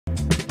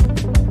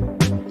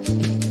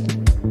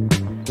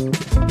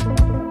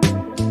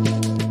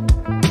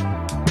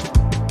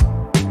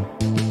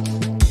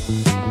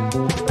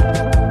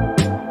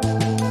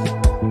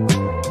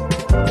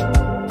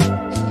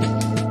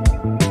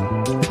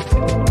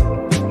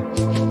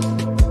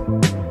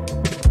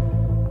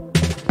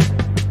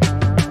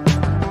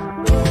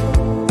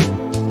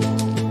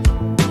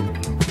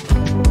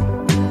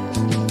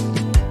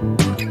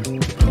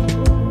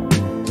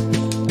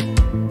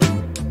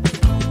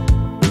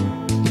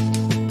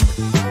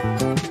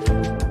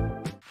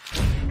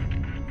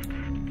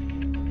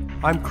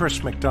I'm Chris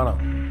McDonough,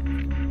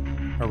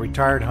 a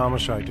retired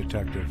homicide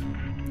detective.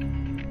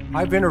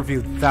 I've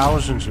interviewed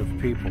thousands of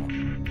people,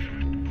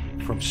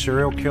 from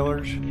serial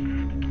killers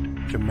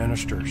to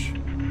ministers.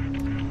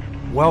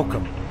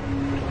 Welcome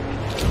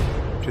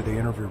to the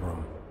interview room.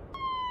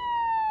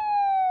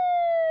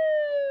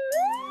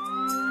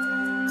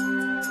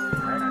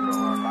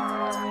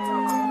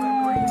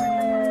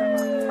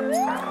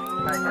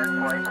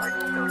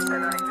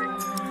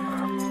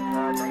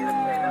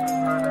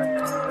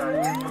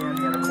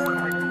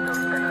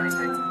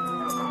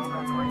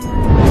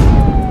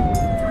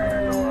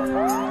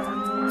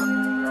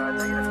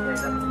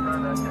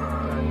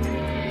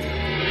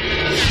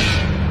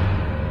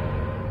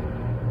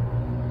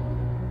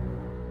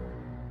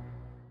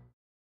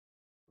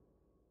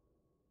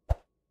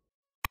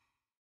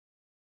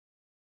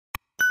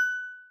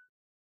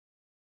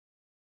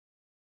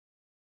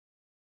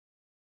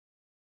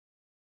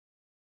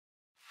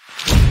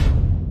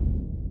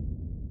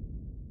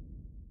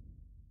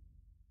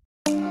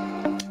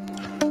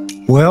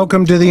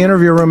 Welcome to the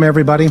interview room,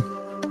 everybody.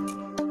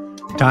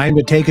 Time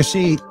to take a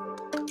seat.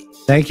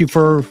 Thank you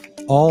for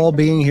all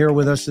being here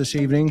with us this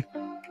evening.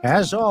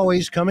 As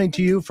always, coming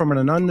to you from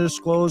an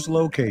undisclosed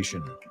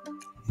location.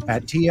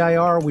 At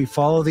TIR, we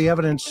follow the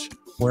evidence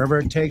wherever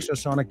it takes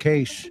us on a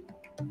case.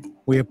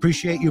 We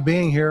appreciate you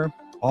being here.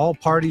 All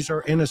parties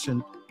are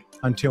innocent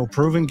until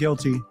proven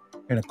guilty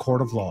in a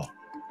court of law.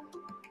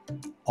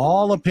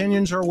 All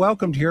opinions are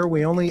welcomed here.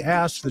 We only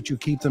ask that you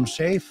keep them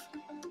safe,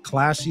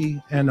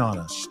 classy, and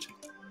honest.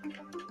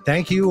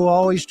 Thank you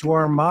always to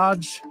our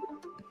mods,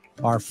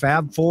 our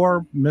Fab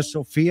Four, Miss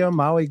Sophia,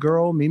 Maui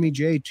Girl, Mimi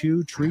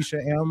J2,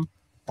 Teresa M,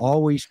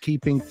 always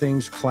keeping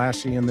things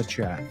classy in the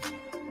chat.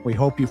 We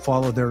hope you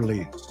follow their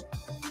lead.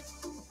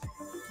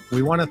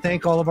 We want to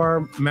thank all of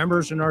our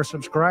members and our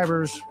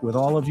subscribers. With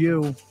all of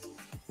you,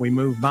 we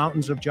move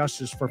mountains of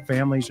justice for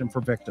families and for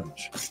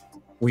victims.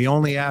 We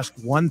only ask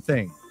one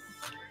thing,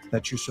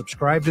 that you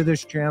subscribe to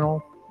this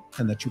channel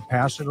and that you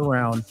pass it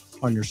around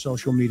on your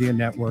social media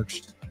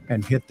networks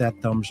and hit that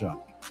thumbs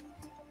up.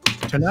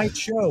 Tonight's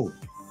show,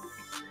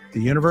 the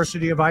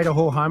University of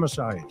Idaho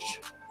homicides.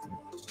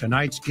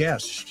 Tonight's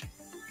guest,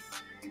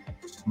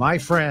 my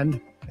friend,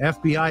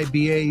 FBI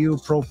BAU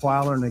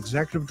profiler and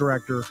executive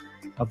director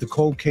of the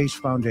Cold Case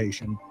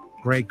Foundation,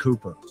 Greg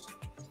Cooper.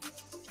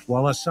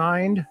 While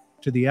assigned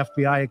to the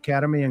FBI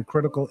Academy and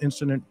Critical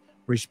Incident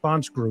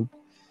Response Group,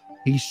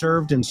 he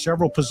served in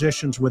several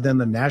positions within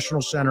the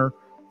National Center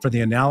for the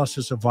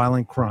Analysis of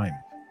Violent Crime.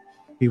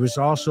 He was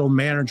also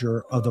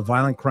manager of the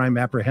Violent Crime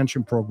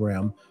Apprehension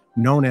Program,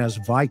 known as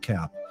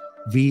VICAP,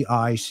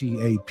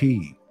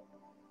 V-I-C-A-P.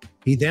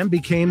 He then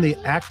became the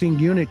acting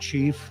unit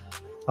chief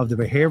of the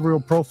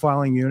Behavioral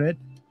Profiling Unit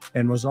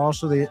and was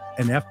also an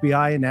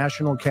FBI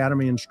National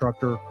Academy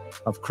instructor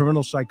of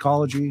criminal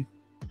psychology,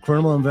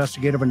 criminal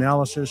investigative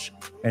analysis,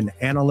 and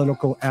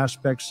analytical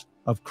aspects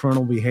of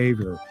criminal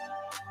behavior,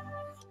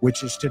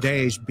 which is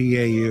today's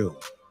BAU.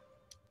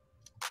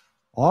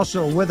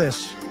 Also with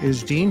us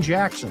is Dean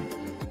Jackson,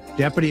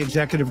 Deputy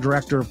Executive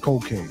Director of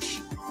Cold Case.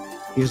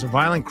 He is a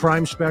violent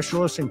crime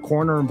specialist and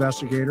coroner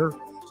investigator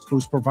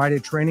who's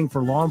provided training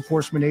for law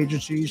enforcement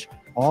agencies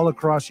all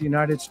across the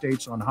United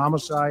States on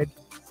homicide,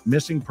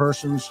 missing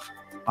persons,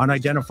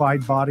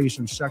 unidentified bodies,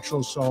 and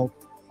sexual assault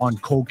on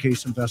cold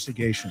case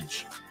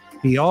investigations.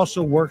 He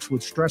also works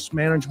with stress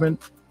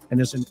management and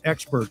is an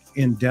expert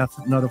in death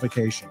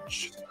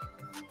notifications.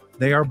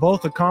 They are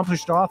both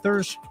accomplished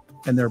authors,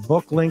 and their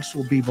book links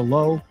will be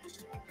below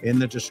in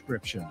the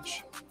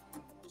descriptions.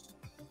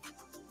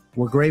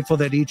 We're grateful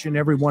that each and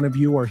every one of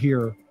you are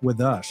here with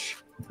us.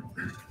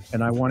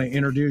 And I want to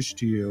introduce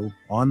to you,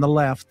 on the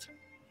left,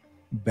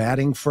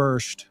 batting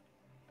first,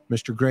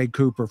 Mr. Greg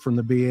Cooper from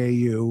the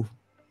BAU,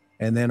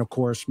 and then, of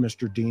course,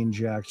 Mr. Dean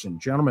Jackson.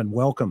 Gentlemen,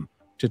 welcome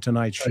to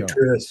tonight's show. Hi,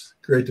 Chris.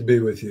 Great to be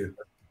with you.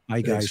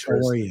 Hi, guys. How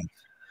are you?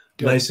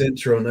 Good. Nice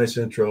intro. Nice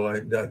intro.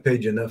 I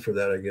paid you enough for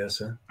that, I guess,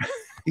 huh?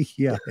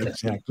 Yeah,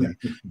 exactly.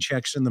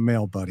 Checks in the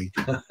mail, buddy,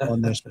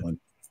 on this one.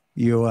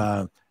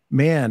 You,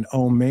 man,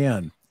 oh,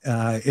 man.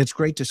 It's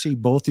great to see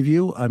both of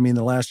you. I mean,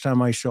 the last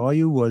time I saw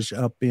you was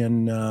up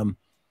in,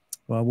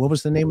 well, what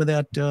was the name of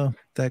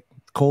that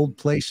cold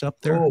place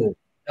up there? Oh,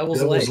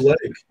 Devil's Lake.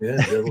 Yeah,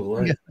 Devil's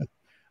Lake. Yeah.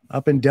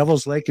 Up in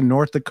Devil's Lake in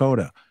North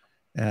Dakota.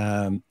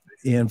 And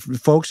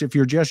folks, if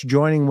you're just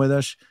joining with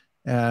us,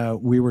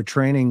 we were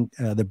training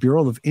the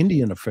Bureau of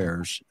Indian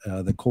Affairs,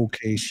 the cold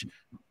case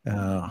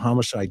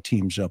homicide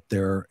teams up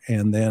there.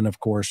 And then,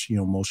 of course, you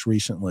know, most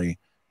recently,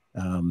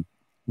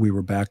 we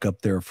were back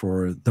up there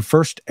for the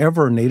first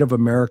ever Native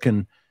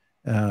American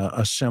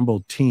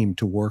assembled team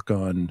to work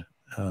on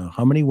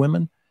how many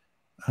women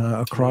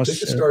across? I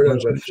think it started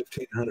out about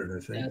 1,500,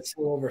 I think. Yeah, it's a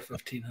little over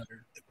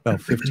 1,500.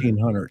 About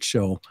 1,500.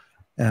 So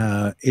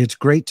it's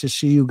great to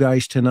see you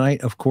guys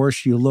tonight. Of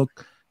course, you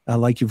look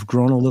like you've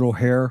grown a little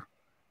hair,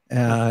 you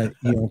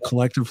know,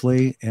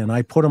 collectively. And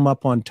I put them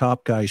up on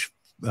top, guys,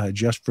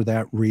 just for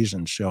that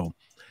reason. So,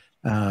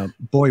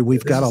 boy,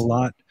 we've got a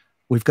lot.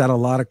 We've got a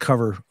lot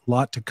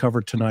to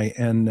cover tonight.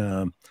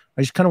 And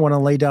I just kind of want to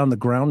lay down the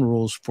ground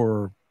rules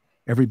for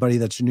everybody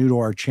that's new to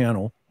our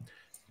channel.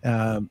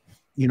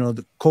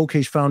 The Cold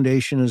Case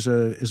Foundation is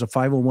a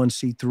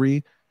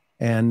 501c3,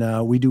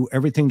 and we do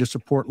everything to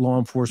support law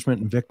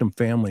enforcement and victim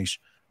families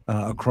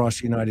across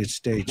the United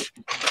States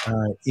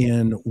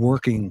in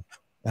working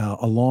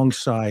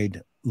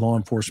alongside law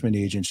enforcement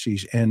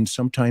agencies and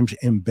sometimes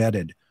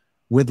embedded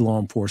with law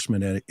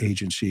enforcement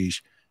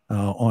agencies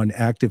on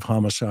active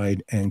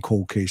homicide and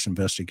cold case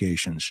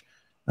investigations.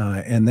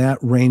 And that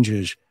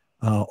ranges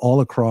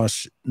all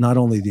across not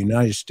only the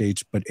United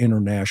States, but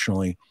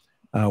internationally,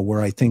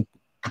 where I think,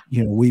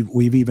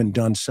 we've even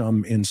done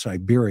some in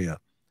Siberia.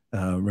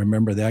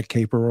 Remember that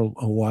caper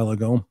a while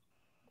ago?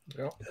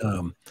 Yeah.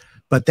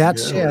 But that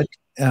said,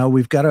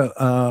 we've got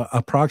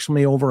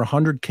approximately over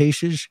 100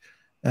 cases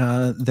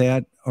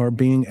that are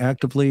being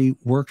actively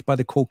worked by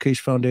the Cold Case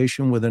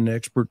Foundation with an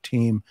expert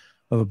team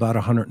of about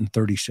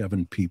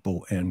 137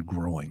 people and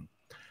growing.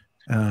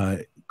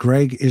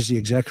 Greg is the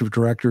executive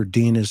director.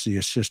 Dean is the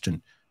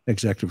assistant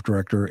executive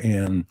director.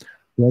 And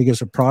Greg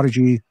is a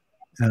prodigy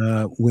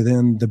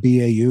within the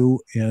BAU.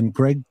 And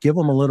Greg, give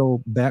them a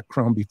little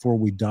background before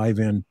we dive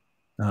in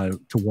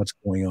to what's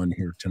going on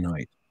here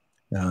tonight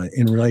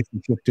in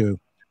relationship to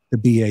the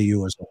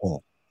BAU as a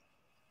whole.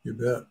 You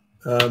bet.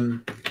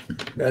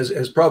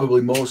 As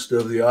probably most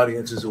of the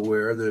audience is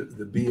aware,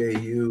 the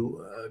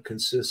BAU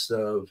consists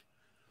of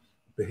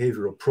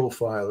behavioral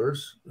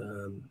profilers.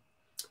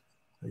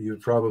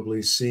 You've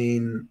probably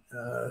seen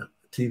a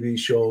TV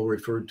show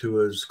referred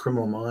to as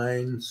Criminal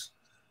Minds.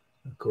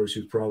 Of course,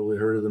 you've probably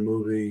heard of the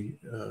movie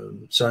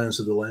Silence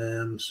of the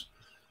Lambs.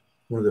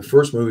 One of the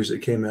first movies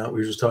that came out, we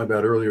were just talking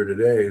about earlier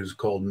today, is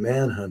called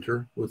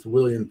Manhunter with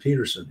William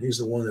Peterson. He's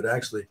the one that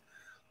actually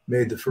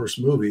made the first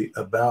movie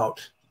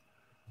about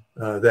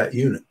that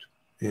unit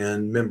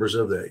and members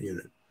of that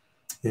unit.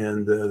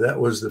 And that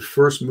was the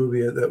first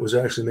movie that was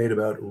actually made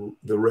about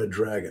the Red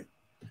Dragon,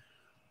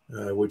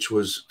 which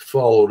was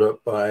followed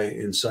up by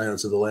in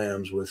Silence of the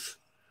Lambs with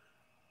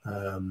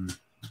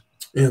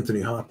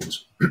Anthony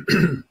Hopkins.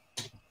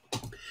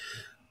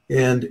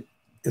 And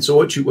so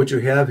what you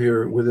have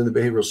here within the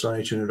behavioral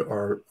science unit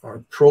are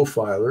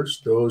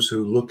profilers, those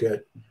who look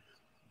at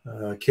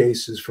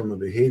cases from a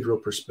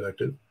behavioral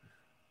perspective,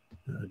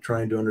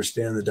 trying to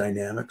understand the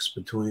dynamics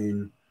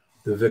between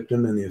the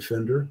victim and the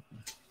offender,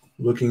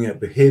 looking at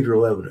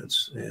behavioral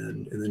evidence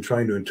and then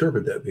trying to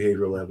interpret that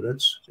behavioral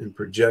evidence and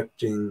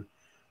projecting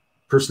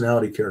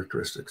personality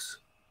characteristics,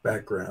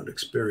 background,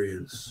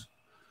 experience,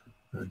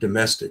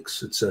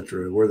 domestics,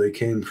 etc., where they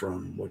came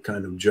from, what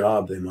kind of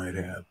job they might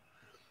have.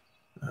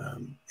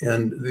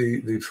 And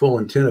the full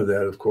intent of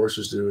that, of course,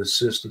 is to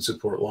assist and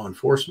support law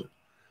enforcement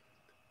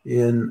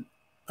in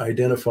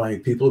identifying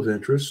people of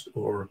interest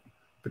or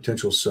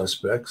potential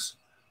suspects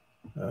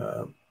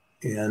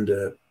and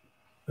a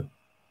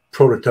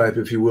prototype,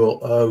 if you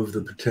will, of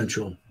the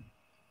potential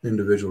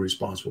individual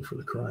responsible for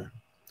the crime.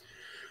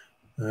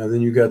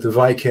 Then you've got the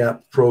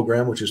VICAP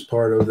program, which is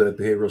part of the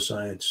behavioral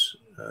science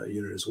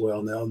unit as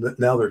well.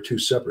 Now they're two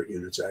separate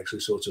units,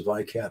 actually. So it's a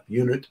VICAP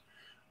unit.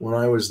 When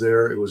I was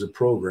there, it was a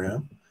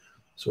program.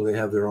 So they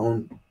have their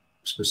own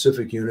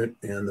specific unit,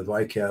 and the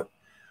VICAP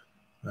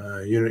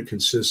unit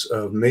consists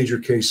of major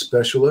case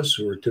specialists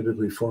who are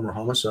typically former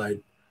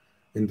homicide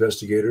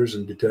investigators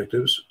and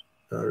detectives,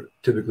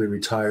 typically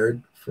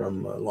retired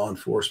from law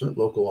enforcement,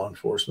 local law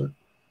enforcement,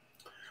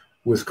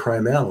 with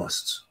crime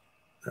analysts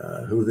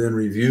who then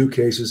review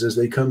cases as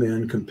they come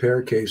in,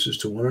 compare cases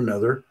to one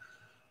another,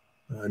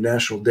 a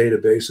national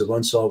database of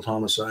unsolved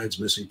homicides,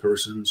 missing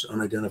persons,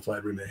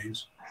 unidentified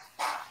remains,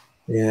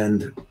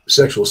 and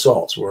sexual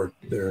assaults where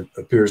there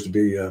appears to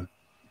be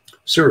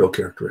serial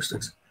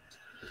characteristics.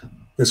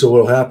 And so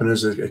what will happen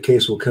is a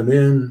case will come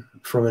in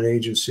from an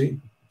agency,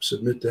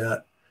 submit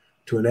that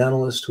to an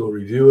analyst who will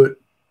review it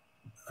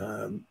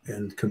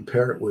and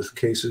compare it with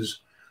cases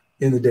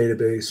in the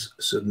database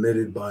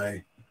submitted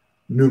by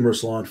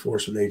numerous law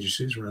enforcement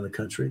agencies around the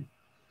country.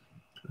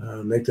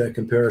 Make that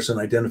comparison,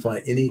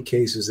 identify any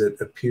cases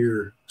that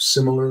appear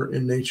similar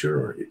in nature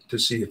or to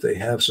see if they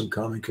have some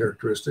common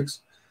characteristics.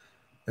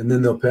 And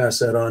then they'll pass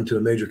that on to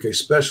a major case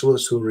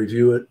specialist who will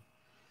review it.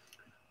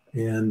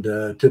 And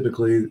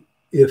typically,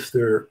 if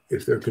they're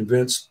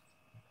convinced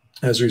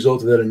as a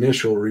result of that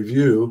initial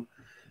review,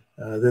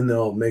 then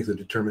they'll make the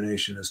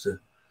determination as to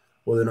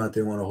whether or not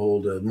they want to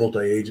hold a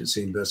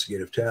multi-agency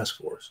investigative task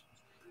force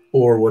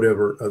or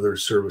whatever other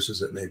services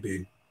that may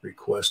be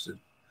requested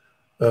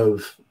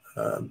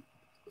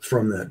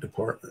from that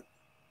department.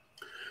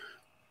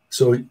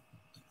 So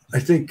I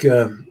think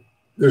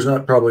there's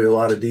not probably a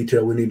lot of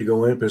detail we need to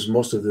go in because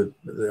most of the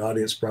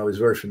audience probably is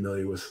very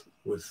familiar with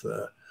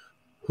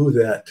who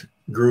that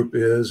group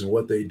is and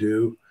what they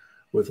do,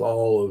 with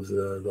all of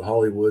the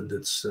Hollywood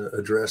that's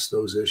addressed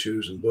those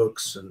issues and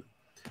books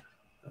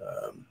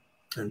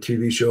and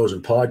TV shows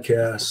and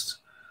podcasts.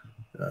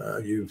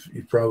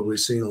 You've probably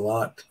seen a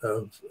lot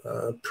of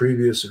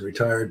previous and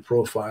retired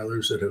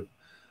profilers that have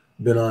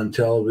been on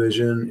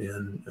television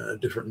in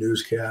different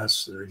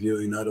newscasts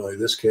reviewing not only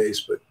this case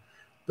but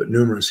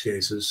numerous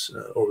cases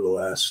over the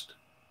last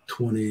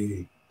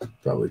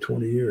probably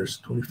 20 years,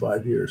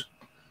 25 years.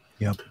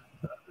 Yep.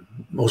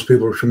 Most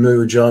people are familiar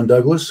with John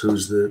Douglas,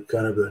 who's the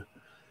kind of the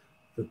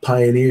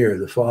pioneer,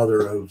 the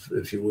father of,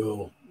 if you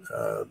will,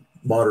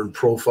 modern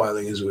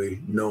profiling as we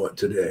know it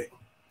today.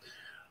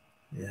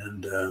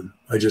 And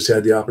I just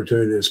had the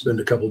opportunity to spend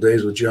a couple of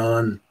days with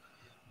John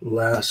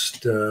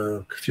last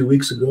few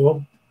weeks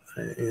ago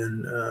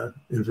in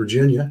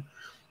Virginia,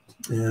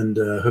 and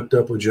hooked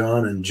up with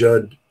John and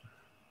Judd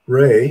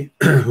Ray,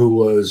 who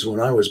was, when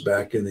I was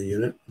back in the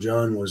unit,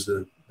 John was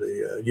the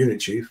unit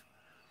chief,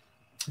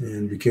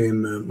 and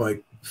became my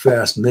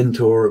fast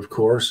mentor, of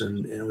course,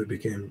 and we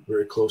became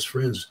very close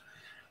friends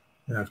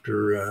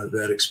after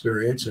that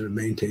experience, and have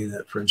maintained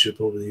that friendship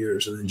over the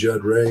years. And then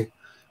Judd Ray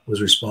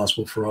was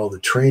responsible for all the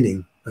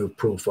training of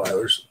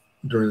profilers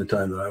during the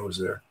time that I was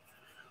there.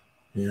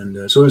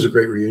 And so it was a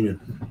great reunion.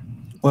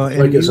 Well,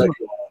 and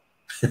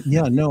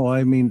yeah, no,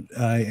 I mean,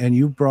 and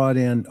you brought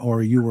in,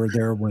 or you were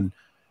there when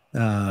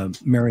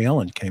Mary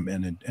Ellen came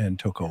in and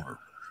took over,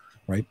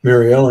 right?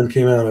 Mary Ellen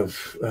came out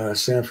of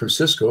San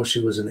Francisco.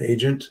 She was an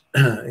agent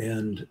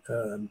and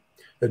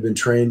had been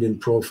trained in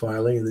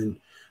profiling. And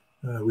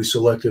then we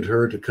selected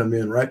her to come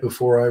in right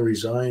before I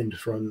resigned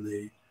from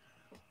the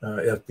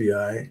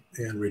FBI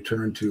and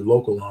returned to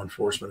local law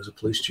enforcement as a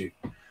police chief.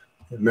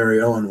 And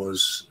Mary Ellen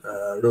was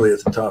really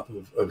at the top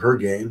of her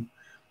game.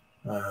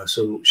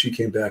 So she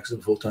came back as a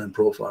full-time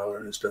profiler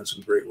and has done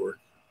some great work.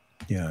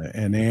 Yeah.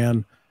 And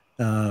Ann,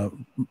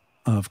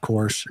 of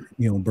course,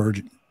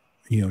 Burgess,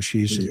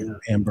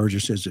 Ann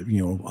Burgess is,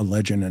 a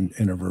legend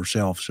in of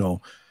herself.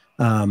 So,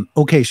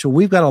 okay. So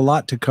we've got a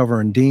lot to cover.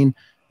 And Dean,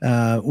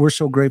 we're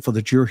so grateful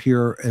that you're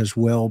here as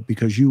well,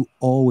 because you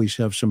always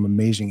have some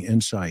amazing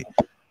insight.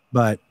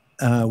 But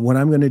what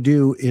I'm going to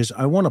do is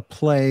I want to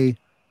play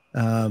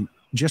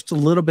just a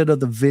little bit of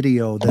the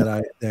video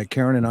that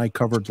Karen and I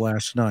covered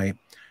last night.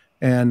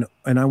 And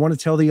I want to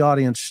tell the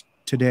audience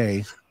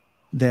today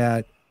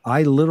that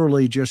I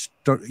literally just,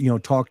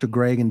 talked to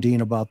Greg and Dean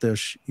about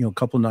this, a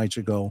couple of nights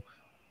ago.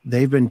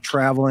 They've been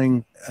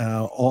traveling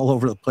all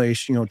over the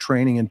place,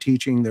 training and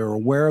teaching. They're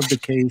aware of the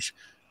case,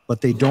 but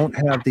they don't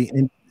have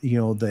the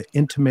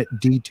intimate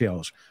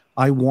details.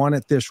 I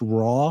wanted this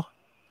raw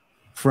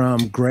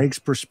from Greg's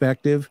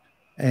perspective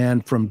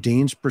and from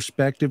Dean's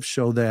perspective,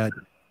 so that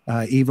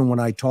even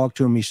when I talked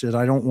to him, he said,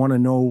 I don't want to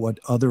know what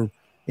other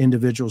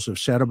individuals have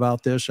said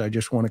about this. I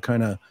just want to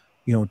kind of,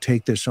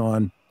 take this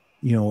on,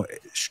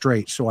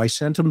 straight. So I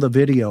sent him the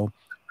video.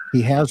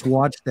 He has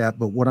watched that,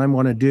 but what I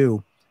want to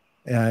do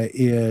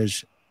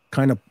is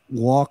kind of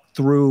walk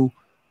through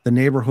the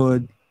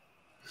neighborhood,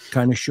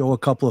 kind of show a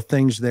couple of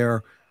things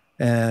there,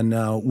 and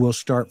we'll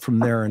start from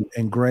there.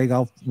 And Greg,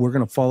 we're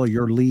going to follow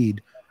your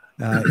lead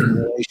in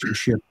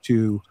relationship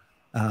to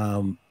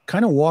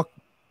kind of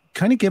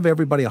give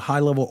everybody a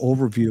high-level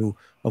overview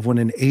of when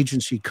an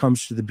agency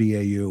comes to the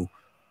BAU.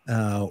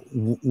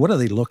 What are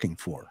they looking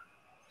for?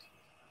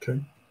 Okay.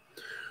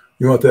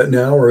 You want that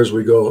now, or as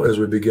we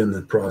begin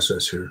the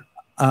process here?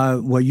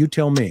 Well, you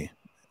tell me.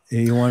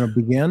 You want to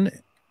begin?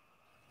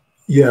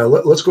 Yeah,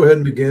 let's go ahead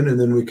and begin, and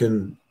then we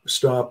can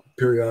stop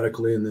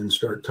periodically and then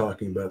start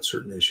talking about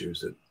certain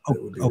issues that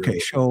would be okay.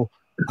 Relevant. So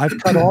I've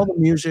cut all the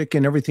music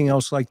and everything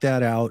else like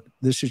that out.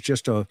 This is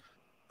just a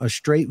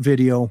straight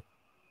video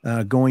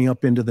going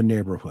up into the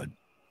neighborhood.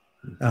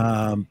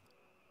 So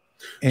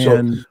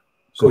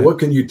what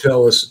can you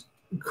tell us,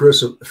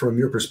 Chris, from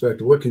your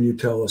perspective, what can you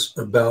tell us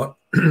about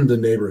the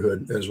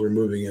neighborhood as we're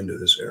moving into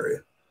this area?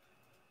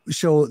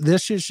 So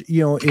this is,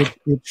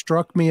 it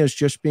struck me as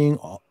just being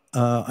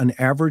an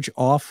average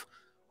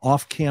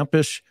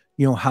off-campus,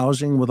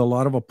 housing with a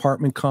lot of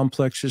apartment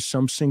complexes,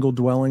 some single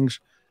dwellings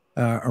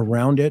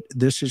around it.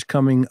 This is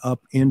coming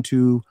up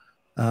into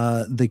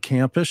the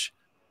campus,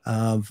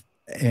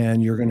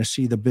 and you're going to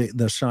see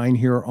the sign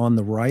here on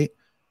the right.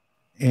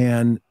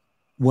 And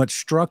what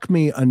struck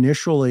me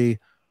initially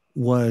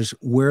was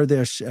where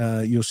this,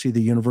 you'll see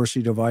the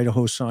University of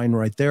Idaho sign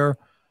right there.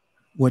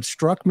 What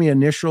struck me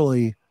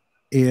initially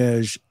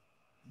is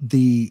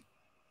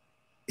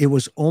it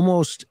was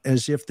almost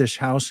as if this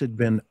house had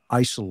been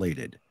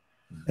isolated,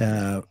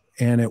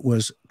 and it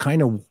was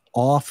kind of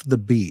off the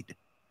beat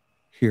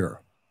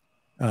here.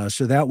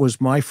 So that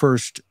was my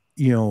first,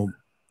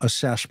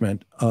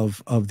 assessment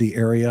of the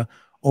area.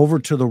 Over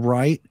to the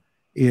right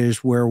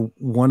is where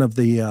one of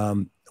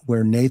the,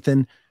 where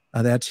Nathan,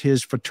 that's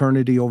his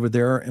fraternity over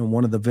there, and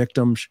one of the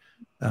victims,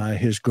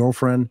 his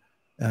girlfriend,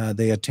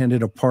 they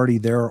attended a party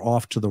there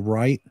off to the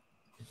right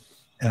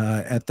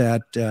at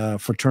that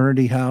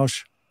fraternity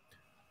house.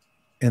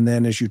 And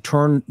then as you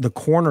turn the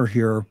corner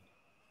here,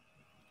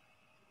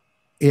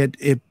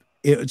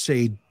 it's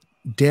a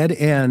dead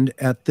end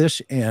at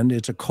this end.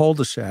 It's a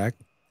cul-de-sac.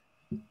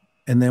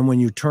 And then when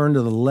you turn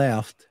to the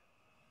left,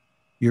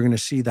 you're going to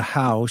see the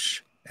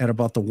house at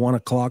about the 1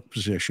 o'clock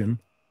position.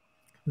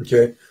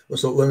 Okay.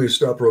 So let me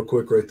stop real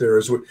quick right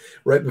there.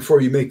 Right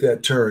before you make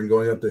that turn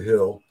going up the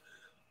hill,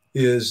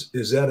 is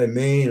that a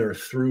main or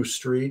through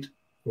street,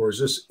 or is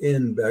this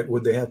in back?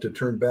 Would they have to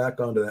turn back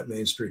onto that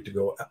main street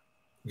to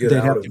get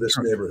out of this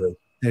neighborhood?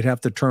 They'd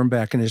have to turn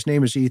back, and his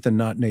name is Ethan,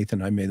 not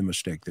Nathan. I made a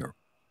mistake there.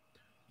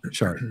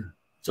 Sorry.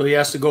 So he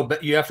has to go.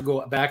 You have to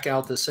go back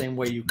out the same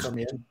way you come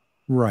in.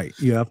 Right.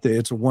 You have to.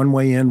 It's a one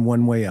way in,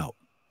 one way out.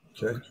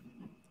 Okay.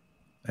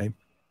 Okay.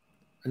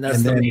 And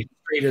that's the main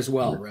street as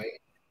well, right?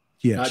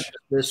 Yes. Not just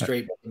this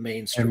street, but the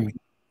main street.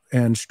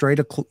 And straight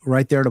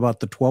right there at about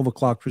the 12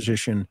 o'clock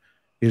position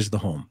is the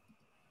home.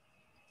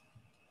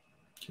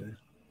 Okay.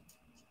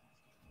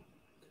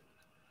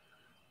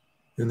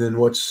 And then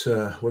what's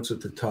at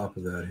the top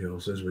of that hill?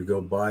 So as we go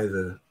by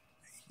the.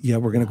 Yeah,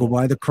 we're going to go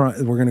by the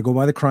crime. We're going to go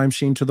by the crime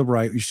scene to the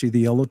right. You see the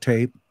yellow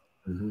tape,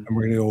 and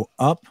we're going to go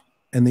up.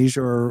 And these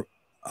are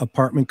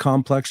apartment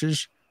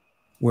complexes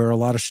where a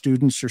lot of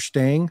students are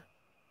staying.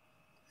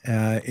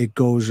 It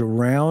goes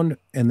around,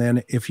 and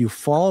then if you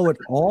follow it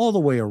all the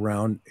way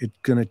around, it's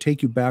going to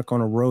take you back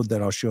on a road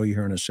that I'll show you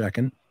here in a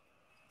second.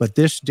 But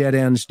this dead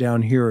ends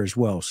down here as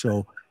well.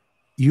 So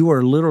you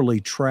are literally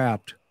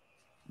trapped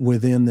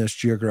within this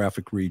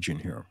geographic region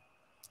here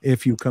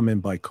if you come in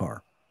by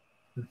car.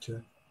 Okay.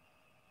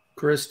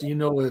 Chris, do you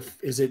know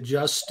is it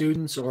just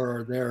students, or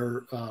are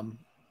there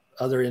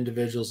other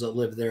individuals that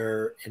live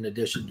there in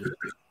addition to?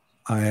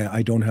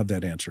 I don't have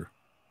that answer.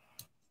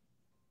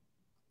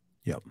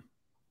 Yep.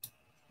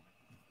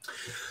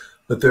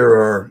 But there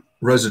are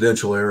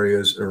residential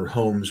areas or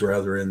homes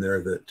rather in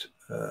there that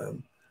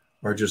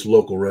are just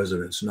local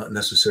residents, not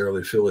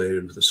necessarily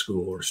affiliated with the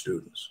school or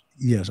students.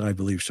 Yes, I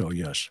believe so.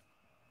 Yes.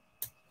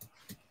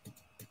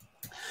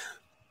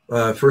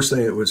 First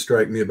thing that would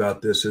strike me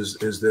about this is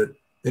that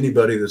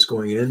anybody that's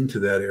going into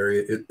that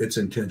area, it's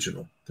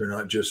intentional. They're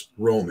not just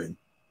roaming.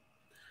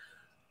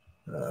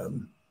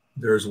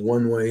 There's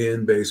one way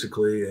in,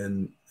 basically,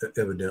 and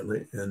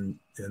evidently, and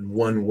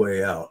one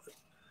way out,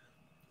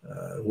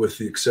 with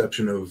the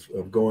exception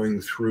of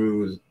going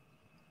through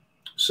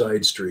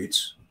side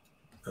streets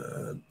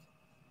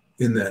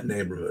in that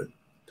neighborhood.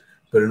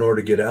 But in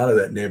order to get out of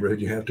that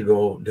neighborhood, you have to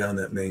go down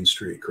that main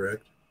street,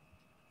 correct?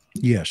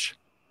 Yes.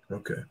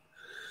 Okay.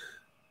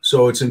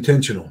 So it's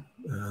intentional.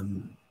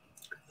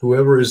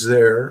 Whoever is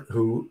there,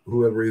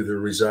 whoever either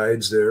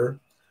resides there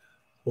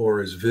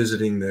or is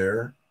visiting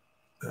there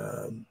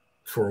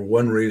for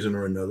one reason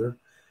or another,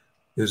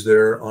 is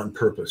there on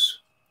purpose.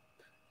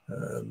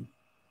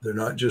 They're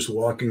not just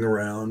walking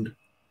around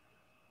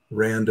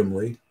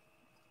randomly.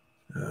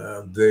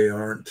 They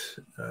aren't,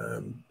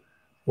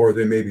 or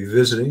they may be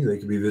visiting. They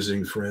could be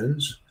visiting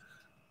friends,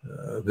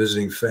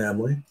 visiting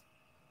family,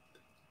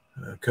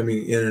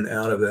 coming in and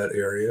out of that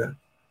area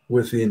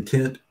with the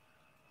intent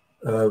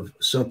of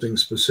something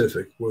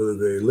specific, whether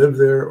they live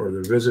there or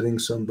they're visiting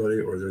somebody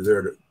or they're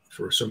there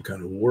for some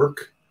kind of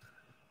work,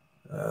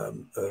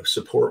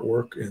 support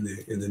work in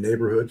the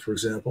neighborhood, for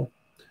example.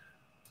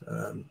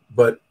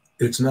 But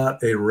it's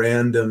not a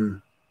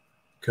random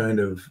kind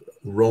of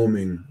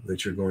roaming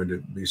that you're going to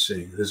be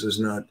seeing. This is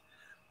not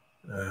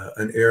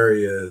an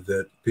area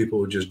that people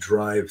would just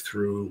drive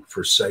through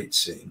for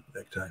sightseeing,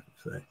 that type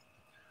of thing.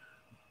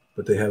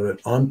 But they have an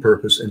on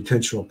purpose,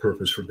 intentional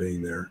purpose for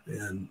being there,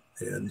 and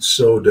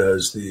so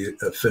does the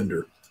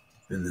offender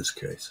in this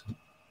case.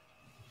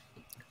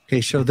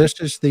 Okay, so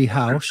this is the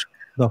house,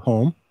 the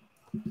home,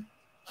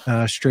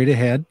 straight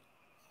ahead,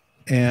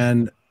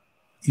 and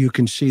you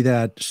can see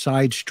that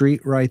side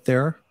street right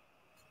there,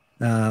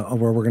 where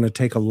we're going to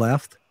take a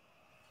left.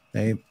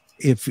 Okay.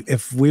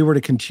 If we were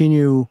to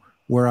continue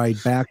where I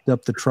backed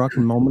up the truck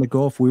a moment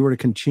ago, if we were to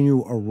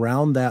continue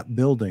around that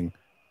building,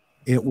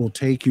 it will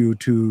take you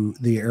to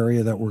the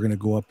area that we're going to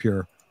go up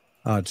here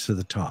to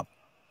the top.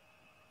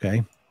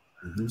 Okay.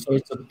 So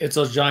it's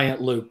a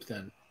giant loop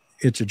then.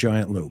 It's a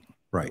giant loop,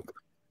 right?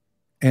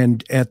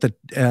 And at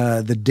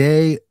the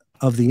day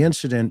of the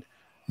incident,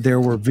 there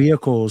were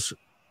vehicles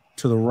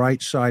to the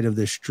right side of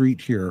this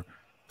street here,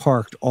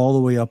 parked all the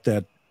way up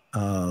that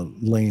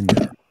lane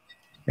there,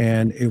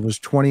 and it was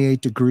 28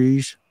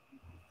 degrees,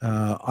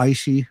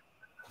 icy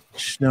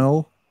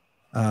snow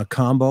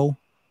combo.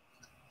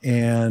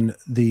 And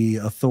the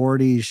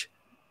authorities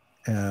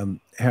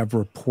have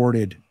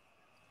reported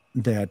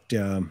that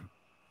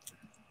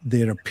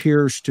that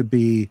appears to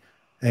be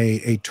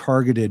a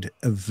targeted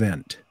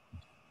event.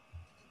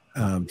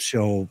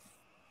 So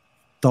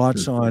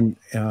thoughts on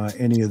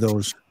any of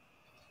those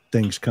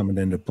things coming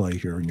into play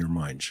here in your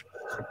minds?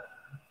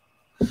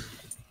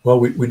 Well,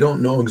 we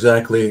don't know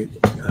exactly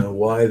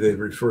why they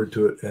referred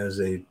to it as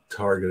a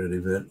targeted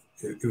event.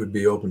 It would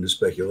be open to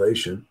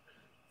speculation.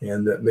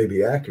 And that may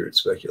be accurate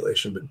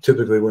speculation, but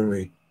typically when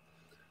we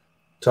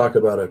talk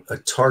about a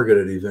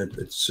targeted event,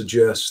 it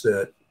suggests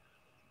that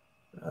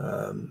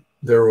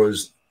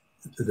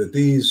that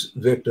these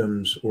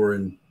victims were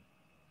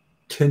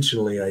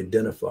intentionally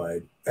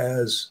identified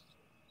as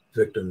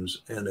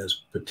victims and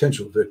as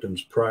potential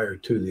victims prior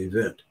to the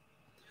event.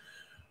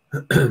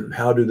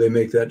 How do they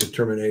make that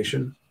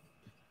determination?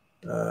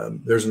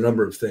 There's a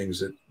number of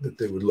things that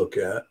they would look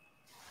at.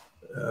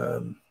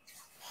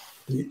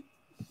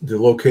 The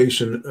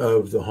location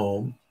of the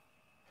home,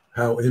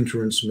 how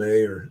entrance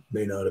may or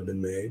may not have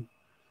been made,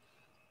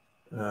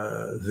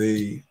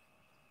 the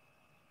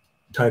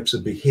types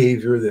of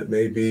behavior that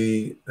may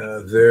be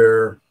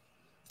there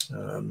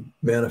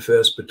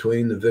manifest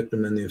between the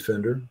victim and the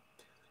offender,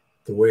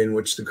 the way in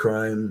which the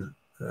crime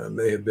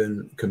may have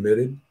been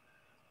committed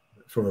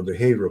from a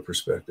behavioral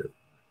perspective.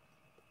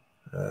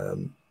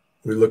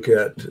 We look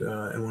at,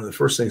 and one of the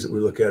first things that we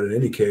look at in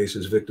any case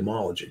is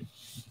victimology.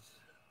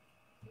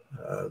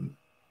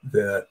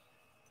 That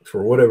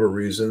for whatever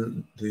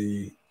reason,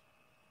 the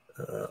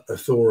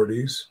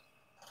authorities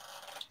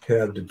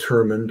have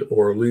determined,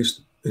 or at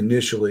least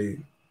initially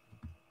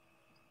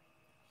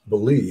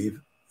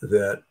believe,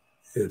 that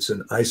it's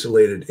an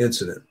isolated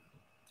incident,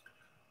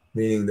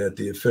 meaning that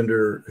the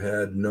offender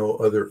had no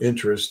other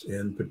interest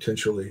in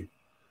potentially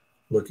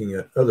looking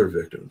at other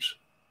victims.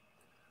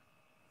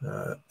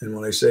 And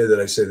when I say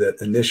that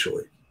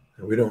initially.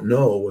 And we don't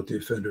know what the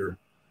offender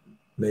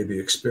may be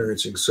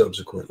experiencing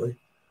subsequently,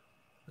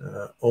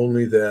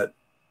 only that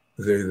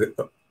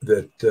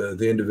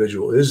the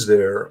individual is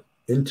there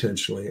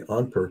intentionally,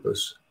 on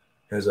purpose,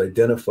 has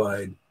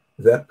identified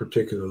that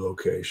particular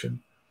location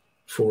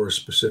for a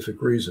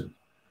specific reason.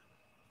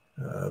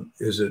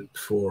 Is it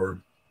for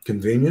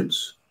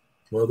convenience?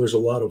 Well, there's a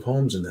lot of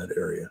homes in that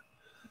area.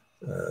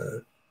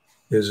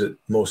 Is it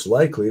most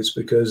likely it's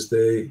because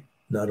they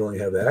not only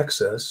have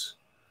access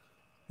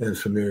and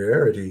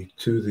familiarity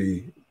to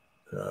the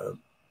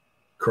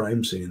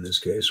crime scene in this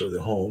case, or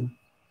the home,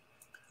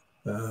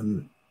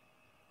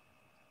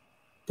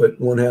 but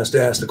one has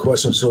to ask the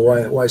question, so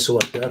why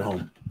select that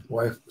home?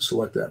 Why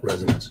select that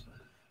residence?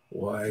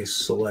 Why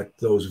select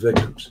those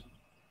victims?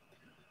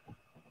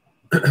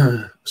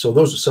 So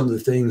those are some of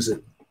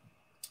the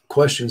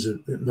questions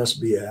that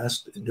must be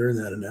asked during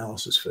that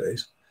analysis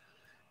phase.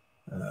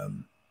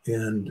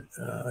 And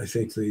I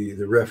think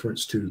the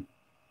reference to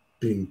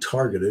being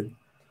targeted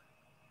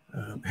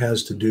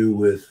has to do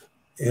with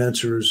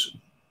answers,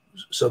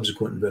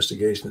 subsequent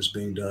investigation that's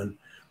being done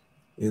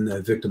in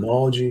that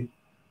victimology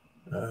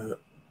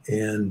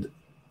and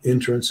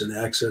entrance and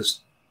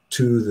access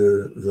to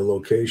the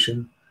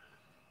location,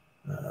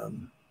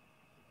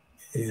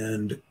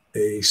 and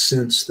a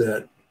sense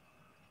that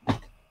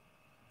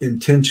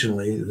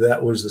intentionally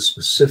that was the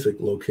specific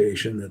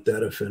location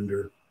that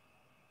offender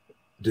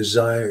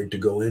desired to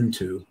go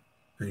into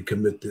and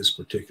commit this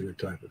particular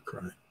type of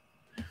crime.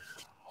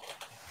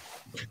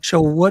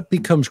 So what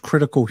becomes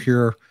critical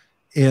here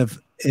if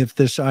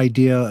this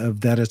idea of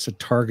that it's a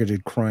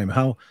targeted crime?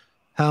 How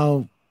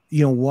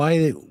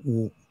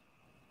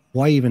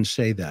why even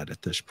say that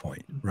at this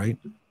point, right?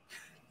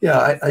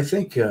 Yeah, I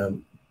think,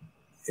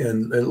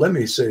 and let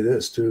me say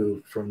this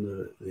too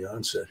from the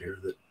onset here,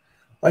 that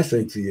I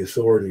think the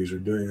authorities are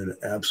doing an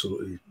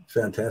absolutely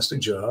fantastic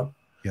job.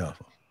 Yeah.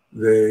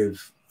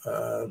 They've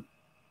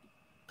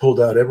pulled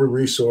out every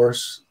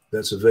resource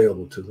that's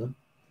available to them.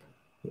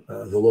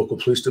 The local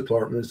police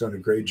department has done a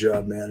great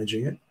job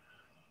managing it.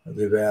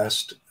 They've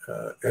asked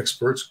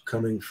experts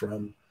coming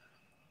from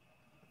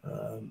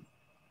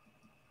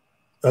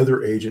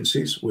other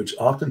agencies, which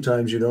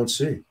oftentimes you don't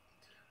see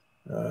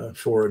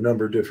for a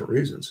number of different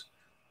reasons.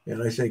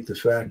 And I think the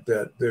fact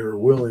that they're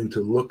willing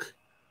to look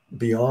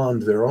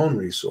beyond their own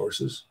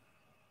resources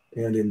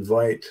and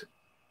invite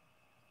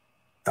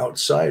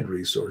outside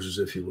resources,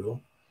 if you will,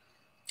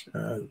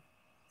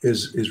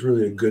 is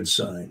really a good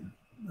sign.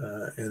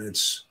 And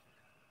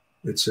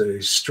it's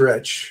a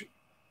stretch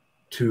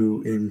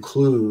to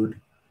include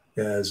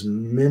as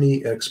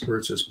many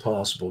experts as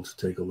possible to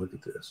take a look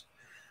at this.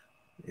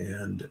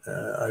 And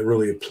I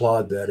really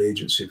applaud that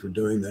agency for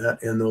doing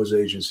that, and those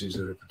agencies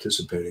that are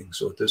participating.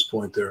 So at this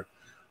point, there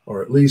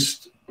are at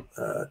least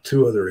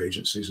 2 other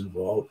agencies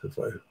involved, if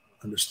I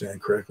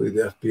understand correctly: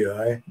 the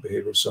FBI,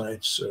 Behavioral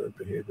Science or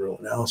Behavioral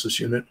Analysis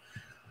Unit.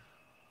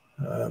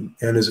 And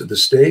is it the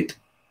state?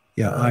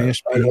 Yeah,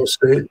 ISP. Idaho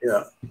State.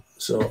 Yeah.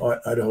 So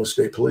Idaho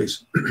State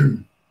Police.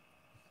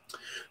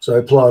 So I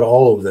applaud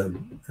all of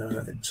them.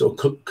 So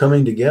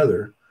coming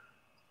together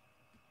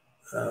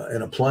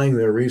and applying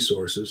their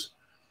resources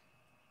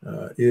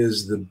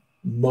is the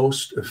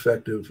most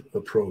effective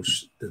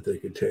approach that they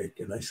could take.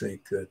 And I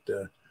think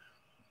that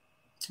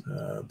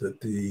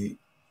that the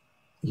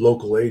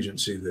local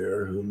agency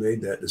there who made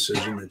that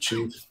decision, the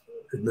chief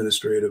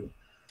administrative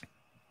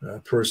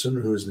person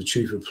who is the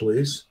chief of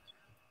police,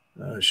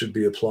 should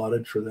be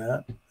applauded for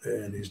that.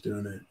 And he's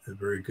doing a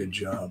very good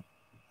job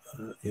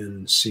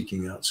in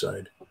seeking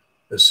outside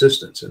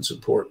assistance and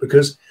support,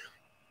 because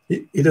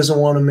he doesn't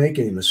want to make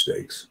any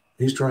mistakes.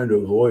 He's trying to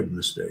avoid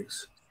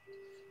mistakes.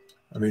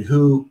 I mean,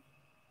 who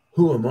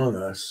among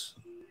us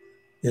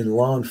in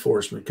law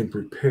enforcement can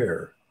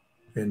prepare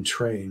and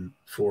train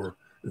for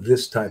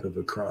this type of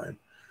a crime?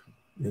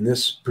 In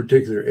this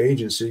particular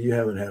agency, you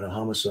haven't had a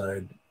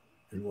homicide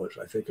in what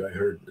I think I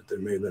heard that there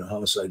may have been a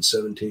homicide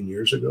 17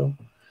 years ago.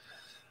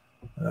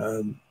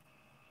 And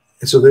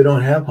so they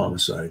don't have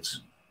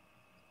homicides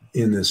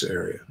in this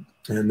area.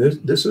 And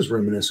this is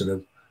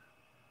reminiscent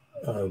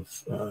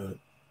of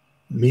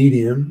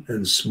medium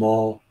and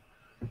small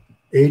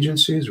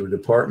agencies or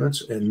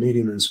departments and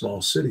medium and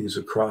small cities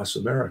across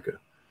America.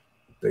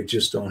 They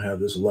just don't have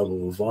this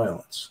level of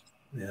violence.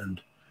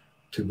 And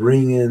to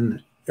bring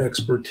in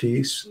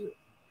expertise,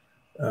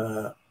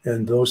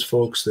 and those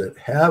folks that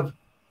have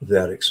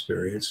that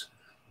experience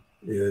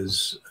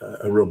is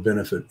a real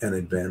benefit and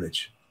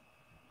advantage.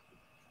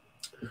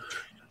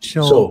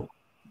 So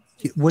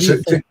what do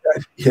you think?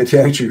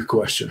 To answer your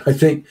question, I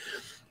think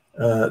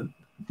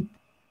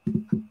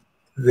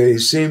they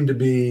seem to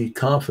be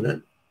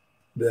confident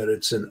that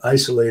it's an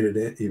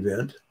isolated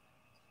event,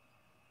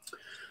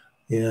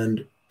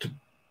 and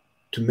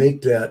to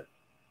make that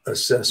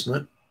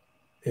assessment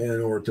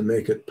and or to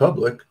make it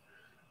public,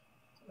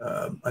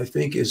 I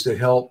think is to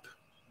help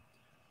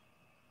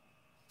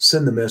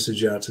send the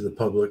message out to the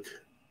public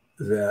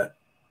that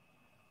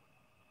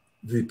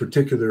the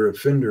particular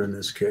offender in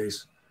this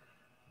case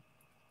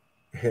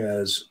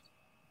has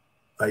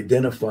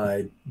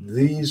identified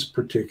these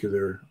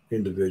particular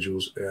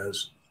individuals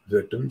as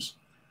victims,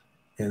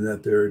 and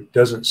that there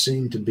doesn't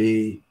seem to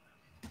be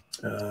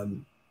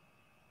an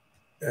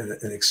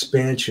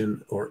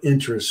expansion or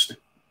interest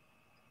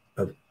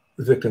of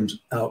victims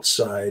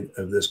outside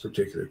of this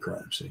particular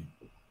crime scene.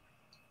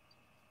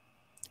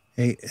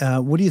 Hey,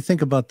 what do you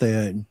think about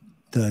the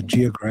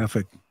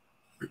geographic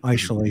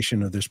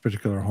isolation of this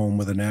particular home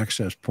with an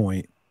access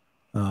point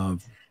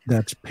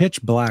that's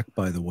pitch black,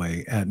 by the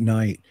way, at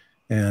night,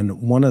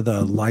 and one of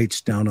the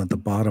lights down at the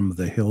bottom of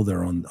the hill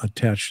there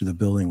attached to the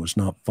building was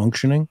not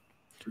functioning?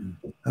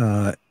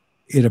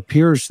 It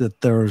appears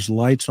that there's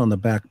lights on the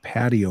back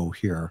patio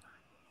here.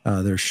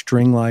 There's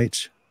string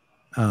lights.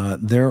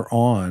 They're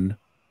on.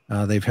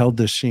 They've held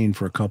this scene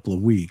for a couple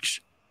of weeks.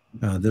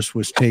 This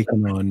was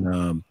taken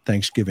on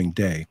Thanksgiving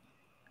Day.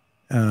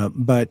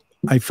 But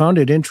I found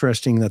it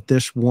interesting that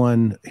this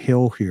one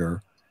hill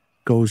here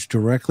goes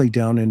directly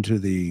down into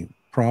the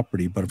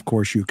property, but of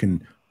course you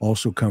can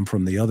also come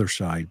from the other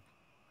side.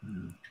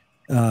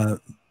 The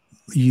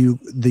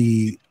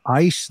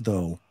ice,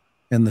 though,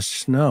 and the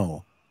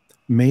snow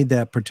made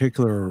that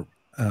particular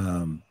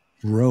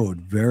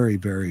road very,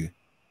 very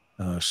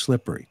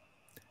slippery.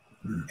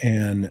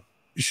 And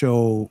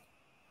so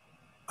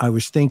I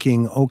was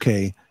thinking,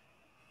 okay,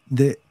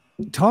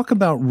 talk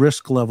about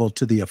risk level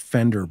to the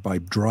offender by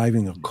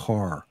driving a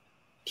car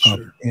up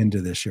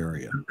into this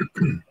area.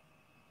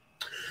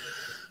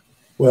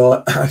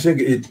 Well, I think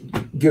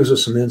it gives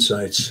us some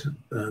insights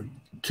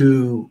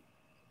to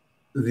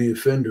the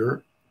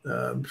offender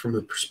from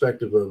the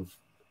perspective of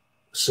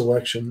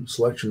selection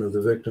of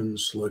the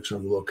victims, selection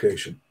of the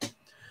location,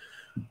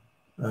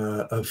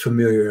 of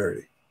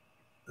familiarity.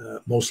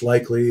 Most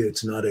likely,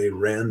 it's not a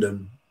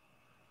random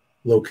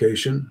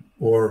location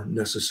or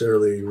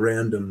necessarily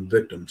random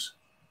victims.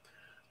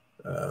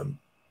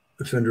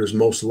 Offender is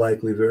most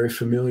likely very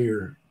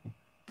familiar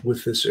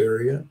with this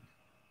area,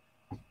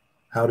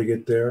 how to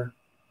get there,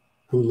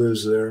 who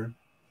lives there,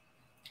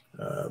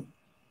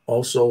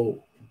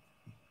 also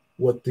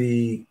what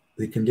the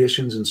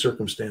conditions and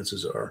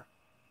circumstances are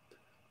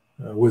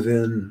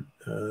within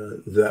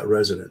that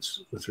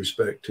residence with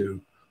respect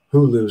to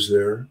who lives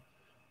there,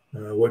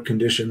 what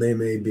condition they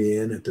may be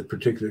in at the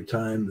particular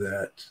time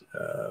that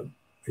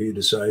he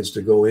decides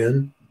to go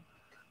in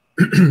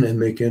and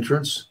make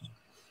entrance.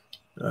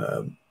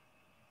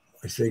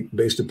 I think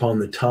based upon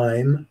the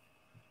time,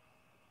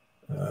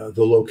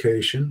 the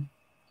location,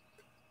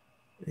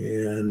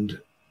 and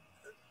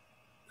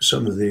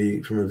some of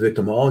the, from a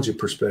victimology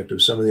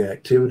perspective, some of the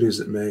activities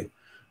that may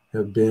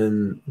have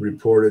been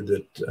reported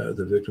that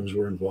the victims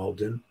were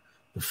involved in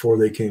before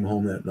they came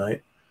home that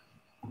night,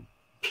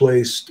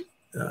 placed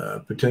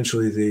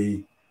potentially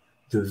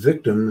the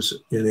victims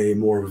in a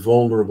more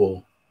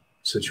vulnerable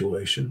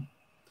situation,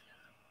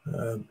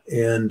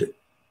 and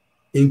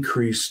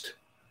increased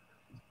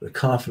the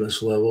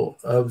confidence level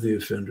of the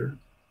offender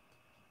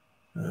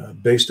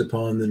based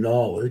upon the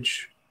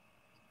knowledge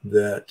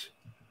that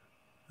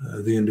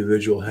the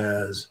individual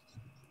has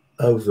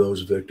of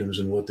those victims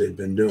and what they'd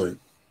been doing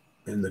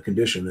and the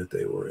condition that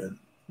they were in,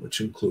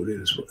 which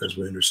included, as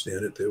we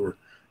understand it, they were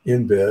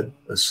in bed,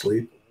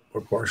 asleep,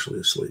 or partially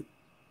asleep.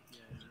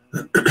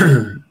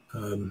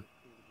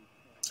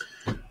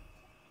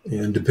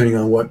 And depending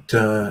on what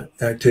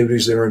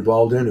activities they were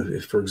involved in,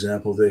 if, for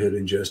example, they had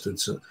ingested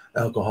some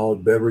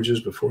alcoholic beverages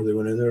before they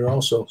went in there,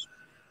 also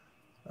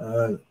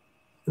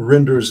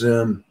renders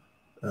them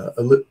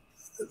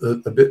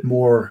a bit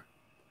more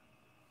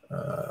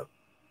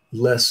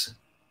less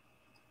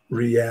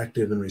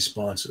reactive and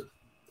responsive,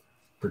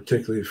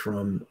 particularly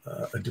from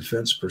a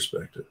defense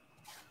perspective.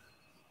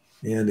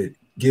 And it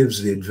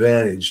gives the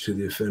advantage to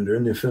the offender,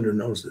 and the offender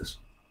knows this.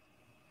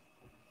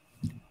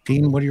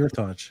 Dean, what are your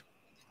thoughts?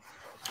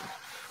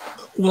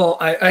 Well,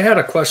 I had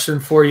a question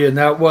for you, and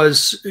that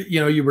was,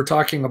 you were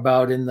talking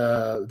about in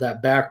that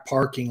back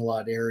parking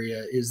lot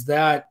area. Is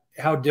that,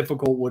 how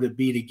difficult would it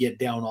be to get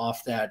down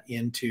off that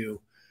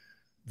into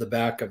the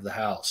back of the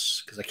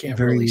house? Because I can't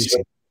really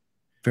see.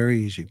 Very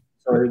easy.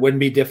 So it wouldn't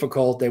be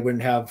difficult. They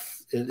wouldn't have,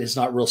 it's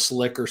not real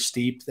slick or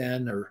steep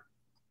then, or?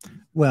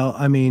 Well,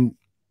 I mean,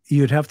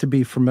 you'd have to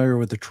be familiar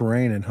with the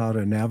terrain and how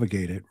to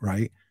navigate it,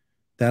 right?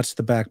 That's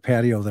the back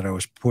patio that I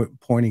was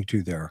pointing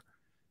to there.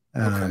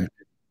 Okay.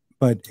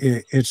 but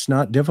it's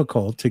not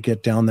difficult to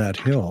get down that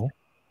hill.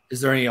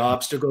 Is there any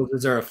obstacles?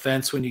 Is there a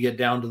fence when you get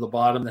down to the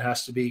bottom that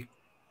has to be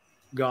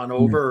gone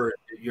over, or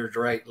you're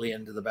directly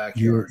into the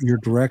backyard? You're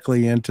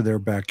directly into their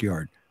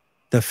backyard.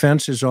 The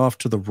fence is off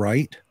to the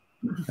right.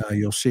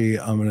 You'll see,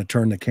 I'm going to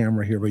turn the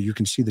camera here, but you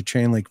can see the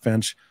chain link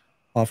fence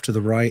off to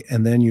the right.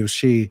 And then you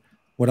see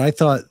what I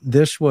thought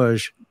this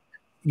was,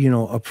 you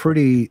know,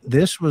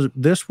 this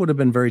would have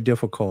been very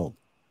difficult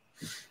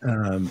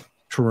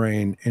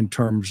terrain in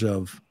terms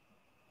of,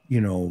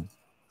 you know,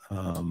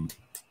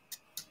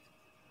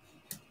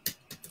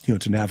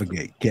 to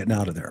navigate, getting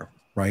out of there,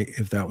 right?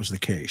 If that was the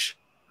case.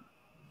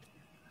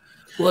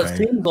 Well, it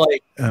seems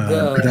like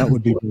that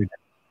would be very.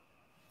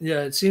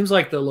 Yeah, it seems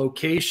like the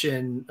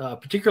location,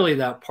 particularly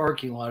that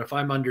parking lot, if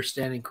I'm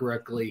understanding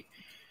correctly,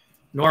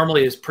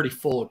 normally is pretty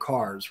full of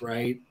cars,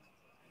 right?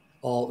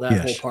 All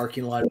that whole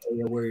parking lot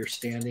area where you're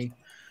standing.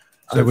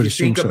 So I would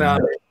assume so.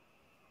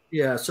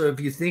 So if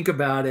you think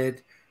about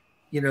it,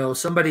 you know,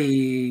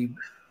 somebody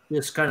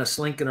just kind of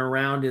slinking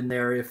around in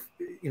there, if,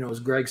 you know, as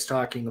Greg's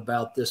talking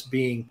about this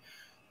being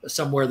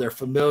somewhere they're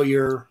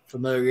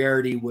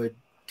familiarity would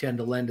tend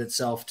to lend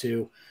itself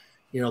to,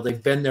 you know,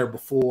 they've been there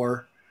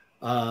before.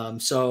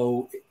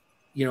 So,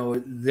 you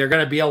know, they're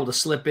going to be able to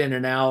slip in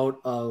and out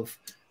of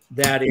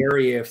that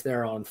area if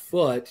they're on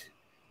foot,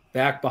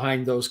 back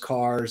behind those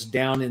cars,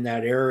 down in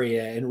that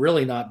area, and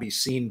really not be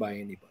seen by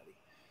anybody.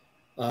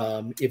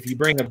 If you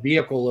bring a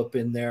vehicle up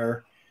in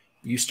there,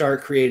 you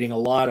start creating a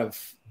lot of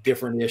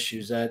different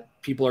issues that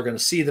people are going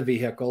to see the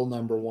vehicle,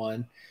 number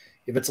one.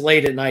 If it's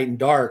late at night and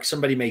dark,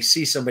 somebody may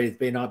see somebody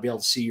that may not be able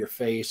to see your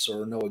face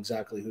or know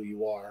exactly who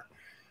you are.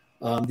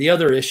 The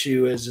other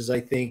issue is I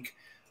think,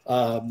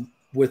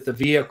 with the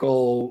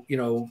vehicle, you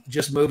know,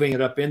 just moving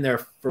it up in there,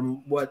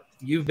 from what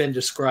you've been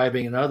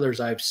describing and others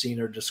I've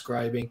seen are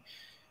describing,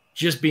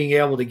 just being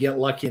able to get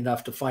lucky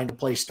enough to find a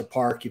place to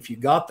park if you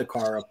got the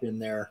car up in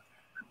there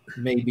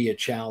may be a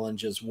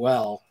challenge as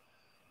well.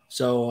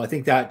 So I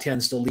think that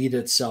tends to lead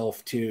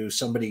itself to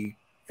somebody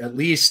at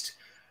least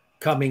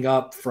coming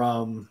up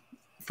from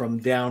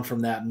down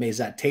from that, is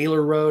that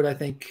Taylor Road, I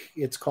think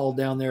it's called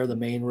down there, the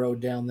main road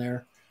down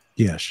there.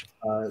 Yes.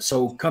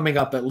 So coming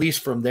up at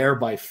least from there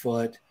by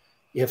foot,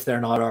 if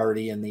they're not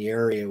already in the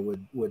area,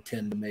 would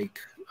tend to make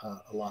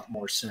a lot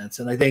more sense.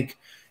 And I think,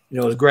 you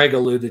know, as Greg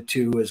alluded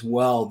to as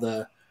well,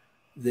 the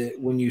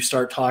when you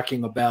start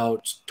talking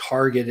about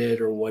targeted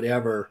or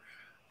whatever,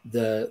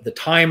 the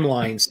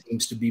timeline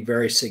seems to be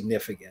very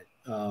significant.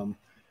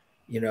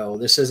 You know,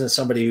 this isn't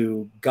somebody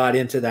who got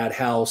into that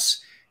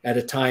house at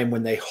a time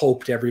when they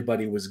hoped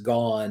everybody was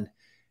gone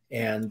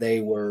and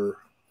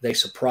they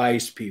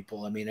surprised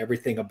people. I mean,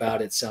 everything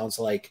about it sounds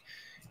like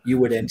you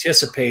would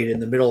anticipate in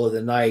the middle of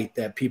the night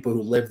that people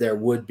who live there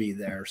would be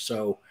there.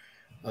 So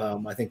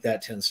I think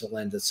that tends to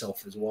lend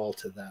itself as well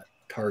to that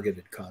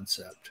targeted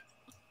concept.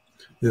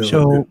 Yeah,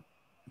 so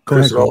go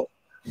ahead.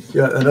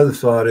 Yeah, another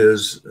thought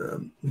is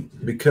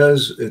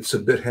because it's a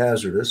bit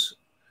hazardous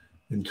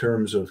in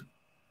terms of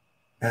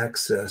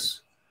access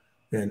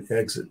and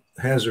exit.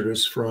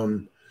 Hazardous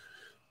from,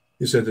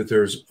 you said that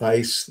there's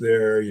ice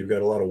there, you've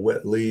got a lot of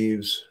wet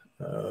leaves.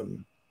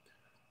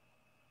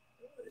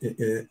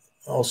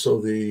 Also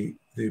the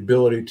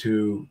ability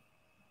to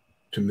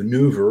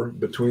maneuver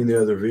between the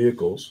other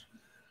vehicles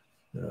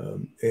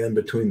and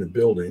between the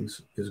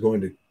buildings is going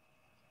to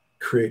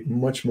create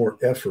much more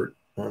effort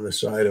on the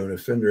side of an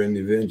offender in the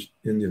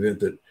event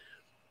that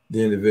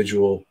the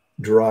individual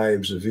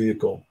drives a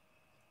vehicle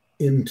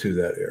into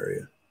that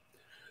area,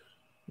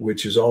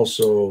 which is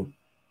also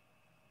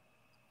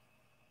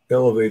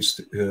elevates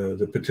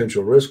the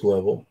potential risk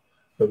level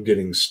of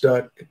getting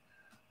stuck,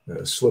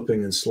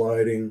 slipping and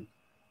sliding,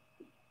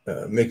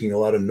 making a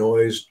lot of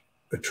noise,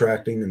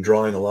 attracting and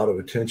drawing a lot of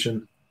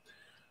attention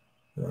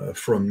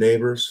from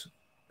neighbors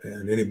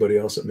and anybody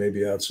else that may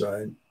be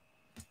outside.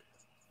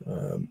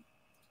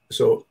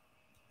 So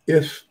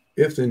if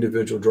the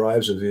individual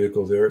drives a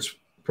vehicle there, it's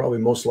probably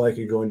most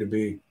likely going to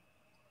be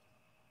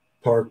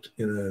parked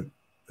in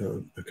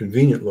a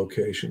convenient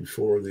location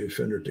for the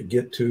offender to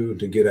get to and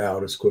to get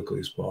out as quickly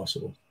as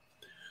possible,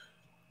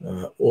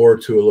 or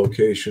to a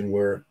location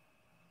where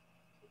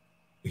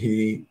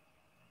he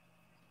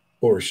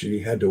or she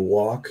had to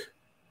walk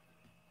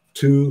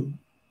to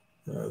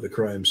the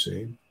crime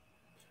scene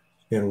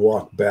and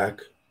walk back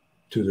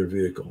to their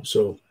vehicle.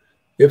 So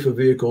if a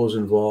vehicle is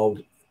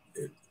involved,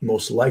 it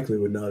most likely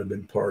would not have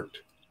been parked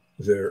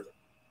there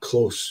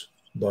close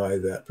by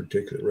that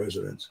particular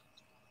residence,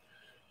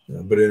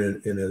 but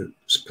in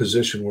a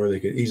position where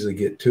they could easily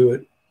get to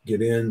it,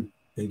 get in,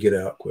 and get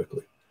out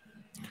quickly.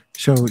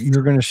 So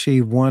you're going to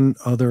see one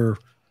other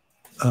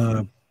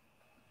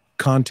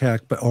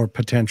contact or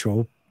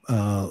potential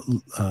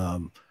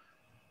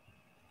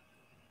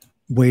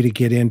way to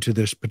get into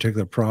this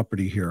particular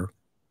property here.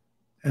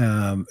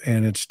 And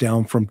it's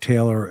down from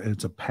Taylor.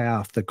 It's a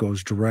path that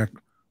goes direct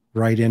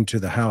right into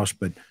the house.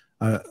 But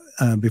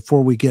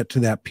before we get to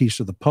that piece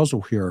of the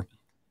puzzle here,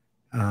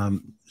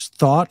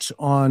 thoughts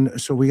on,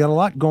 so we got a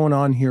lot going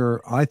on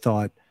here, I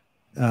thought,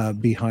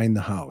 behind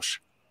the house.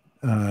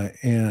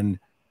 And,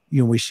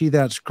 we see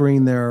that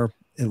screen there.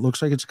 It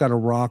looks like it's got a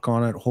rock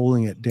on it,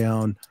 holding it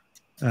down.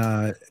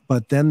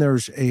 But then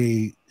there's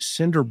a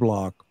cinder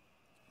block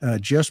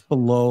just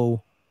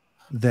below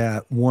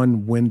that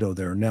one window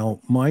there. Now,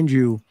 mind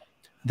you,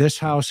 this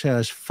house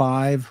has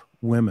 5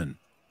 women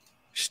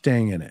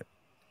staying in it.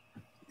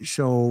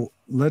 So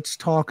let's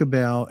talk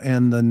about,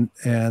 and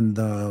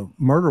the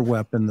murder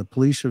weapon the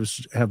police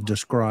have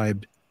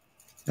described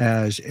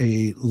as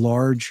a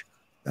large,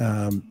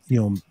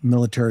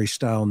 military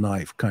style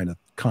knife kind of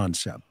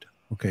concept.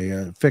 Okay,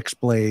 a fixed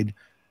blade,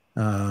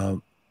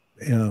 and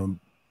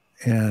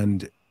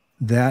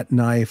that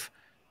knife,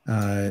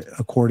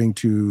 according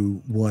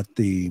to what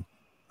the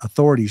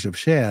authorities have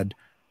said,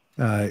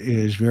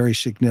 is very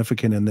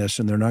significant in this,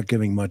 and they're not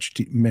giving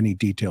many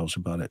details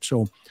about it.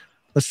 So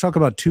let's talk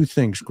about 2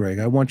 things, Greg.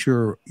 I want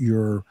your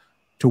to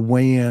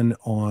weigh in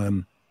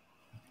on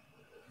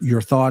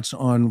your thoughts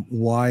on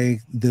why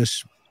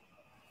this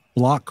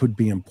block could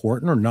be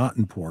important or not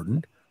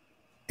important,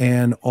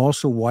 and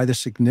also why the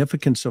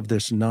significance of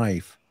this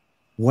knife,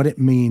 what it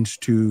means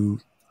to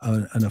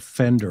an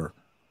offender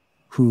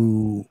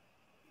who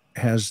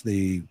has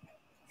the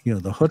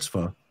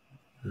chutzpah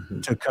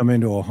to come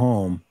into a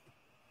home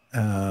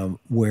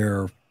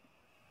where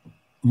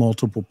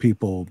multiple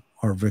people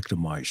are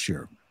victimized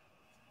here.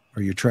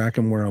 Are you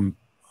tracking what I'm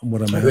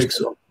asking? I think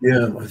so.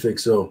 Yeah, I think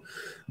so.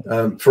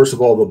 First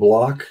of all, the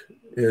block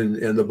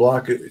and the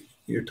block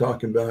you're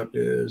talking about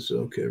is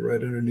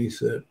right underneath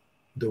the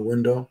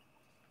window.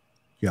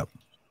 Yep.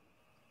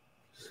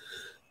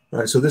 All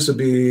right. So this would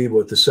be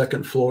the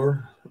second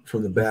floor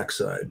from the back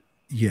side.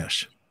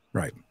 Yes.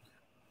 Right.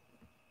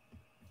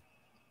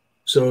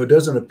 So it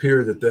doesn't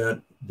appear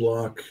that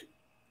block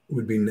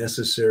would be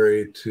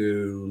necessary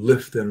to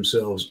lift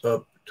themselves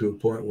up to a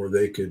point where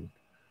they could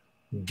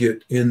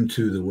get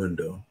into the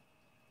window,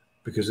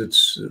 because it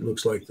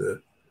looks like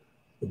the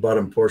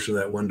bottom portion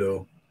of that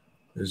window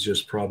is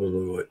just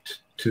probably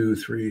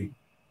 2-3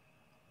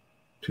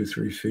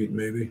 feet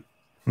maybe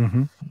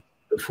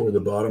before the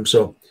bottom.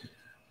 So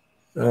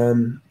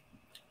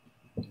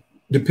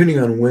depending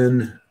on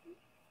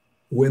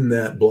when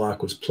that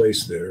block was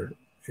placed there,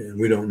 and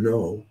we don't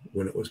know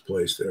when it was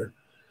placed there.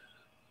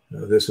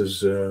 This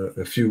is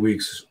a few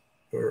weeks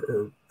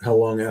or how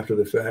long after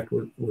the fact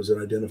was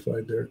it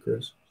identified there,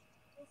 Chris?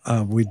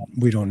 We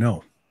don't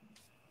know.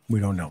 We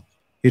don't know.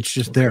 It's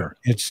just there.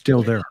 It's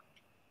still there.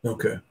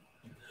 Okay.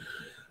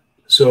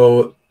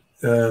 So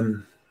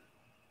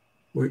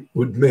we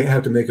may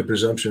have to make a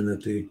presumption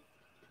that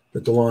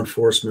the law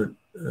enforcement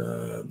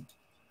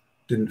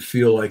didn't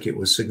feel like it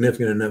was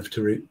significant enough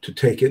to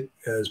take it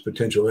as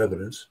potential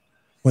evidence.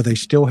 Well, they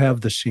still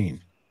have the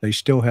scene. They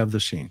still have the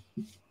scene.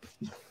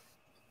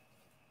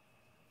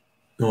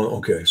 Oh,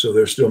 okay. So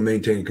they're still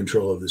maintaining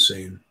control of the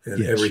scene and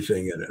yes.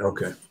 everything in it.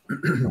 Okay.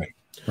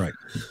 Right.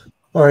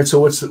 All right. So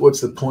what's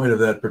the point of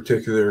that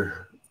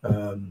particular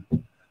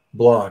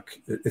block?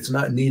 It's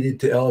not needed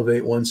to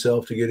elevate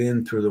oneself to get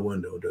in through the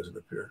window, it doesn't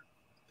appear.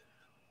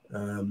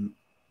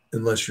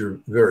 Unless you're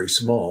very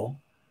small.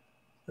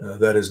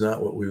 That is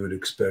not what we would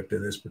expect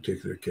in this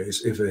particular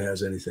case, if it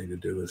has anything to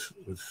do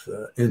with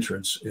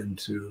entrance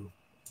into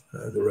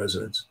the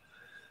residence.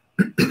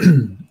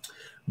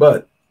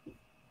 But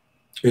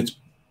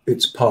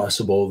it's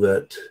possible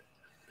that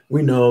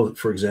we know,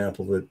 for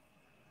example, that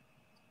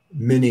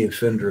many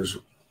offenders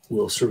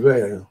will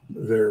surveil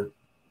their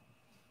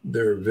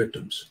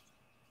victims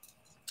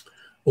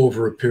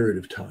over a period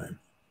of time.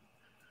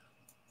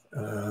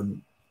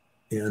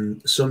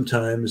 And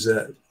sometimes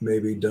that may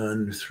be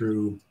done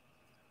through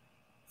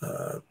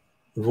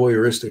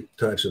voyeuristic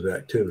types of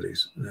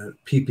activities,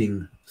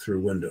 peeping through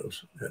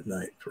windows at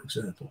night, for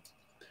example.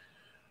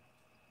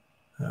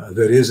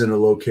 That is in a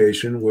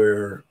location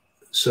where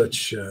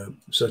such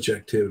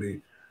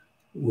activity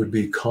would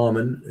be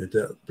common at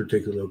that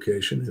particular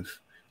location, if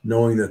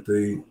knowing that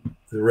the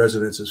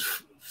residence is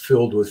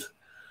filled with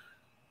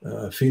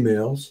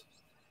females,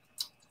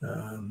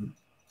 and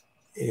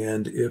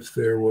if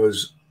there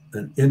was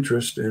an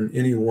interest in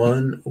any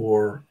one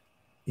or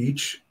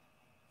each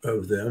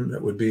of them,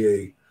 that would be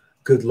a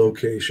good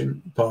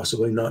location,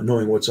 possibly not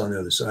knowing what's on the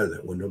other side of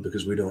that window,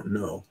 because we don't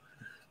know.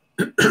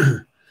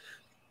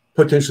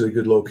 Potentially a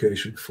good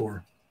location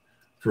for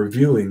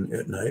viewing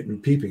at night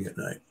and peeping at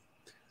night.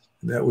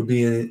 And that would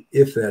be,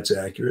 if that's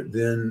accurate,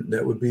 then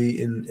that would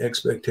be in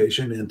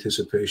expectation,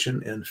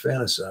 anticipation, and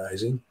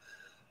fantasizing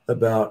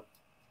about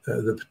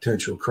the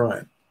potential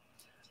crime,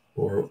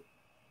 or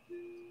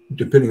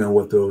depending on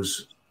what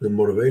the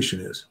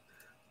motivation is.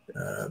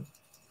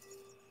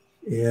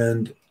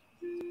 And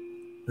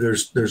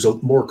there's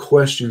more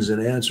questions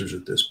than answers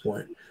at this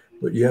point,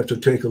 but you have to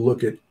take a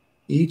look at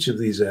each of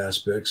these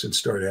aspects and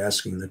start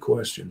asking the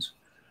questions,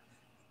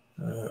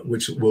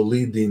 which will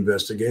lead the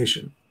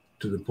investigation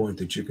to the point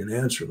that you can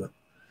answer them.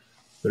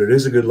 But it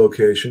is a good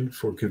location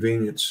for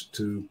convenience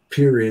to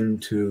peer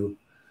into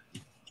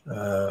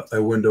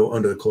a window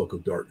under the cloak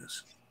of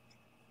darkness.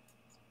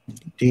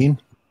 Dean?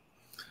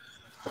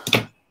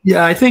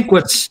 Yeah, I think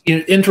what's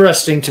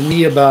interesting to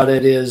me about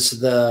it is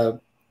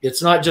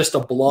It's not just a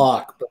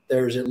block, but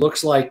it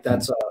looks like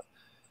that's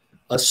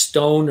a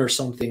stone or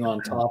something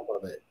on top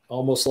of it,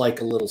 almost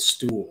like a little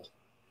stool.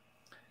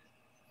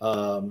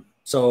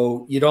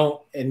 So you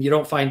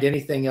don't find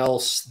anything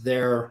else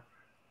there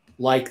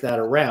like that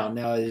around.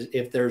 Now,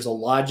 if there's a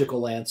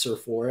logical answer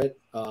for it,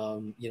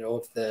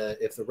 if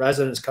the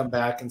residents come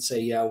back and say,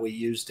 yeah, we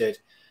used it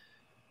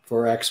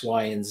for X,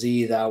 Y, and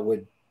Z, that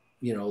would,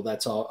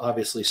 that's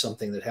obviously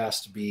something that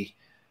has to be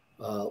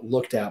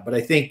looked at. But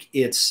I think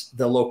it's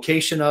the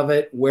location of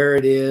it, where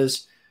it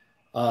is.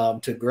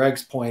 To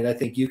Greg's point, I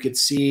think you could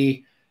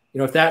see,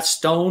 if that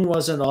stone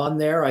wasn't on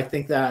there, I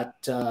think that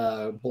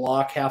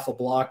half a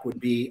block would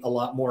be a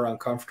lot more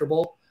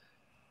uncomfortable.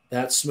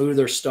 That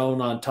smoother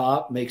stone on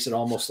top makes it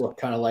almost look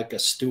kind of like a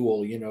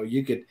stool.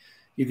 You could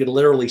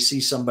literally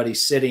see somebody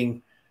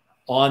sitting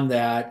on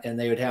that, and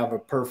they would have a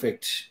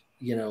perfect,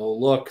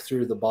 look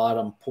through the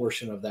bottom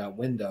portion of that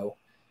window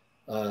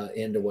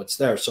into what's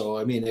there. So,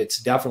 I mean, it's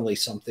definitely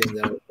something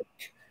that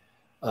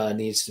I think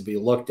needs to be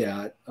looked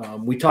at.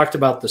 We talked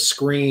about the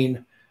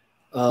screen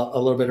a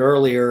little bit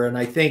earlier, and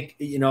I think,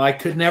 I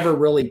could never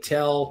really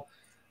tell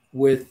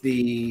with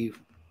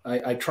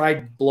I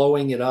tried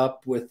blowing it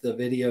up with the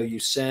video you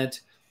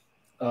sent.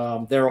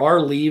 There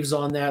are leaves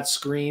on that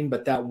screen,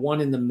 but that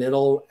one in the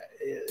middle,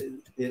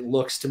 it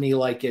looks to me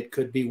like it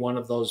could be one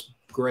of those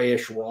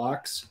grayish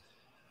rocks.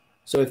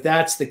 So if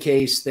that's the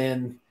case,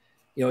 then,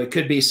 it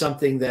could be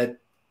something that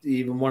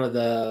even one of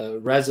the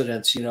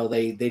residents,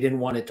 they didn't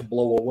want it to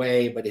blow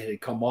away, but it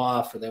had come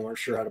off, or they weren't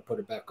sure how to put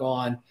it back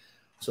on.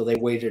 So they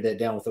weighted it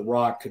down with a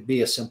rock. Could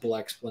be a simple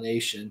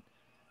explanation.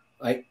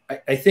 I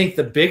think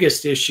the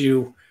biggest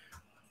issue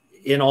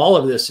in all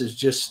of this is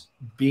just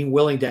being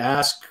willing to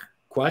ask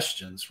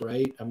questions,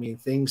 right? I mean,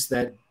 things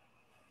that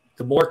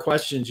the more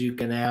questions you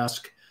can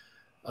ask,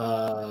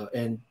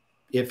 and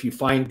if you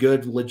find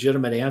good,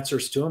 legitimate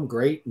answers to them,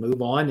 great,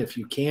 move on. If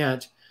you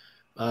can't,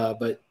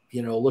 but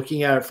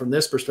looking at it from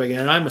this perspective,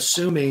 and I'm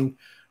assuming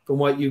from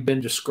what you've been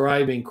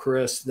describing,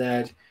 Chris,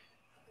 that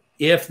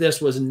if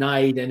this was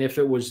night and if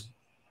it was,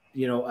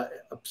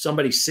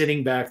 somebody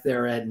sitting back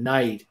there at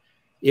night,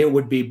 it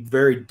would be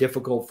very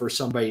difficult for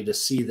somebody to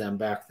see them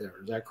back there.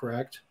 Is that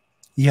correct?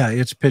 Yeah,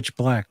 it's pitch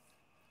black.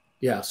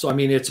 Yeah. So, I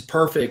mean, it's a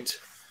perfect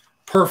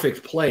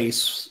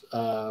place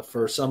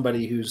for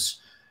somebody who's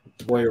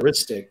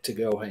voyeuristic to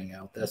go hang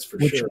out. That's for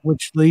sure.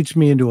 Which leads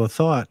me into a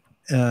thought.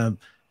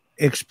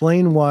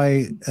 Explain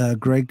why,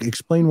 Greg,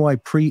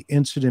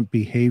 pre-incident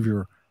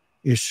behavior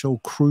is so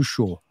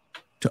crucial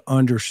to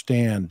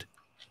understand,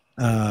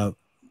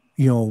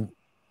 in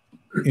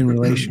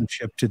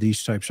relationship to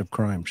these types of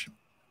crimes.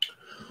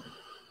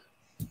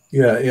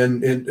 Yeah,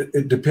 and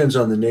it depends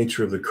on the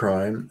nature of the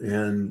crime.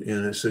 And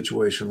in a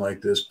situation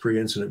like this,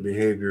 pre-incident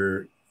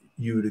behavior,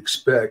 you would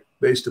expect,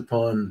 based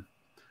upon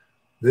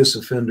this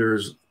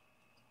offender's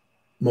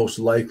most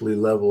likely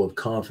level of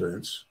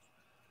confidence,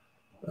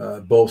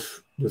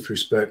 both with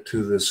respect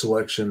to the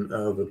selection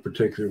of a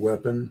particular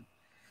weapon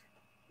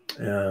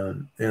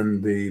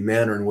and the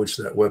manner in which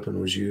that weapon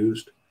was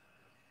used,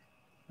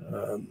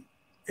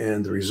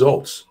 and the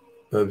results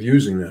of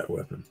using that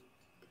weapon,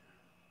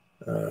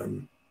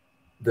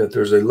 that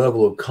there's a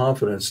level of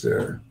confidence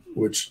there,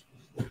 which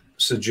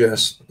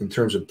suggests, in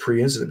terms of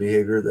pre-incident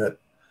behavior, that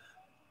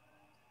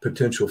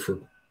potential for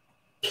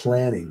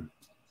planning,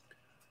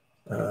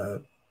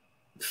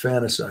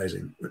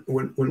 fantasizing.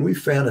 When we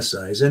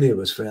fantasize, any of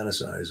us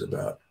fantasize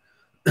about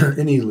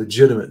any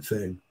legitimate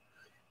thing,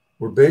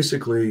 we're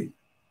basically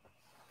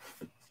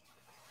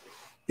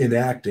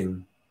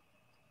enacting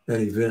an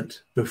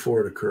event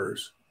before it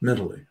occurs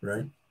mentally,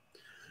 right?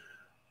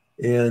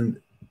 And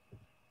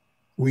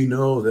we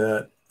know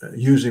that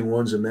using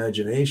one's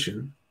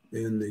imagination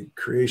in the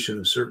creation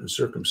of certain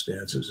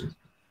circumstances,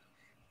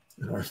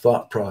 in our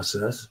thought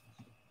process,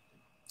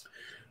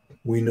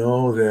 we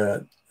know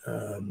that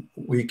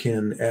we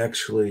can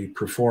actually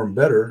perform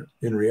better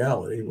in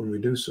reality when we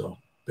do so,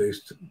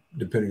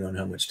 depending on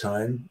how much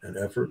time and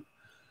effort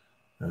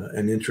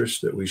and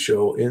interest that we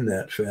show in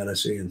that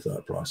fantasy and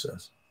thought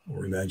process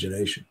or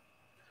imagination.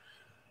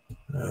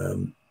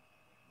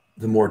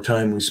 The more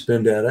time we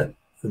spend at it,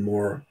 the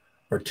more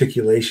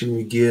articulation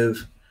we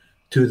give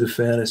to the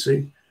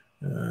fantasy.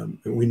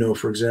 We know,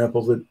 for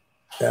example, that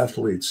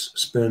athletes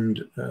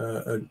spend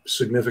a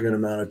significant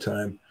amount of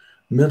time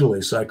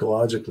mentally,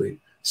 psychologically,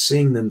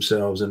 seeing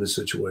themselves in a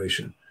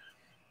situation,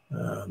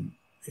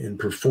 in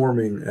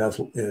performing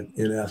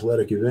in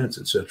athletic events,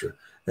 etc.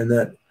 And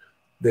that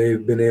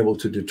they've been able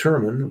to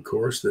determine, of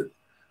course, that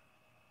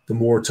the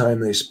more time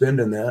they spend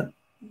in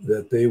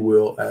that they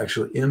will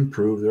actually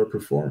improve their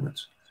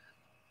performance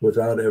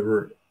without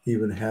ever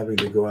even having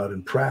to go out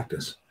and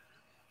practice.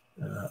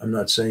 I'm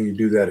not saying you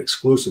do that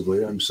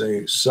exclusively. I'm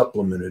saying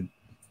supplemented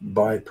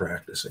by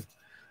practicing,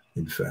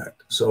 in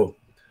fact. So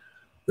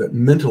that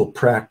mental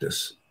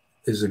practice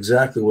is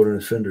exactly what an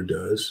offender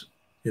does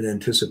in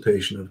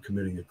anticipation of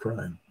committing a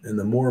crime. And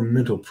the more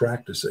mental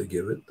practice they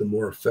give it, the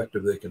more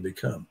effective they can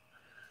become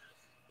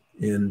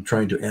in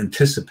trying to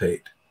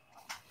anticipate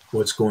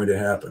what's going to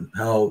happen,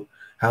 how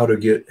how to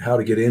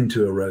get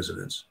into a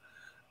residence,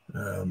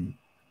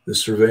 the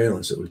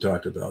surveillance that we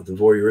talked about, the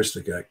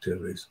voyeuristic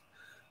activities,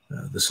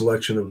 the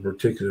selection of a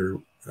particular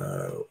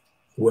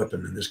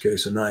weapon, in this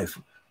case a knife.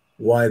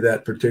 Why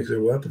that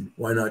particular weapon?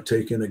 Why not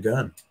take in a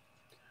gun?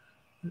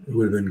 It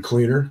would have been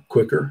cleaner,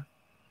 quicker,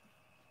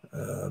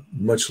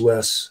 much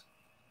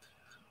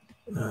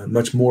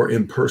more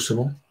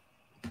impersonal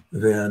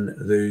than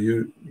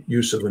the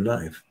use of a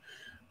knife.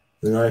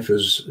 The knife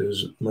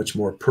is much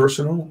more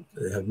personal.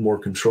 They have more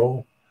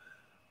control.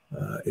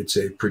 It's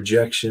a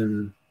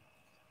projection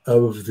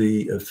of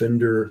the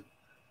offender,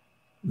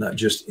 not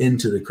just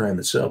into the crime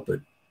itself,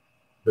 but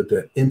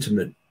that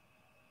intimate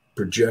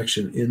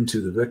projection into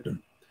the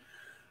victim.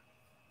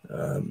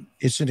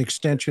 It's an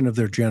extension of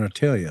their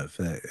genitalia.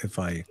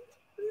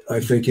 I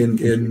think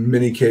in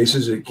many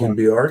cases it can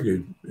be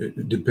argued,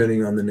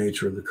 depending on the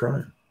nature of the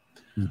crime.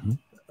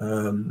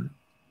 Mm-hmm.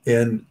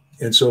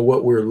 And so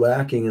what we're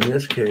lacking in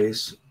this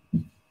case,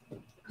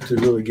 to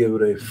really give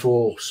it a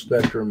full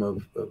spectrum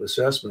of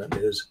assessment,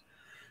 is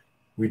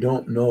we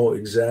don't know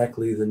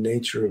exactly the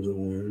nature of the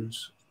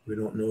wounds. We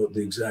don't know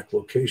the exact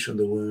location of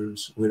the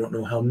wounds. We don't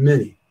know how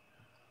many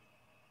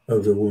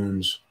of the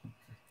wounds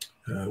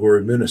were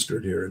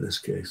administered here in this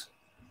case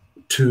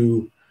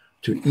to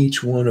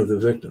each one of the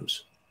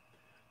victims.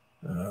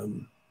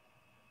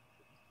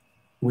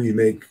 We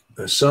make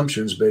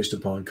assumptions based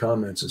upon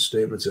comments and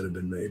statements that have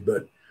been made,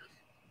 but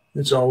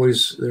there's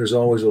always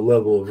a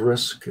level of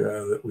risk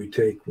that we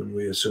take when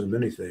we assume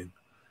anything,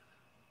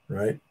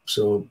 right?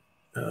 So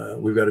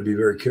we've got to be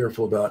very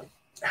careful about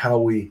how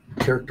we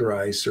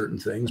characterize certain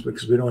things,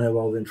 because we don't have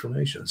all the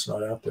information. It's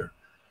not out there.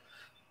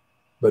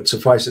 But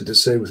suffice it to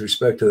say, with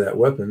respect to that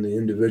weapon, the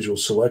individual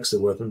selects the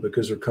weapon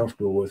because they're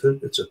comfortable with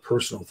it. It's a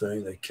personal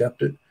thing. They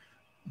kept it.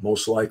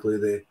 Most likely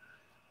they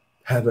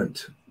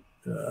haven't.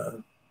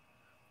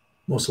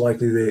 Most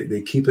likely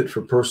they keep it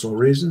for personal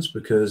reasons,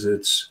 because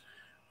it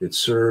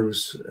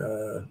serves.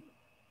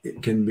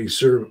 It can be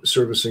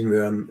servicing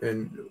them,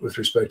 and with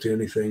respect to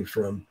anything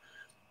from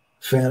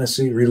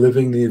fantasy,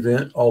 reliving the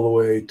event, all the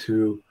way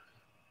to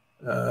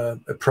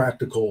a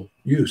practical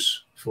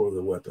use for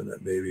the weapon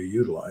that may be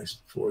utilized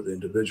for the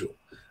individual,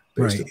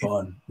 based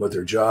upon what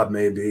their job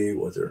may be,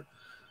 what their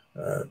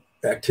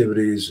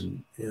activities,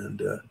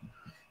 and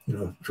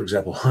for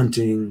example,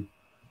 hunting,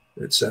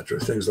 etc.,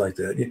 things like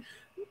that. You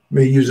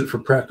may use it for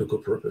practical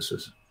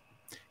purposes.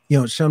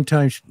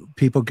 Sometimes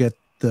people get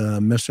the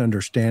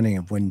misunderstanding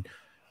of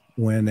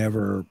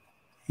whenever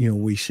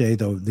we say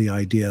the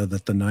idea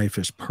that the knife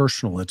is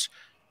personal.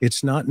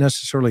 It's not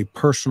necessarily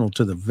personal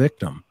to the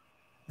victim.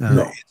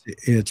 No.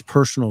 It's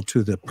personal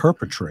to the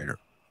perpetrator.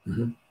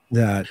 Mm-hmm.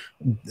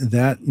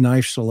 That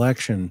knife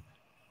selection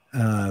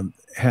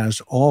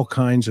has all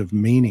kinds of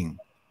meaning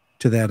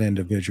to that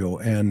individual,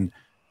 and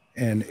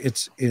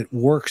it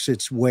works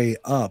its way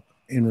up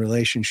in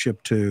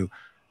relationship to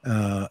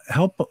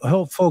help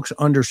folks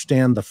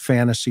understand the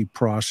fantasy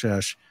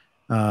process,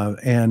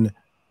 and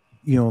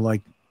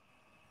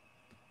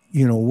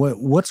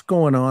what's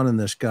going on in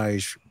this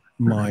guy's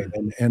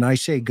mind. And I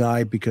say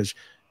guy because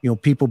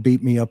people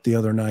beat me up the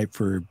other night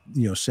for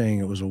saying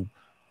it was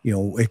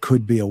it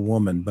could be a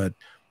woman, but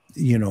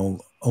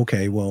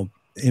okay, well,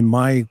 in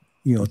my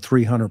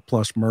 300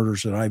 plus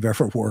murders that I've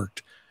ever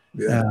worked,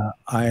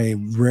 I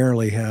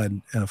rarely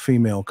had a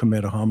female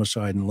commit a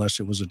homicide unless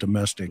it was a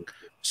domestic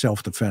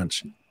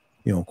self-defense,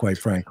 quite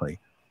frankly.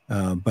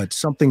 But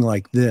something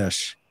like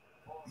this,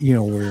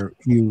 where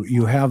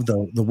you have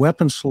the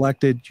weapon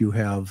selected, you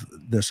have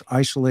this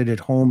isolated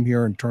home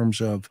here in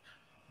terms of,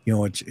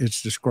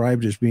 it's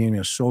described as being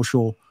a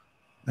social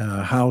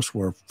house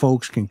where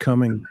folks can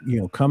come and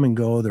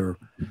go. They're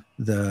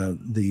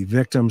the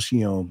victims,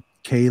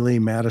 Kaylee,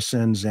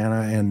 Madison,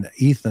 Xana, and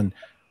Ethan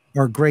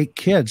are great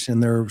kids,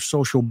 and they're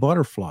social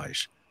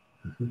butterflies.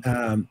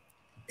 Mm-hmm.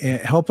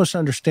 Help us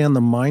understand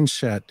the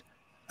mindset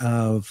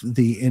of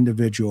the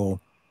individual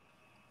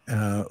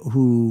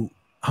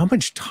how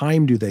much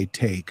time do they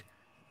take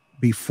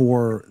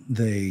before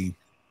they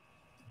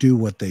do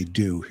what they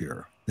do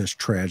here, this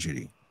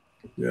tragedy?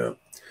 Yeah,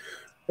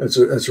 that's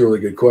a really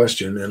good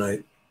question.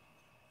 And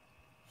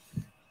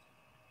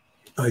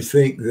I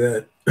think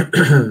that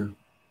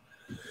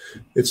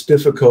it's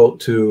difficult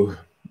to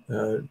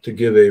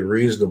give a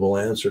reasonable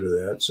answer to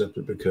that,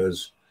 simply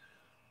because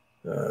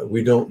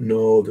we don't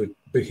know the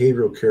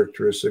behavioral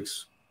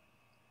characteristics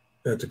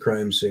at the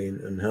crime scene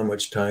and how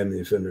much time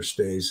the offender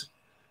stays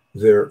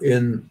there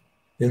in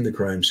the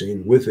crime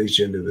scene with each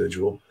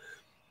individual,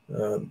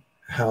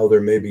 how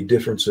there may be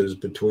differences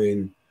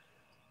between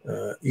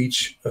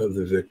each of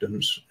the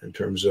victims in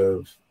terms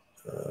of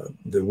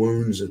the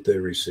wounds that they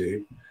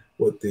receive,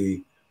 what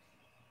the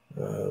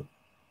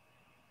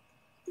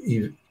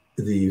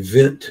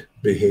event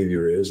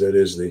behavior is, that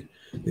is the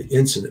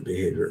incident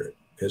behavior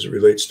as it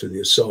relates to the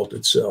assault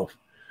itself.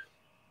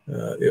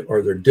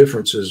 Are there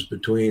differences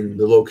between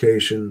the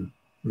location,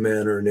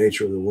 manner,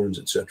 nature of the wounds,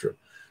 etc.,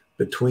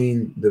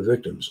 between the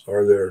victims?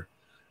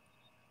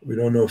 We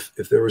don't know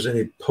if there was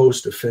any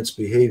post-offense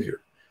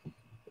behavior.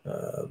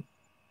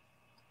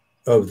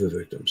 of the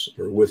victims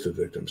or with the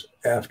victims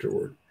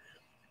afterward.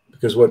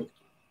 Because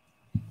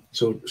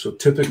so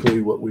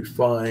typically what we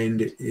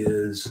find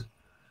is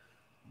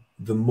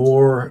the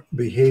more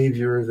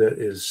behavior that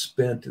is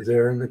spent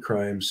there in the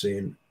crime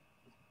scene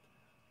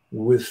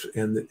with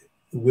the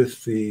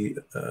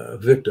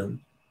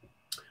victim,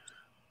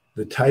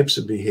 the types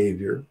of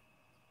behavior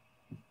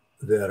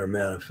that are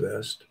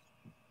manifest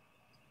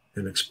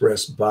and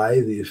expressed by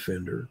the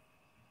offender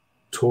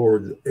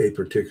toward a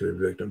particular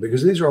victim,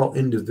 because these are all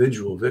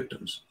individual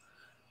victims.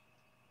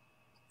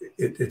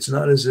 It's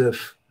not as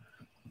if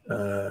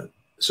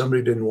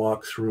somebody didn't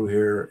walk through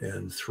here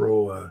and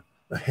throw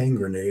a hand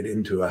grenade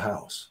into a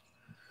house.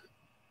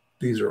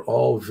 These are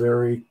all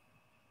very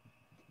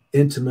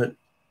intimate,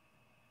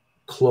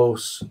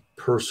 close,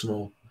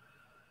 personal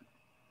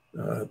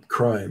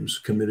crimes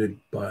committed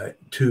by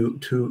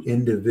two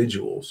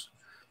individuals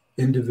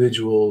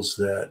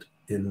that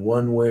in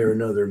one way or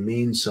another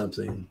mean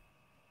something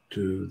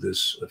to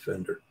this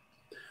offender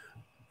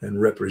and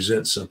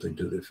represent something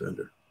to the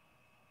offender.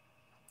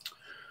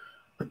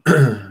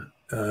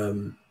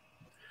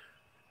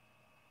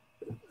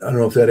 I don't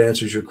know if that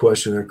answers your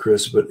question there,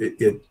 Chris, but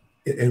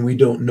and we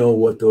don't know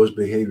what those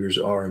behaviors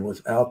are, and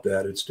without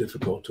that, it's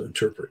difficult to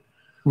interpret.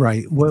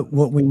 Right. What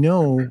we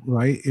know,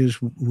 right,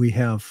 is we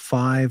have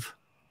 5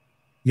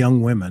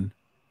 young women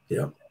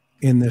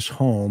in this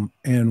home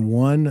and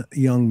 1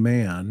 young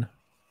man,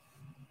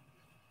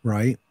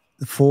 right?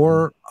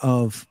 4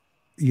 of,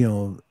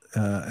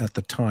 at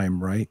the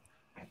time, right?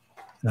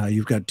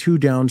 You've got 2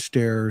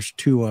 downstairs,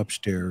 2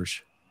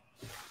 upstairs,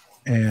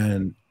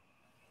 and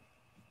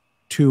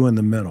 2 in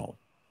the middle.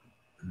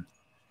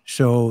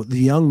 So the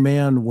young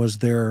man was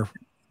there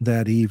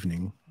that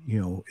evening,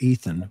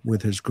 Ethan,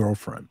 with his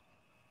girlfriend.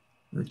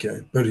 Okay,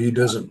 but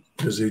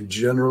does he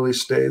generally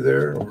stay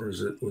there, or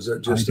was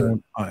that just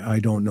I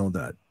don't know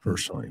that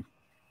personally.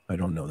 I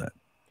don't know that.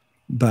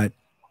 But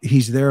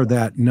he's there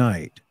that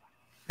night.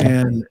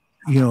 And,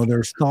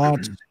 there's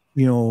thoughts,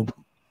 of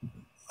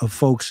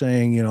folks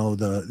saying,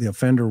 the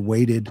offender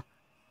waited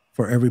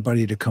for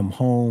everybody to come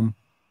home,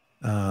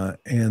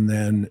 and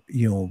then,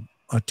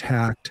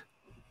 attacked.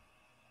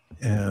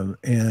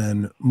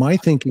 And my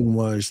thinking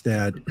was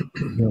that,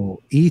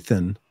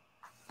 Ethan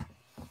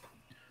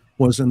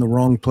was in the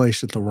wrong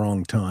place at the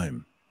wrong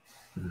time.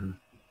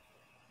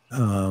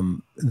 Mm-hmm.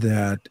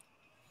 That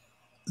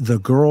the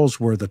girls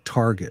were the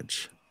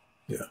targets.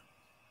 Yeah.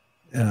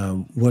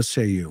 What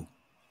say you?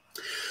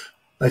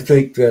 I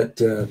think that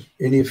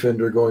any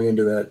offender going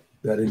into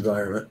that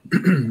environment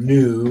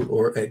knew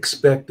or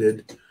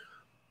expected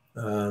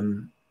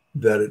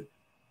that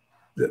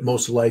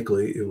most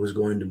likely it was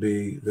going to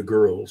be the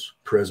girls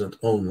present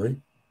only.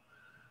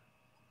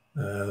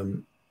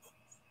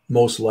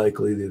 Most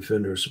likely the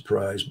offender is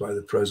surprised by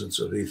the presence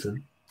of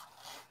Ethan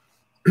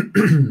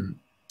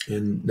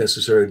and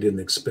necessarily didn't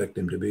expect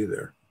him to be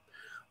there.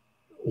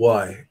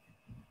 Why?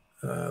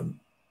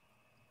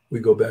 We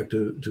go back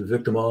to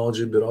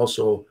victimology, but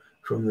also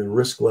from the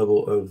risk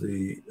level of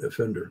the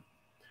offender.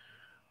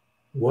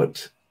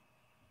 What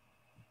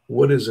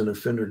is an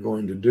offender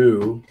going to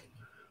do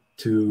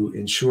to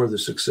ensure the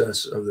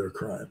success of their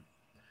crime?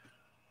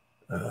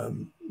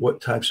 What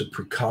types of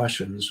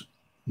precautions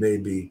may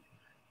be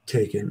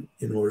taken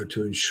in order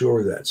to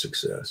ensure that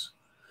success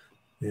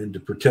and to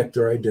protect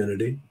their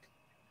identity,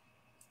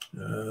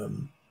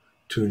 to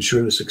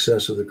ensure the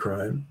success of the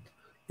crime,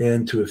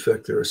 and to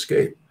effect their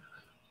escape?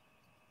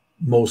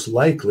 Most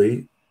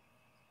likely,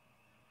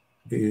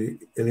 an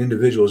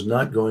individual is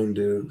not going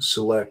to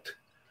select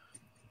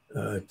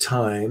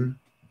time,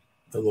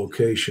 a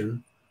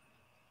location,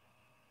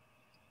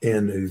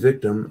 and a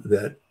victim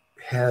that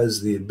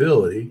has the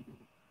ability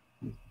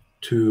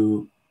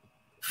to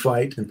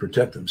fight and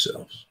protect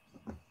themselves,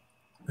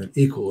 an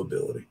equal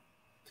ability,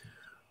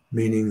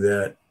 meaning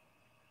that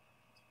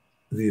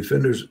the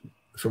offenders,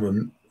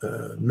 from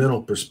a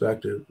mental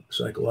perspective,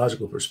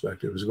 psychological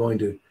perspective, is going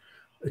to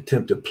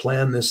attempt to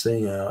plan this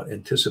thing out,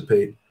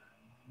 anticipate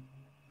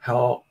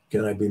how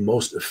can I be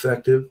most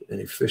effective and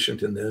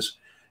efficient in this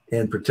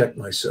and protect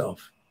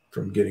myself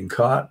from getting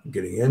caught,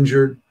 getting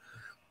injured,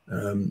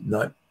 from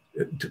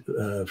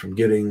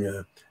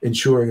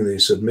ensuring the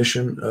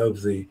submission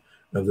of the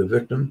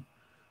victim.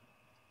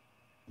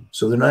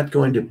 So they're not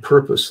going to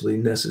purposely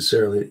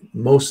necessarily,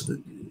 most of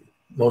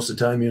the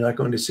time, you're not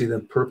going to see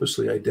them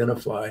purposely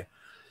identify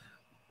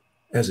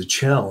as a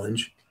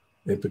challenge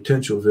a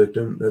potential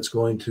victim that's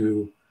going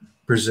to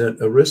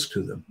present a risk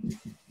to them.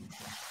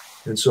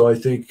 And so I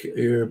think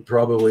you're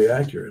probably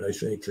accurate. I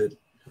think that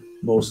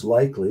most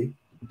likely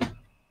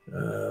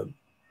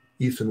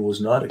Ethan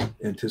was not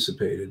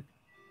anticipated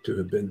to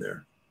have been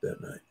there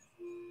that night.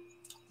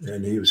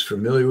 And he was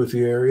familiar with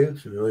the area,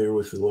 familiar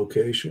with the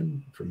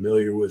location,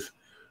 familiar with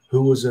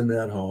who was in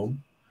that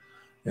home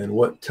and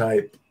what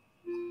type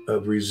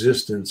of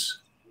resistance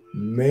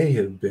may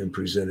have been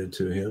presented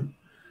to him.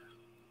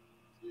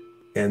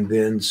 And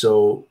then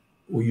so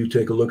when you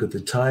take a look at the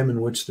time in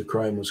which the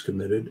crime was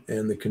committed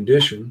and the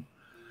condition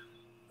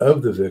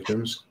of the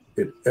victims,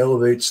 it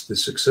elevates the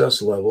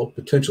success level,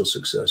 potential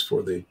success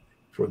for the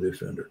for the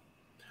offender.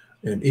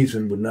 And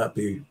Ethan would not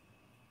be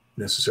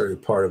necessarily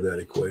part of that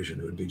equation.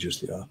 It would be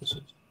just the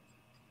opposite.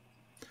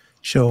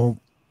 So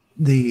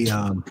the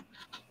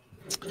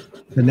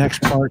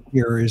next part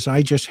here is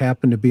I just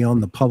happened to be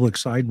on the public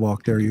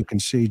sidewalk there. You can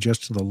see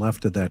just to the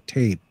left of that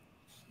tape.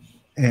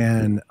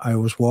 And I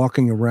was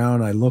walking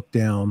around, I looked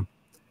down,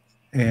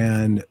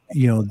 and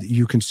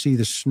you can see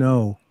the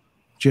snow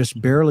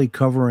just barely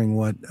covering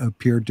what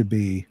appeared to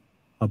be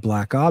a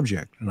black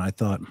object. And I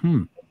thought,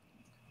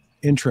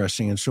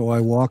 interesting. And so I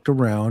walked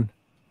around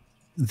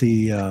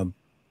the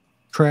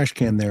trash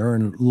can there,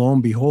 and lo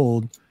and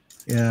behold,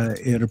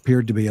 it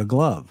appeared to be a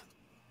glove.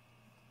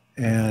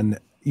 And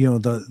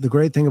the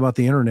great thing about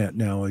the internet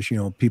now is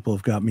people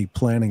have got me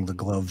planting the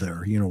glove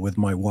there, with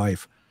my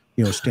wife,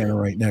 standing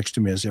right next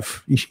to me, as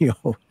if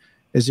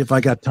as if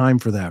I got time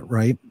for that,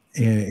 right,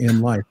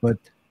 in life. But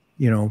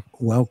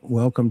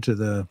welcome to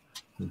the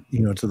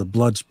to the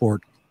blood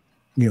sport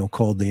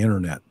called the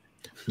internet.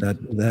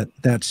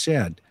 That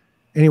said,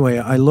 anyway,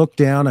 I look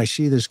down, I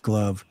see this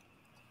glove.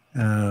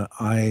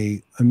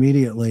 I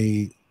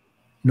immediately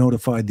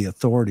notified the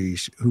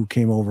authorities, who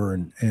came over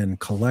and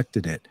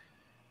collected it.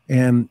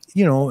 And,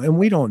 and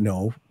we don't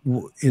know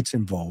its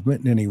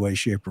involvement in any way,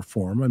 shape, or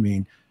form. I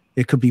mean,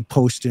 it could be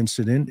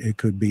post-incident. It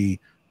could be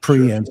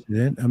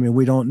pre-incident. I mean,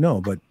 we don't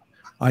know. But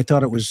I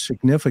thought it was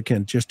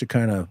significant just to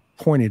kind of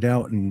point it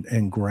out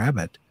and grab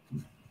it,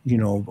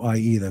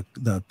 i.e.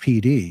 the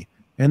PD.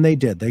 And they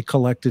did. They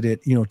collected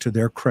it, to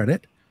their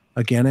credit.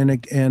 Again,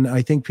 and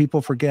I think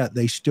people forget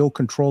they still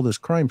control this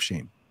crime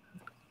scene.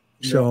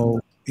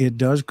 So it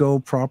does go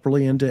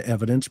properly into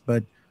evidence,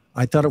 but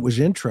I thought it was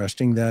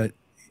interesting that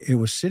it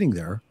was sitting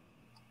there.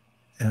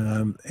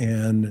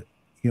 And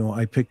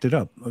I picked it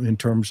up in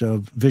terms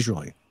of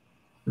visually,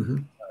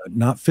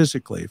 not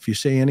physically. If you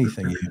say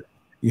anything,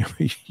 you're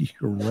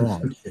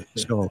wrong.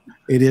 So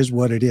it is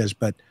what it is.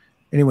 But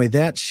anyway,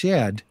 that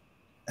said,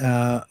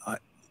 there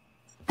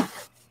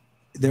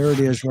it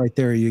is right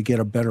there. You get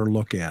a better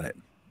look at it.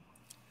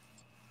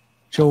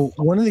 So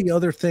one of the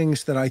other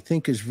things that I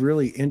think is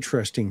really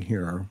interesting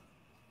here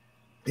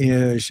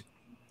is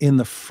in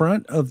the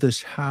front of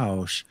this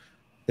house,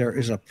 there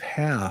is a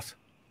path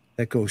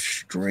that goes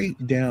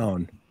straight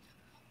down,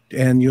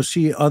 and you'll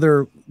see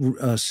other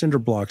cinder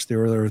blocks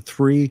there. There are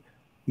 3,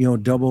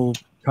 double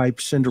type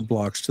cinder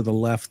blocks to the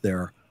left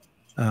there.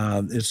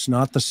 It's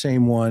not the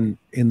same one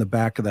in the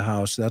back of the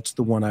house. That's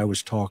the one I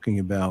was talking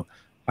about.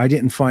 I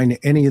didn't find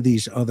any of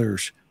these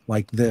others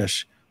like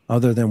this,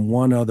 other than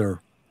one other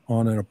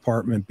on an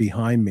apartment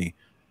behind me.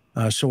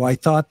 So I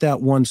thought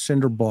that one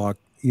cinder block,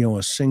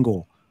 a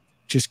single,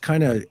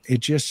 it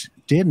just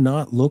did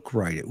not look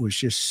right. It was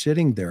just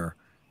sitting there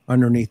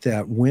underneath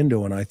that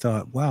window. And I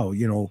thought, wow,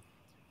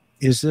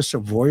 is this a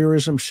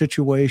voyeurism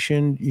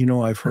situation?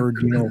 I've heard,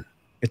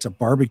 it's a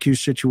barbecue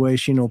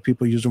situation.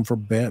 People use them for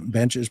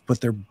benches, put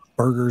their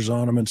burgers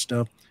on them and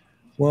stuff.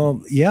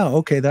 Well, yeah,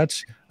 okay.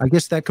 I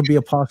guess that could be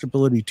a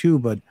possibility too,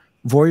 but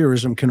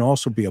voyeurism can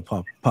also be a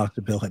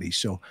possibility.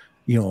 So,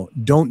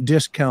 don't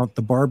discount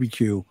the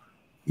barbecue,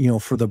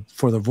 for the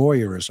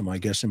voyeurism, I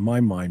guess, in my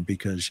mind,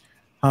 because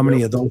how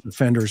many of those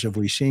offenders have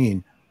we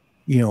seen,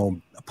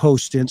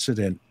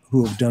 post-incident,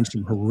 who have done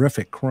some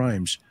horrific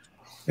crimes,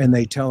 and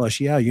they tell us,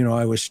 yeah,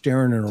 I was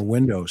staring in her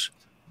windows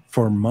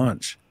for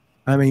months.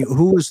 I mean,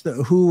 who was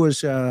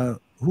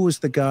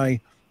the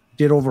guy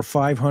did over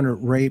 500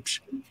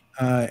 rapes,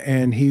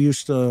 and he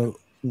used to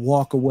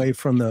walk away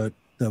from the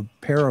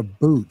pair of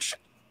boots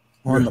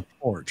on the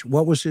porch.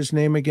 What was his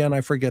name again?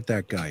 I forget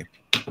that guy.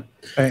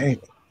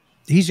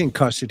 He's in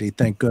custody,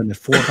 thank goodness,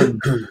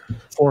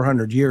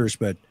 400 years.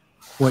 But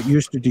what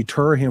used to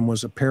deter him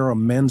was a pair of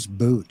men's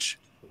boots,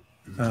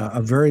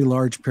 a very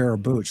large pair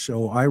of boots.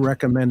 So I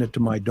recommended to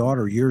my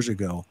daughter years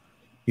ago,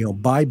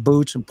 buy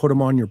boots and put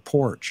them on your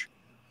porch,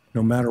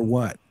 no matter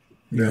what.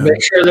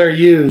 Make sure they're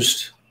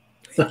used.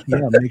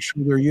 Yeah, make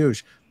sure they're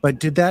used. But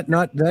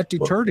that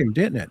deterred him,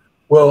 didn't it?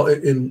 Well,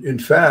 in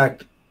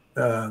fact,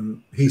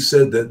 he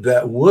said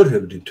that would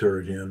have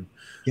deterred him.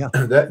 Yeah.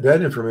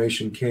 That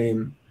information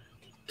came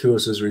to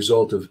us as a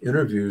result of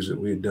interviews that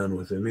we had done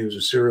with him. He was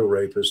a serial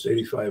rapist,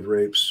 85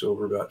 rapes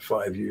over about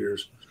 5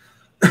 years.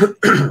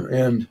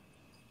 And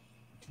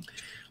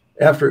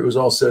after it was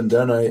all said and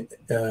done,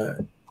 I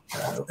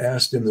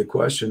asked him the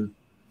question,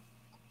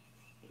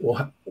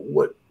 well,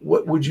 what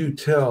would you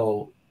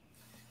tell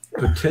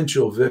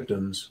potential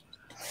victims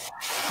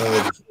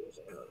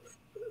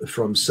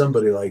from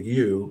somebody like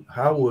you?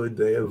 How would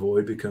they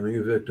avoid becoming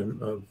a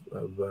victim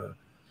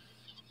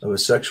of a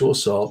sexual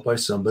assault by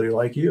somebody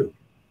like you?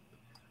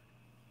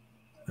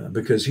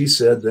 Because he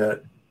said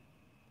that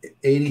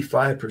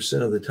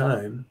 85% of the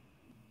time,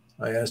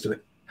 I asked him,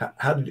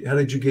 how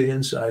did you get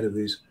inside of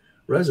these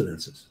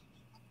residences?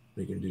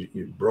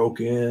 You broke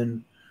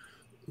in,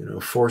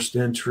 forced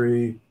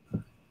entry.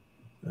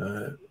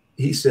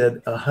 He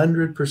said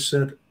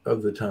 100%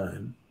 of the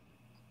time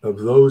of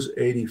those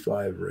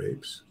 85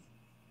 rapes,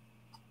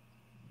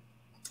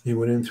 he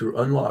went in through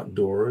unlocked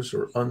doors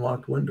or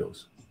unlocked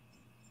windows.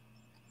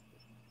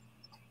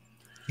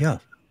 Yeah.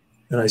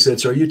 And I said,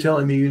 so are you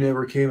telling me you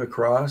never came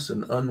across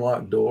an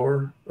unlocked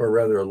door, or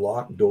rather a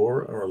locked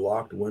door or a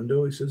locked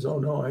window? He says, oh,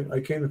 no, I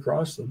came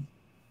across them.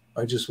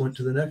 I just went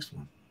to the next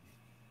one.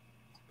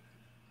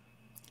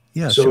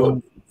 Yeah.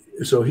 So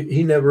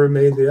he never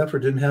made the effort,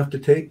 didn't have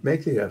to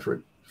make the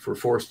effort for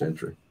forced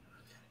entry.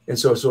 And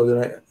so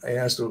then I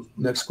asked the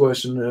next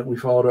question, and we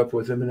followed up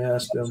with him and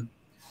asked him,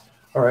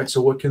 all right,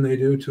 so what can they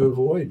do to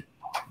avoid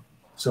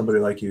somebody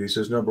like you? He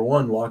says, number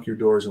one, lock your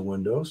doors and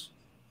windows.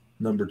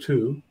 Number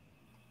two,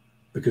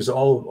 because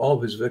all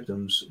of his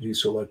victims he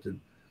selected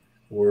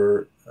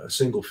were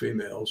single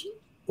females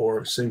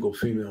or single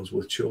females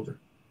with children.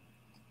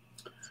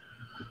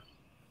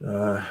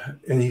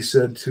 And he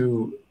said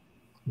to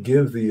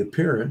give the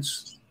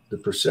appearance, the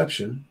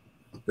perception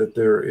that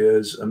there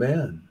is a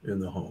man in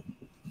the home.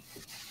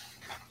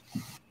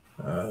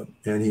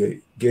 And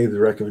he gave the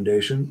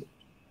recommendation,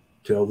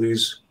 tell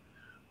these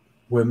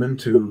women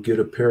to get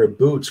a pair of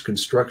boots,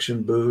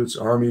 construction boots,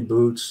 army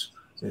boots,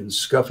 and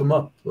scuff them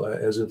up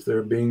as if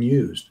they're being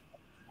used,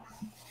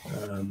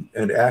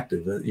 and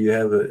active. You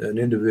have an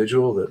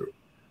individual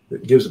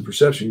that gives a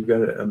perception. You've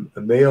got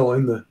a male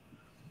in the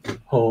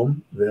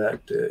home that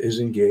is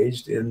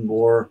engaged in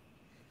more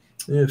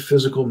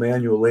physical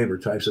manual labor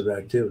types of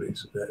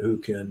activities,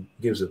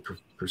 gives a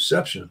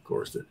perception, of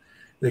course, that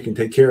they can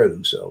take care of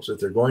themselves. If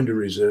they're going to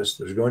resist,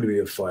 there's going to be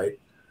a fight,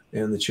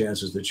 and the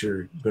chances that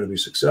you're going to be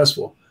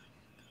successful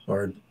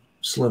are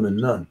slim and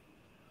none.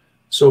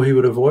 So he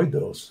would avoid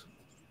those.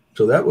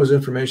 So that was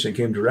information that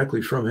came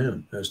directly from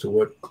him as to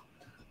what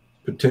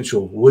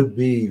potential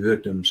would-be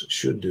victims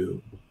should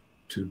do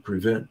to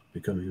prevent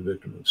becoming a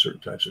victim of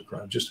certain types of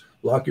crime. Just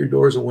lock your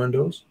doors and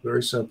windows,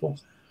 very simple,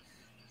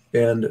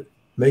 and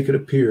make it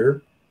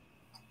appear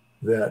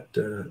that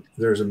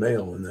there's a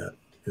male in that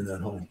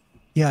home.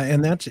 Yeah,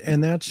 and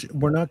that's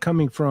we're not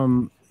coming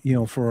from,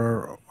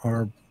 for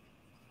our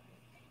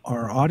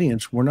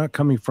audience, we're not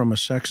coming from a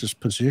sexist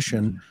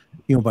position.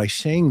 By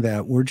saying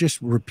that, we're just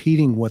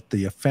repeating what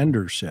the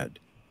offender said.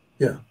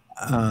 Yeah.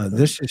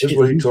 This is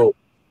what he told.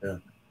 Yeah.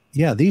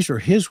 Yeah, these are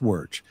his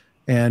words.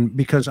 And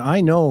because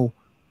I know,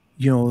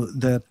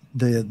 that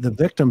the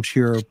victims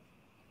here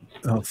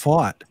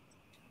fought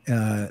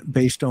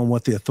based on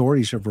what the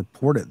authorities have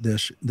reported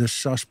this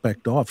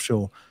suspect off.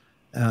 So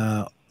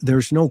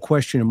there's no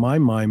question in my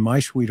mind,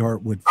 my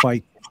sweetheart would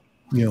fight,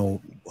 a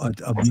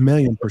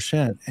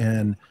 1,000,000%.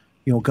 And,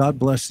 God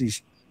bless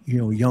these,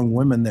 young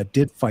women that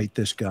did fight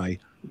this guy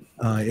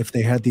if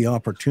they had the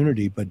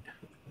opportunity. But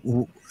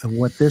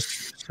what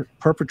this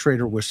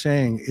perpetrator was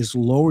saying is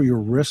lower your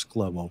risk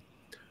level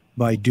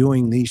by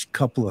doing these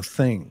couple of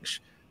things.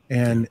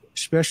 And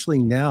especially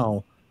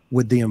now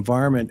with the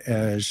environment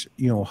as,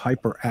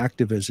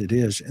 hyperactive as it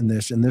is in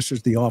this, and this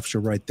is the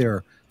officer right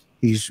there.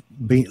 He's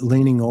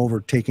leaning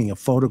over, taking a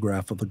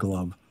photograph of the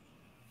glove.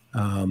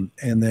 And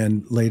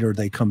then later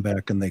they come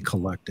back and they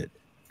collect it.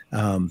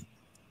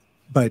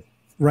 But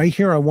right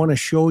here, I want to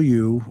show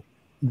you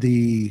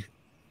the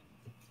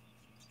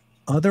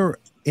other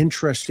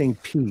interesting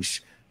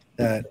piece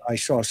that I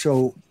saw.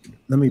 So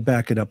let me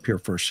back it up here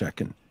for a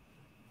second.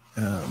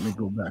 Let me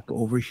go back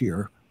over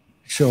here.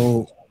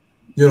 So,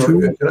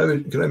 can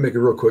I make a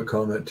real quick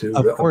comment too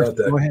about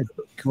that? Go ahead.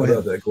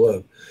 About that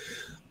glove.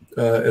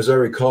 As I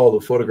recall,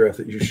 the photograph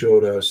that you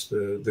showed us,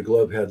 the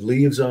glove had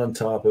leaves on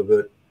top of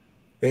it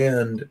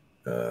and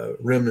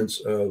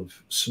remnants of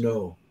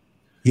snow.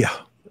 Yeah.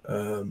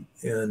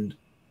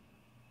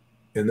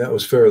 And that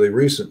was fairly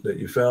recent that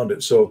you found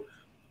it. So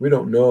we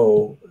don't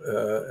know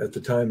at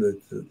the time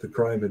that the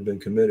crime had been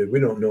committed. We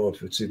don't know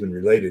if it's even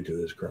related to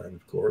this crime,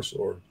 of course,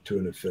 or to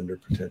an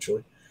offender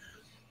potentially.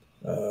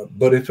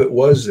 But if it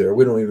was there,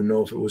 we don't even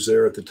know if it was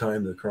there at the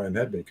time the crime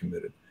had been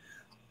committed.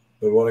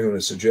 But what I'm going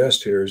to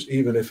suggest here is,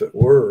 even if it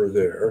were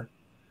there,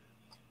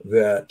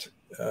 that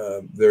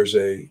there's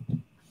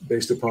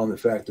based upon the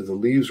fact that the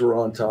leaves were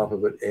on top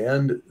of it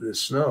and the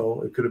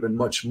snow, it could have been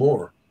much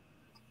more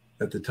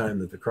at the time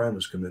that the crime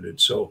was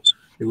committed. So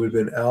it would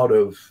have been out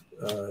of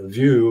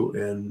view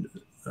and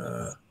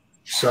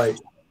sight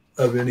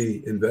of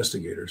any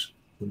investigators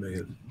who may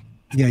have.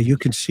 Yeah, you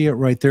can see it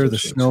right there. The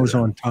snow's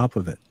on top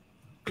of it,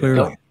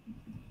 clearly.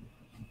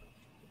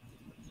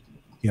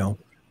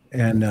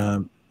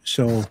 And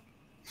so,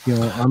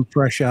 I'm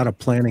fresh out of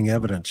planning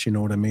evidence. You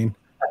know what I mean?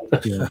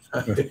 Yeah.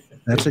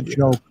 That's a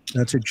joke.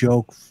 That's a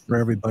joke for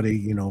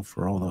everybody,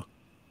 for all the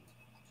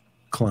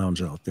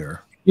clowns out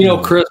there.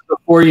 Chris,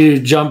 before you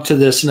jump to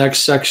this next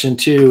section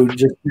too,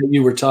 just what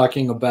you were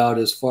talking about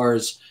as far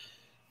as,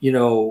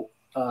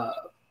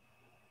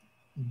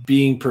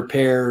 being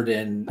prepared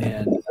and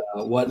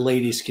what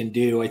ladies can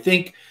do. I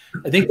think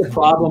the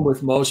problem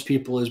with most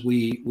people is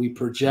we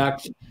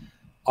project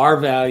our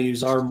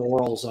values, our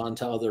morals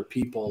onto other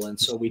people. And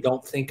so we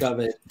don't think of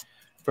it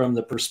from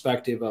the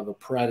perspective of a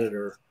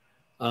predator.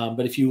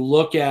 But if you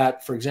look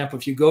at, for example,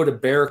 if you go to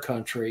bear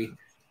country,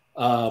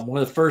 one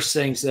of the first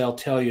things they'll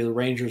tell you, the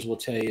rangers will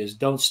tell you, is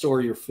don't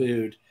store your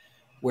food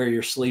where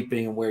you're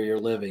sleeping and where you're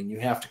living. You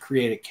have to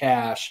create a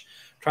cache,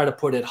 try to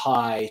put it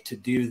high to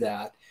do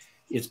that.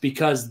 It's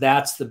because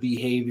that's the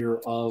behavior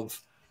of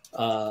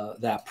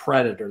that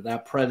predator.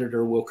 That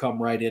predator will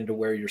come right into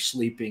where you're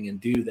sleeping and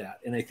do that.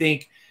 And I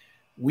think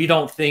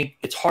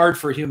it's hard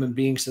for human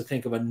beings to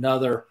think of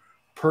another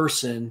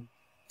person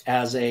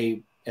as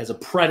a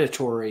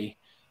predatory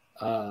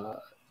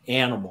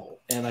animal.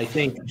 And I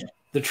think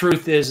the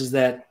truth is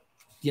that,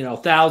 you know,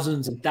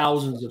 thousands and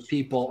thousands of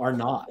people are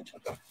not.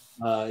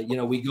 You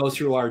know, we go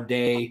through our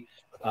day,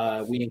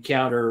 we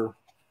encounter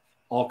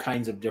all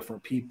kinds of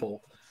different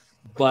people,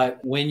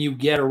 but when you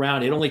get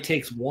around, it only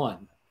takes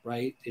one,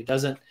 right? This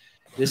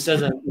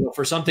doesn't, you know,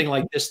 for something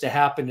like this to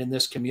happen in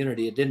this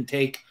community, it didn't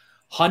take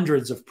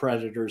hundreds of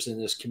predators in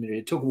this community.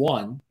 It took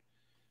one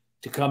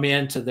to come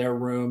into their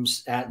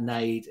rooms at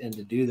night and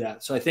to do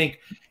that. So I think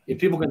if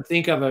people can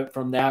think of it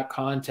from that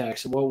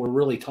context, what we're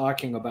really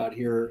talking about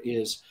here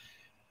is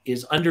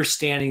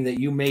understanding that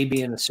you may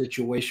be in a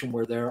situation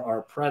where there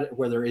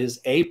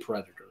is a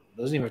predator. It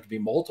doesn't even have to be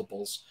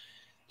multiples.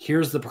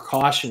 Here's the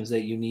precautions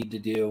that you need to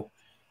do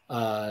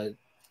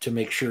to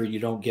make sure you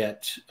don't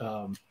get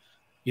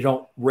you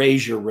don't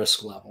raise your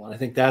risk level. And I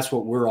think that's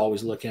what we're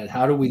always looking at.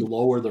 How do we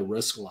lower the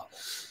risk level?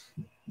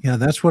 Yeah,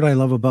 that's what I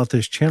love about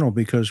this channel,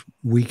 because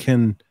we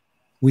can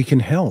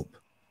help.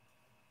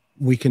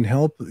 We can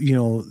help, you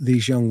know,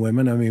 these young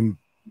women. I mean,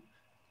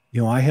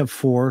 you know, I have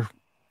 4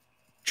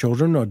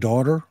 children, a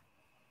daughter.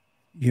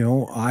 You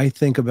know, I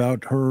think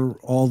about her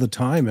all the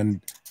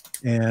time,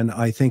 and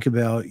I think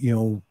about, you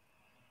know,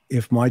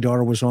 if my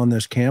daughter was on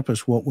this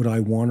campus, what would I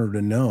want her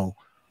to know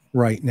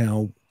right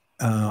now?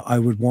 I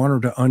would want her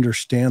to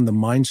understand the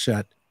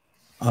mindset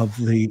of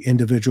the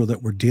individual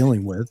that we're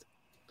dealing with.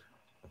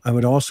 I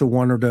would also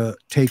want her to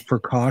take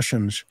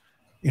precautions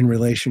in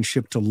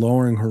relationship to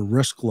lowering her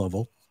risk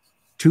level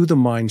to the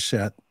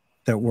mindset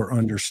that we're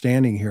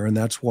understanding here. And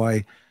that's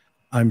why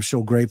I'm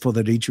so grateful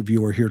that each of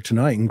you are here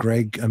tonight. And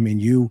Greg, I mean,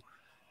 you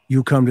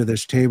come to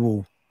this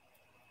table,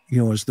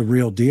 you know, as the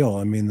real deal.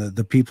 I mean,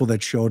 the people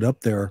that showed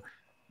up there,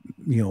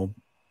 you know,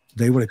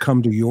 they would have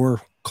come to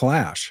your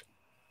class.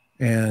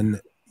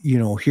 And, you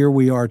know, here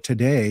we are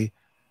today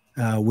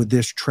with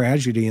this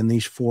tragedy and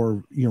these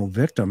 4, you know,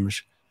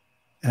 victims.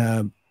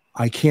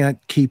 I can't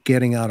keep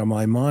getting out of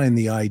my mind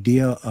the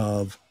idea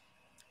of,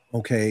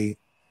 okay,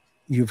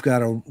 we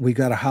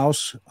got a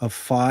house of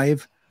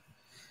 5,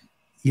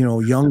 you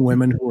know, young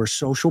women who are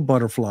social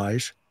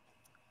butterflies,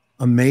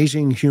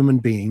 amazing human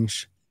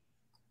beings,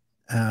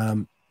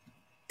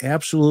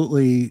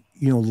 absolutely,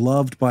 you know,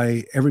 loved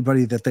by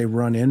everybody that they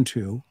run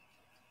into,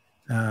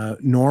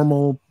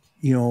 normal,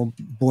 you know,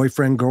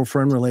 boyfriend,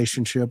 girlfriend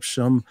relationships,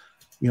 some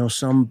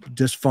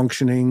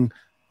dysfunctioning,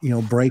 you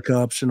know,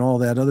 breakups and all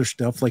that other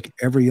stuff, like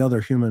every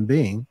other human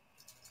being.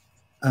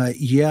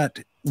 Yet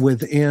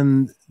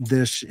within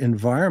this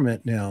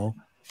environment now,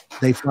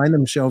 they find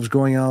themselves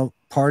going out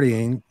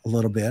partying a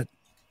little bit,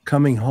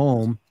 coming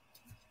home,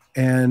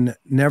 and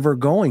never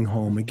going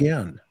home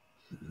again.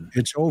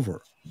 It's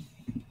over.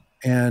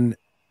 And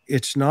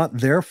it's not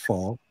their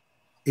fault.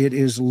 It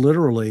is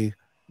literally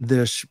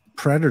this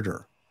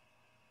predator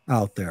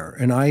out there.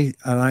 And I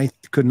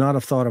could not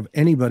have thought of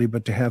anybody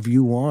but to have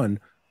you on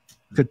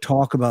to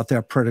talk about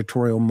that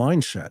predatorial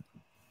mindset.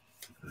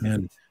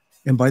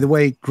 And by the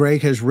way,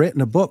 Greg has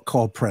written a book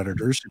called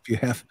Predators. If you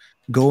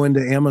go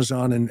into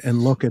Amazon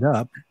and look it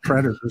up,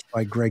 Predators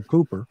by Greg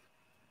Cooper.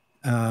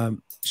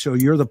 So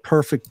you're the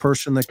perfect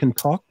person that can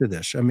talk to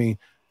this. I mean,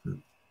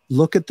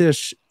 look at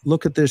this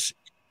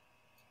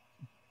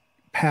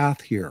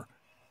path here,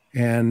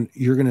 and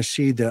you're going to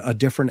see a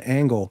different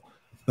angle,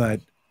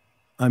 but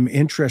I'm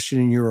interested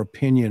in your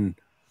opinion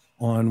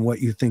on what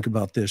you think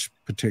about this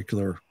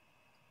particular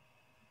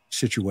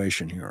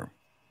situation here.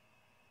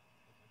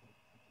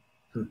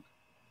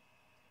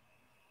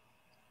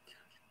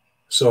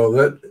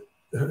 So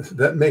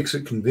that makes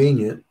it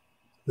convenient,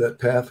 that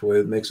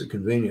pathway makes it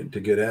convenient to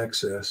get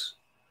access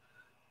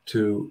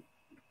to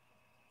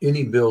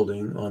any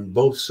building on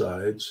both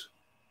sides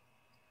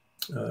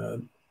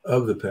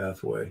of the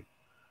pathway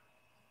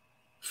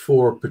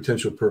for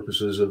potential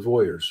purposes of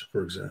voyeurs,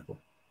 for example.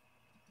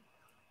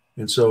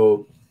 And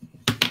so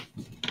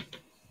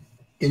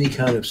any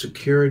kind of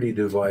security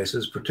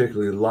devices,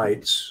 particularly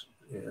lights,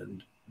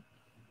 and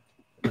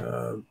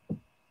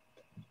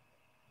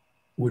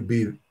would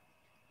be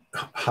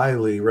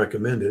highly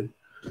recommended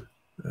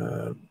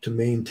to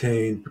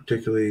maintain,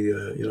 particularly,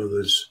 you know,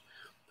 those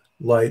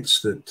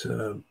lights that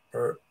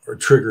are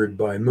triggered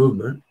by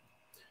movement.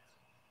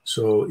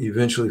 So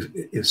eventually,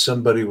 if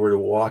somebody were to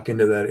walk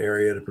into that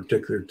area at a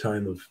particular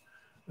time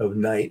of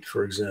night,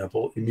 for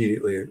example,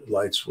 immediately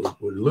lights would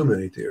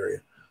illuminate the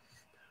area.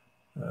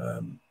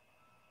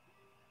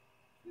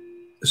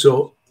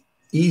 So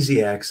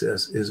easy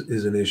access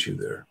is an issue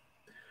there.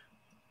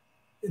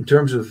 In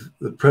terms of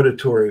the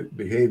predatory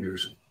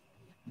behaviors,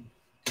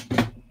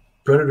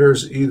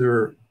 predators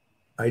either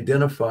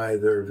identify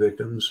their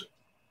victims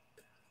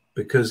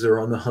because they're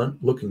on the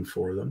hunt looking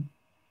for them.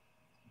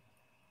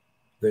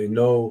 They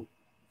know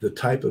the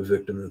type of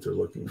victim that they're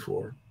looking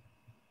for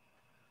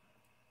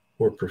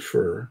or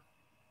prefer.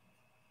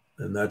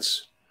 And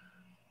that's,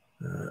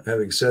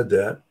 having said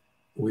that,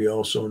 we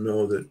also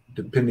know that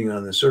depending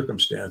on the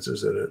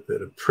circumstances,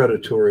 that a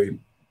predatory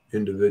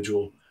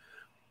individual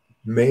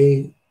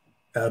may,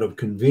 out of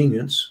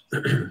convenience,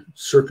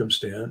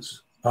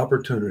 circumstance,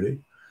 opportunity,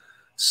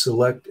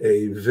 select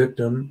a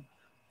victim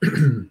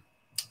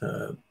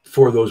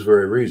for those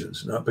very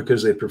reasons, not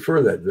because they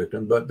prefer that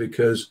victim, but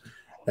because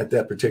at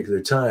that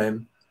particular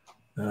time,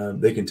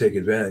 they can take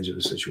advantage of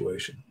the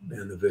situation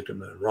and the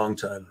victim at the wrong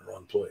time in the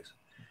wrong place.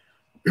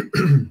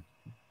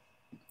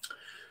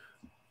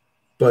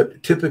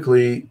 But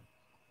typically,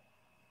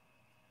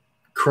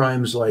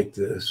 crimes like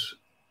this,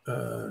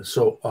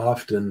 so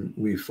often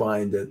we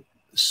find that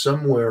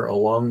somewhere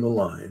along the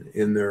line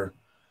in their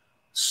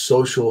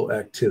social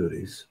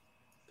activities,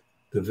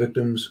 the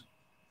victims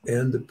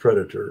and the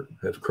predator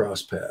have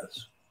crossed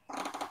paths,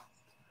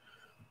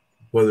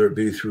 whether it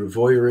be through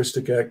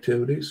voyeuristic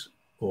activities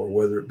or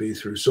whether it be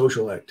through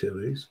social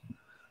activities.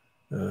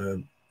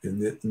 In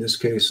this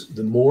case,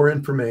 the more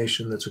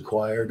information that's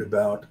acquired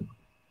about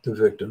the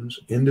victims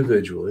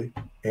individually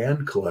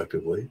and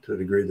collectively, to the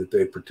degree that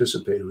they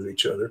participate with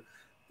each other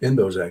in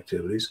those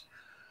activities,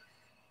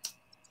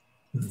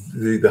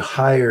 the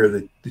higher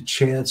the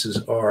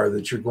chances are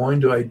that you're going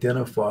to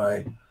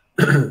identify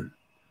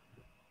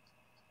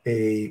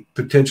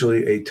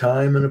potentially a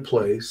time and a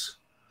place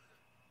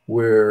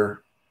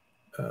where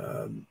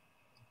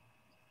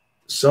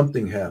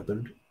something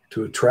happened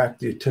to attract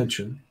the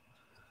attention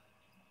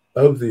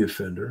of the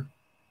offender,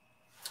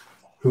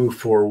 who,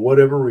 for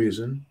whatever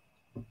reason,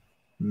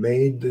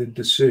 made the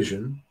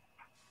decision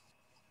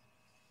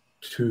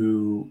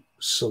to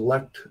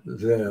select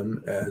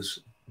them as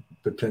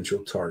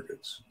potential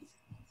targets.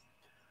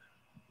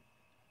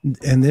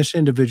 And this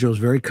individual is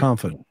very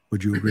confident.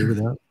 Would you agree with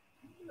that?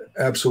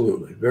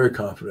 Absolutely. Very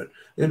confident.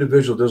 The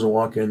individual doesn't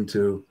walk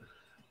into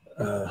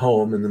a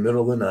home in the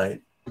middle of the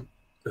night,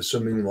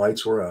 assuming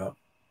lights were out,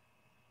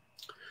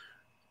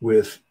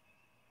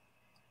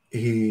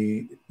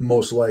 he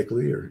most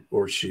likely,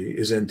 or she,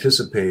 is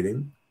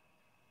anticipating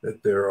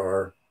that there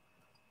are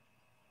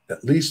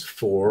at least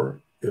 4,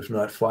 if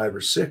not 5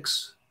 or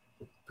 6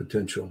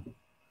 potential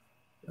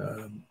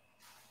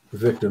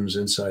victims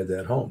inside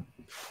that home,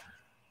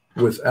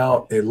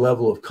 without a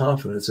level of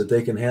confidence that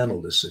they can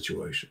handle this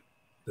situation.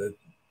 That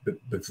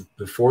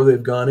before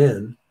they've gone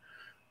in,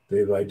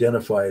 they've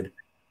identified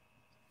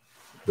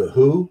the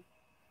who,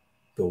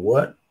 the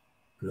what,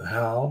 the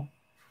how,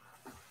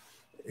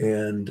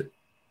 and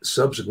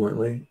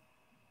subsequently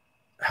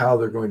how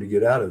they're going to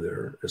get out of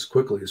there as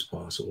quickly as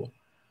possible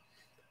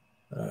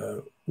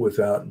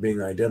without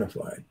being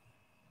identified.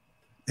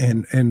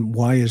 And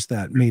why is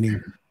that?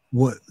 Meaning,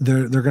 what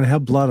they're going to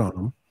have blood on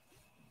them.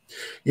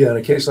 Yeah, in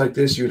a case like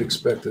this, you'd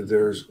expect that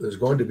there's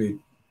going to be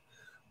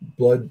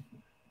blood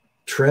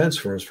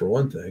transference, for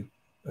one thing.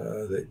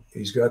 That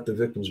he's got the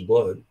victim's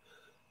blood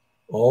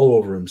all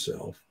over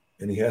himself,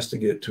 and he has to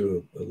get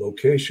to a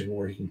location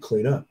where he can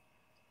clean up.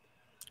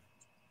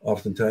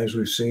 Oftentimes,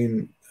 we've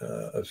seen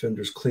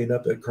offenders clean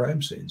up at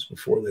crime scenes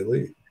before they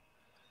leave,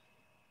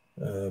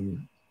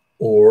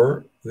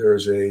 or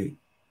there's a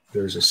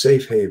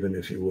safe haven,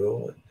 if you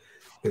will,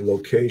 a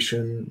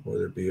location,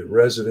 whether it be a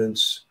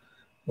residence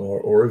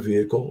or a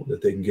vehicle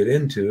that they can get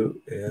into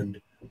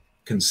and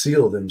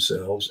conceal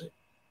themselves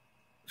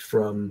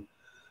from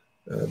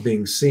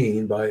being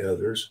seen by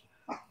others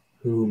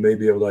who may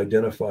be able to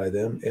identify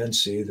them and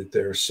see that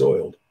they're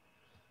soiled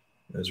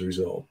as a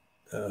result.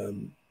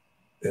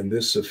 And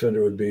this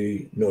offender would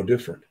be no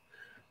different.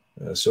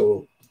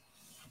 So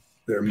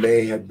there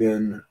may have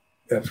been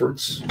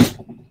efforts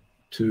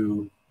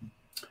to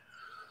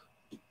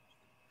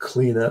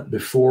clean up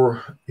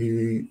before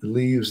he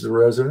leaves the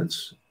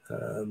residence.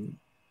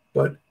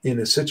 But in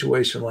a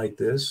situation like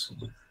this,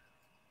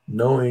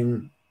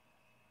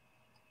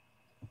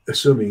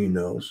 assuming he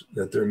knows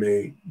that there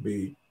may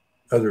be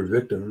other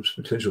victims,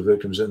 potential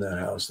victims in that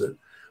house, that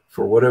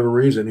for whatever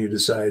reason he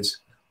decides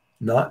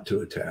not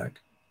to attack,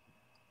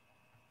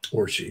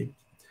 or she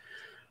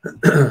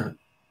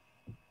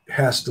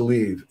has to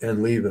leave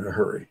and leave in a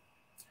hurry.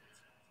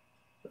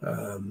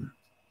 And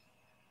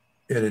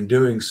in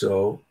doing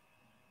so,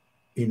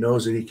 he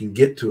knows that he can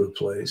get to a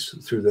place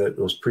through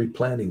those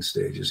pre-planning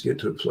stages, get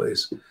to a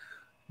place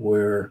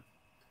where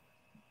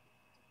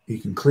he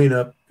can clean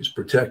up, is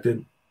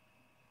protected,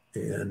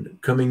 and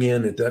coming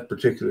in at that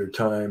particular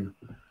time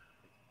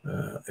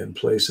and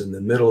place in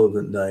the middle of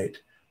the night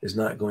is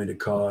not going to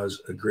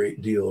cause a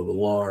great deal of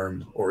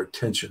alarm or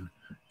attention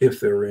if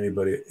there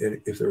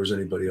was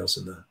anybody else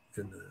in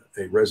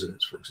a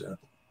residence, for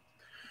example.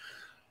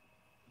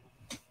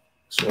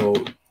 So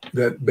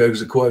that begs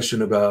the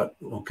question about,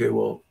 okay,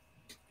 well,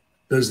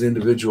 does the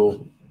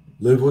individual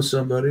live with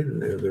somebody?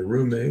 Are they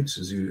roommates?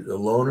 Is he a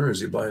loner?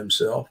 Is he by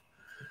himself?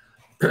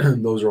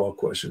 Those are all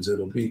questions that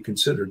will be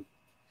considered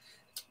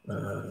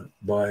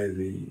by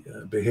the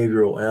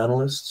behavioral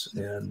analysts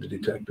and the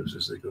detectives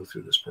as they go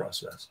through this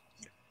process.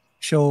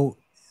 So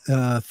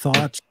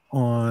thoughts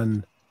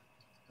on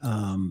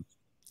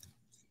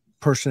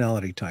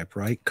personality type,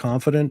 right?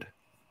 Confident,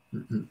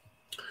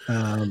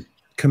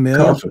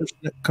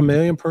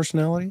 chameleon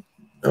personality?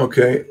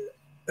 Okay,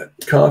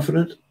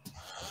 confident.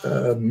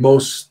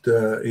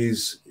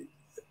 He's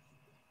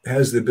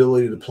has the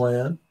ability to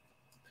plan.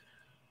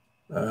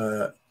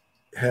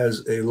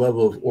 Has a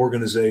level of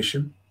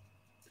organization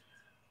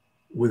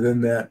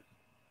within that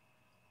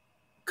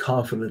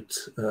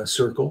confident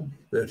circle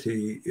that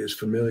he is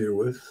familiar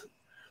with.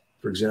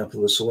 For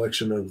example, the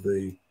selection of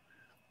the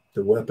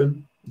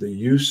weapon, the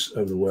use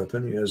of the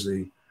weapon. He has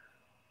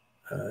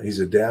he's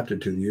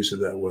adapted to the use of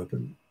that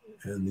weapon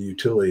and the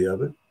utility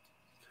of it.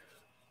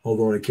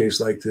 Although in a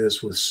case like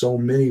this, with so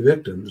many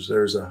victims,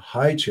 there's a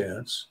high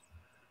chance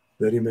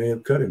that he may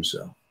have cut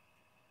himself.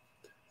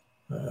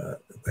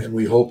 And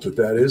we hope that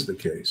that is the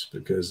case,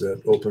 because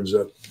that opens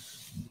up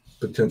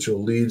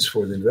potential leads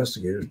for the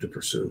investigators to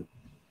pursue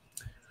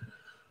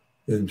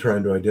in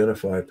trying to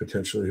identify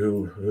potentially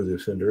who the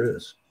offender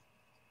is.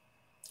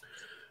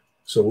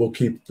 So we'll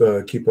keep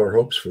our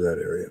hopes for that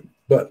area.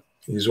 But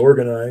he's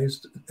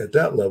organized at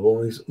that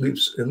level, at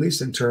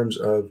least in terms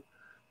of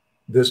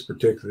this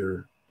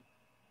particular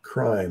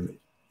crime.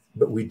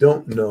 But we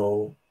don't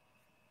know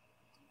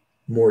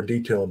more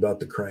detail about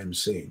the crime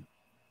scene,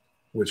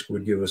 which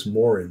would give us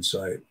more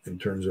insight in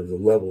terms of the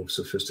level of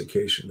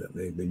sophistication that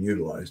may have been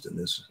utilized in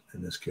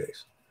this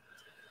case.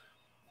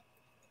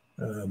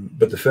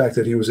 But the fact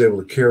that he was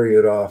able to carry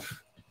it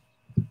off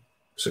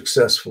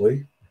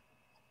successfully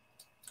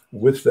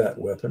with that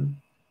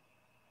weapon,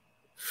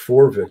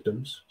 4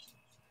 victims,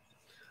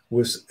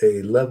 with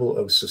a level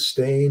of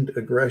sustained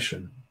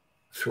aggression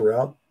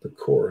throughout the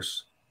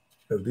course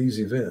of these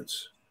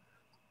events,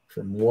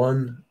 from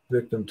one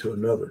victim to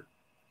another,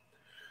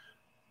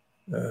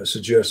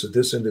 suggests that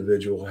this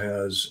individual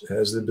has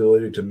the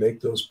ability to make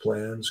those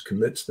plans,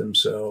 commits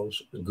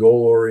themselves,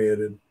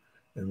 goal-oriented,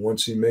 and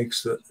once he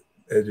makes a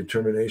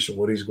determination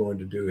what he's going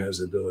to do, has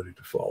the ability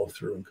to follow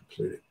through and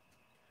complete it.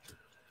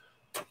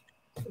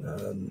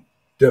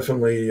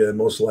 Definitely,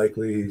 most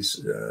likely,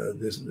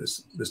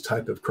 this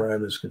type of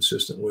crime is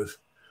consistent with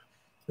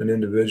an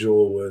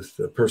individual with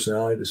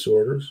personality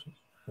disorders,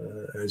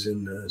 as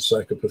in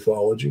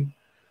psychopathology,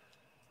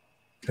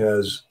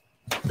 has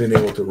been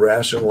able to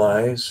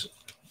rationalize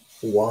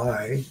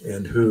why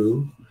and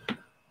who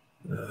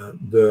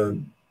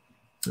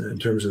in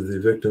terms of the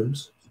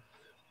victims,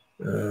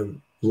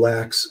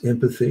 lacks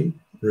empathy,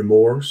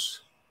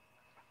 remorse,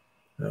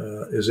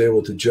 is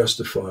able to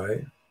justify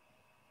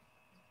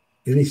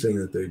anything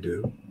that they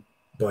do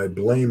by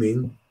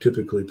blaming,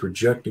 typically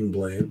projecting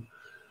blame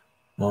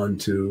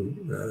onto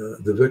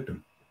the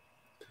victim.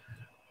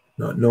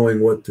 Not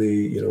knowing what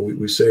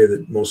we say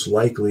that most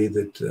likely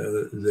that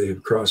they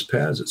have crossed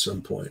paths at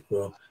some point.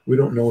 Well, we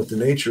don't know what the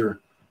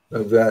nature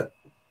of that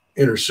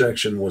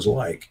intersection was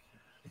like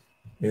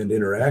and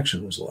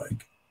interaction was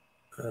like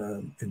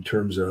in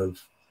terms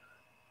of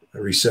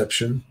a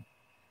reception,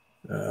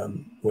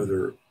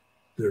 whether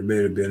there may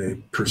have been a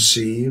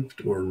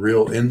perceived or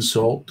real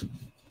insult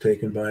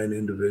taken by an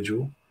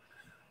individual,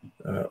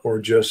 or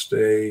just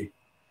an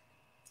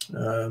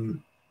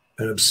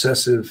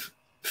obsessive,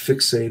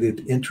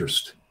 fixated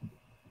interest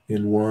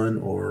in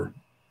one or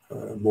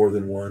more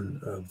than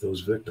one of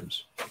those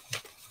victims.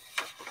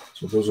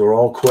 So those are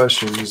all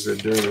questions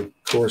that during the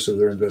course of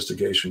their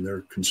investigation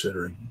they're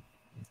considering.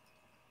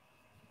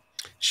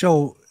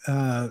 So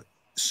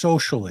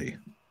socially,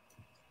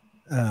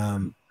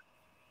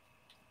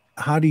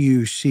 how do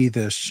you see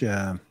this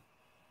in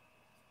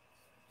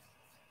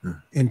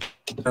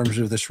terms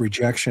of this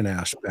rejection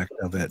aspect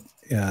of it?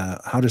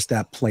 How does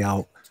that play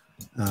out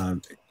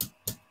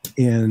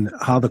in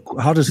how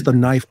does the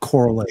knife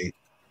correlate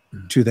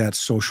to that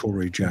social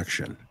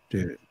rejection?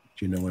 Do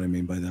you know what I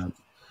mean by that?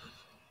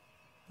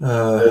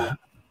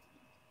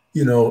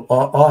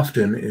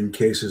 Often in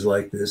cases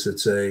like this,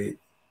 it's a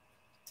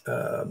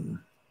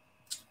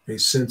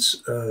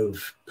sense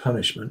of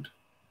punishment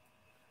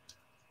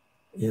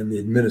and the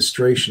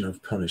administration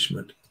of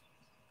punishment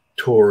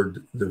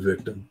toward the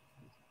victim,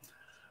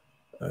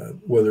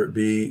 whether it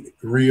be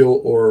real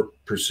or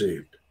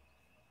perceived.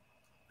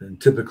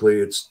 And typically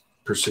it's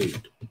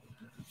perceived.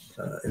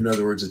 In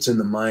other words, it's in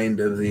the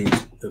mind of the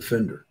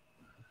offender.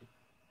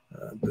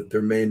 But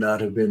there may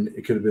not have been,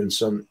 it could have been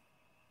some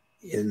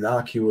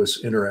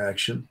innocuous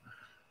interaction,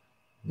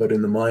 but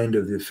in the mind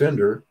of the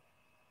offender,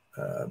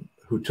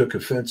 who took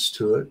offense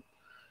to it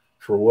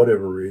for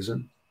whatever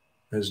reason,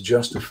 has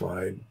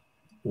justified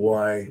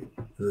why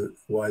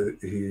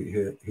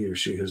he or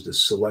she has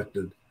just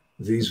selected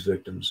these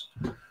victims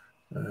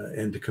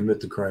and to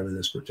commit the crime in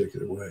this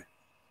particular way.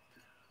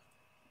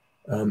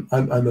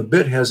 I'm a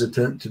bit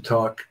hesitant to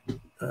talk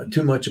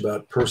too much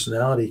about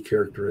personality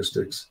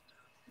characteristics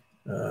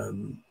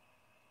from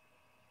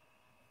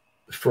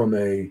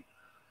a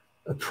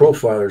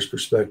profiler's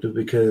perspective,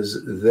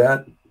 because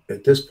that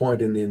at this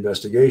point in the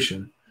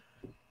investigation,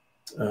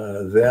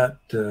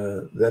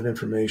 that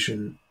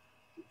information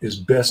is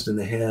best in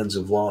the hands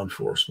of law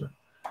enforcement.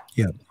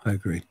 Yeah, I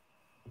agree.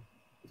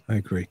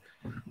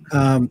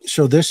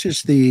 So this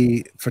is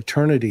the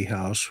fraternity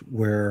house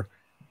where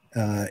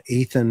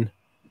Ethan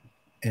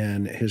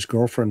and his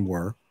girlfriend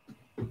were.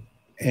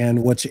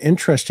 And what's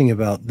interesting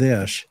about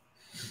this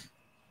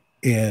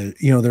And,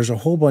 you know, there's a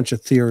whole bunch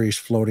of theories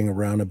floating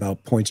around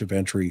about points of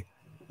entry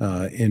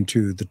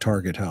into the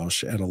target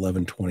house at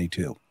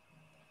 1122.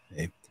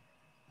 Okay.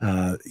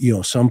 You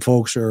know, some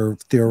folks are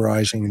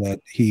theorizing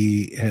that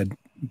he had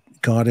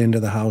got into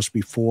the house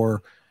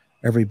before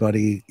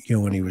everybody, you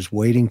know, and he was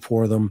waiting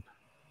for them.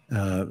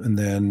 And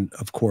then,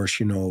 of course,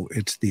 you know,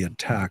 it's the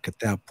attack at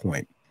that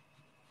point.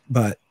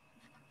 But,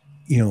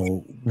 you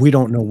know, we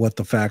don't know what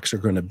the facts are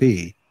going to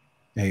be.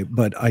 Okay?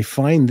 But I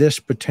find this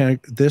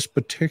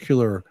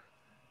particular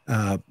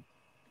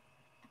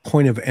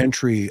point of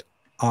entry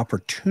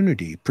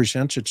opportunity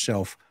presents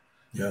itself,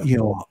 you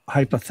know,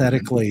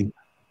 hypothetically,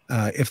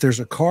 if there's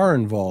a car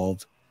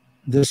involved,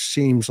 this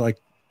seems like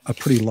a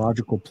pretty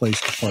logical place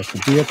to park the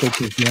vehicle,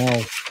 because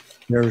now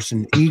there's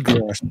an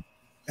egress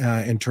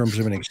in terms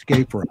of an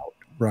escape route,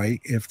 right?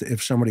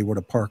 If somebody were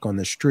to park on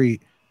the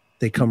street,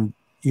 they come,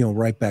 you know,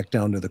 right back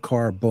down to the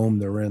car, boom,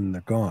 they're in,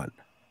 they're gone.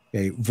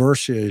 Okay,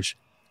 versus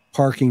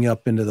parking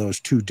up into those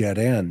two dead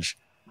ends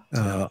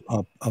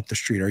up the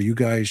street. Are you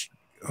guys,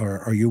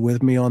 are you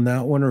with me on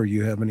that one, or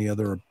you have any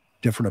other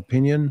different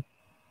opinion?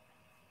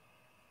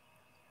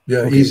 Yeah,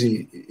 okay.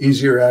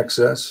 Easier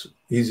access,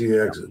 easy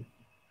exit.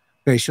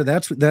 Okay, so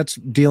that's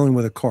dealing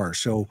with a car.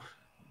 So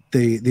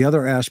the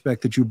other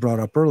aspect that you brought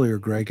up earlier,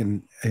 Greg,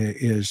 and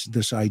is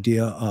this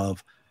idea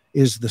of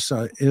is the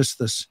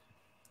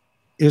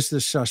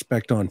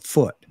suspect on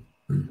foot?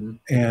 Mm-hmm.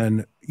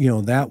 And you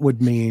know, that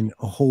would mean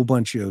a whole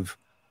bunch of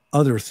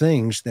other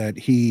things that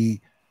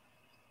he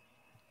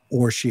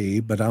or she,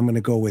 but I'm going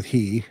to go with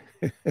he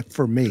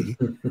for me.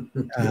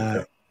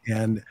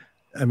 And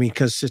I mean,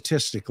 because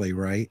statistically,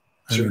 right?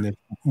 Sure. I mean,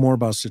 it's more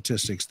about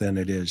statistics than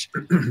it is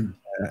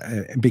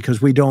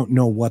because we don't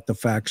know what the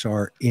facts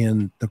are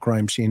in the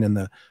crime scene,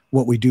 and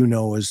what we do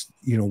know is,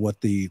 you know, what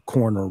the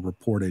coroner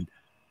reported,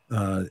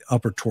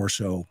 upper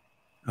torso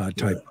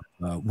type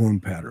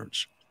wound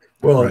patterns.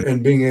 Well, right?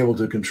 And being able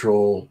to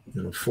control,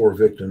 you know, 4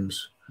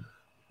 victims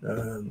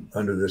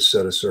under this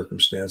set of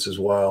circumstances,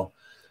 while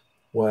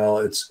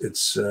it's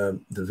the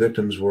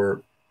victims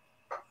were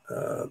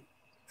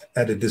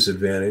at a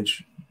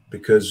disadvantage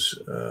because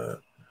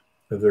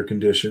of their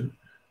condition,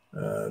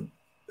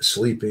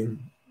 sleeping,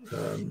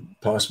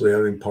 possibly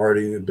having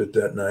partying a bit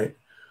that night.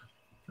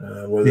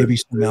 Maybe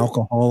some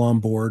alcohol on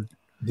board.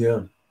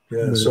 Yeah.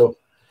 So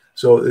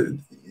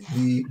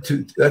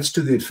that's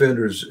to the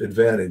offender's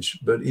advantage.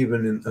 But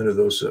even under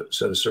those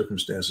set of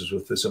circumstances,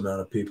 with this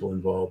amount of people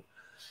involved,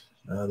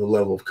 the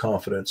level of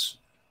confidence,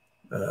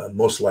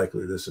 most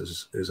likely this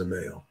is a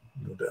male,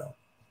 no doubt.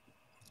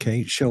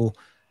 Okay, so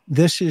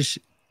this is,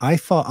 I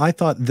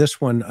thought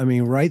this one, I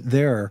mean, right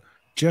there,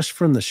 just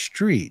from the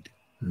street,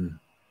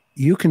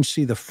 you can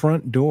see the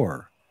front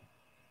door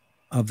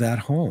of that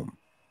home.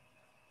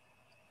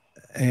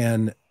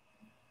 And,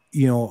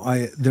 you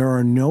know, there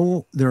are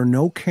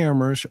no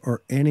cameras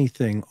or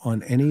anything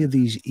on any of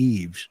these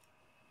eaves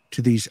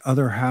to these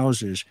other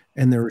houses,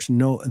 and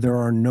there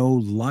are no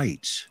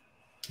lights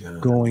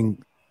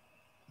going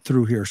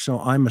through here. So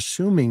I'm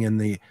assuming in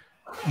the,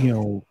 you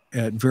know,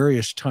 at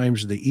various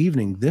times of the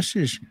evening, this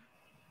is,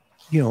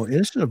 you know,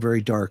 it's a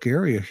very dark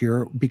area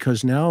here,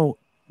 because now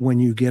when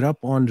you get up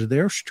onto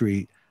their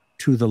street,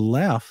 to the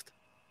left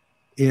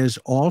is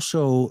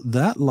also,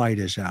 that light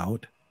is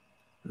out.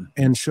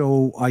 And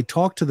so I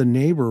talked to the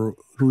neighbor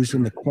who's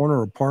in the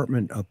corner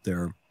apartment up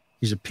there.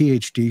 He's a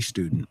PhD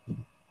student,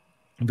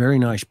 very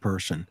nice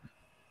person.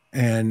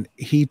 And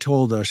he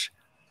told us,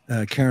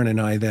 Karen and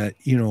I, that,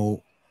 you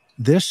know,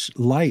 this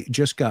light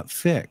just got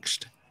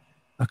fixed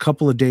a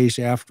couple of days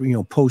after, you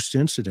know, post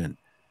incident.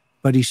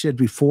 But he said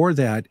before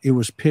that, it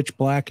was pitch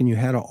black, and you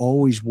had to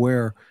always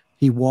wear,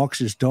 he walks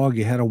his dog,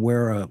 you had to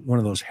wear one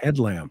of those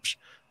headlamps,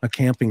 a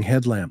camping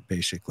headlamp,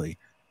 basically,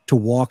 to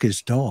walk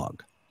his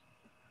dog.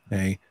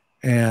 Okay.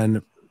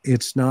 And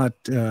it's not,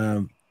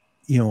 you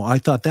know, I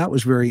thought that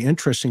was very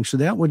interesting. So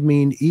that would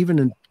mean even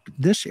in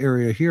this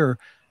area here,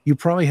 you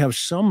probably have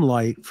some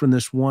light from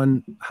this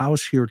one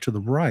house here to the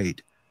right,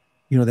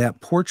 you know,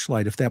 that porch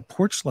light. If that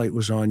porch light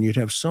was on, you'd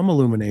have some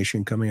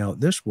illumination coming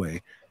out this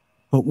way.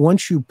 But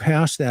once you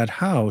pass that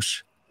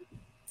house,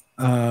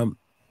 you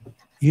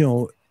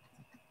know,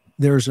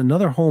 there's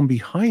another home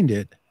behind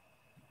it.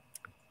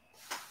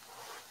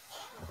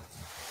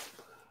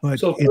 But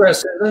so,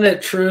 Chris, isn't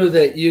it true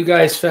that you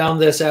guys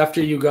found this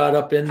after you got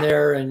up in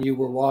there and you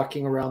were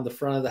walking around the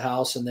front of the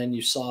house, and then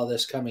you saw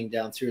this coming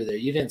down through there?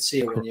 You didn't see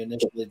it when you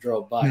initially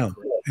drove by. No,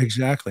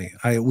 exactly.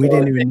 We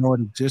didn't even know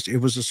it existed. It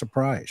was a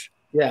surprise.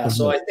 Yeah.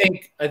 So I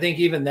think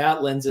even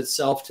that lends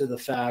itself to the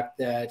fact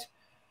that,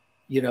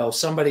 you know,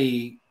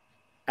 somebody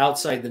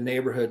outside the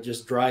neighborhood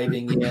just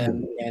driving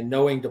in and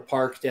knowing to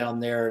park down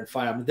there and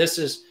find, I mean,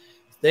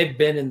 they've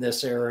been in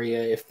this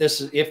area. If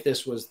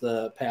this was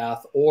the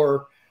path,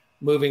 or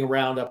moving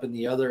around up in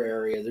the other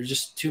area, there's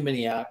just too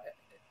many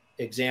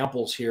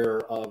examples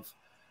here of,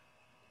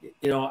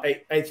 you know,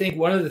 I think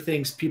one of the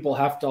things people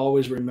have to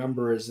always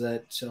remember is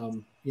that,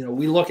 you know,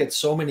 we look at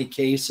so many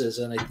cases,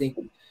 and I think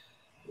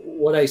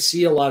what I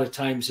see a lot of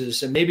times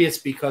is, and maybe it's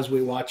because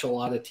we watch a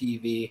lot of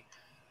TV,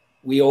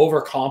 we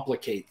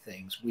overcomplicate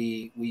things.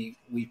 We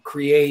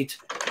create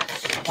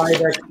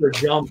 5 extra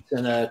jumps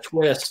and a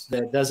twist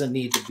that doesn't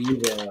need to be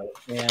there.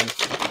 And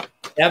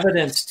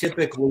evidence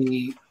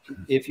typically,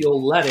 if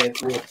you'll let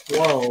it, will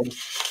flow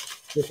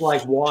just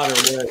like water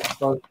where it's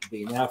supposed to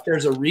be. Now, if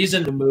there's a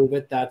reason to move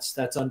it, that's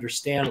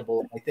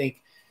understandable. I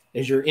think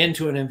as you're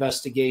into an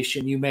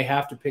investigation, you may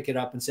have to pick it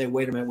up and say,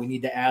 wait a minute, we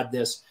need to add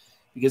this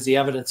because the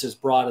evidence has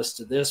brought us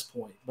to this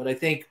point. But I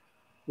think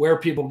where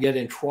people get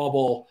in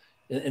trouble,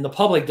 and the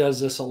public does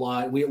this a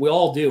lot, we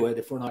all do it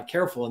if we're not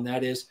careful, and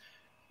that is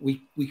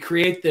we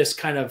create this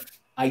kind of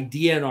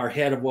idea in our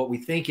head of what we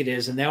think it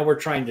is, and now we're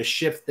trying to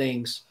shift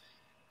things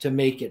to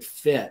make it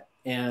fit.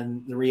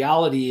 And the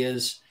reality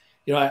is,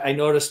 I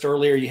noticed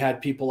earlier you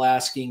had people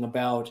asking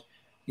about,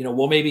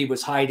 well, maybe he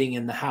was hiding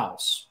in the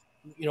house.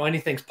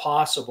 Anything's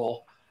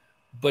possible.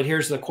 But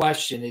here's the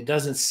question. It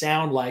doesn't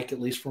sound like,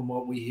 at least from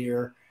what we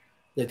hear,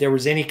 that there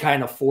was any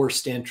kind of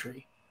forced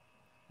entry,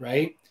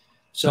 right?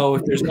 So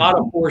if there's not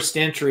a forced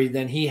entry,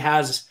 then he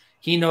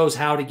knows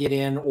how to get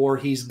in, or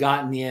he's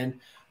gotten in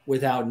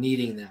without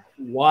needing that.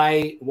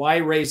 Why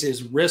raise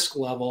his risk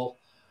level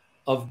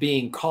of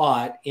being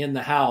caught in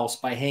the house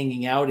by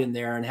hanging out in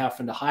there and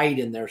having to hide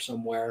in there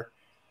somewhere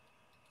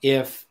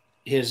if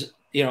he's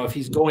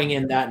going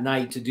in that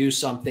night to do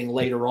something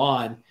later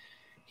on?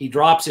 He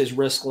drops his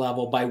risk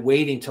level by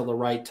waiting till the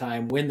right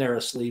time when they're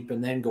asleep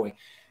and then going.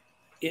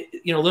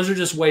 Those are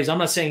just ways. I'm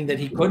not saying that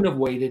he couldn't have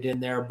waited in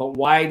there, but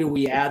why do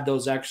we add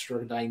those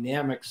extra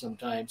dynamics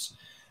sometimes?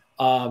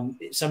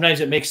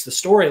 Sometimes it makes the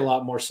story a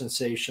lot more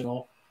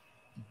sensational,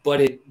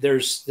 but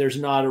there's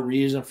not a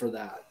reason for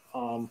that.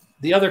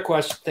 The other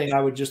thing I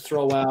would just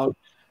throw out,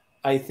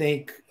 I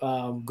think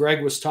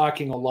Greg was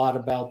talking a lot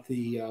about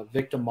the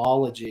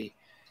victimology,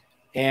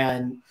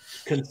 and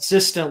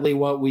consistently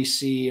what we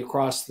see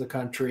across the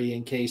country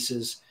in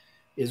cases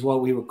is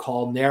what we would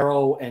call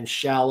narrow and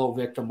shallow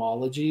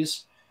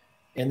victimologies.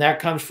 And that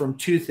comes from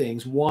 2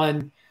 things.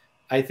 One,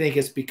 I think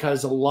it's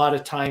because a lot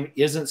of time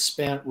isn't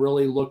spent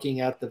really looking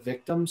at the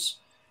victims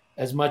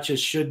as much as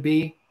should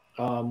be.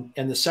 And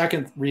the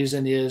second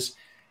reason is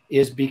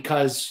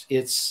because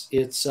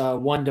it's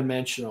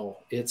one-dimensional.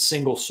 It's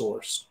single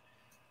source.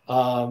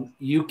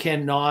 You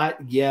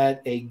cannot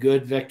get a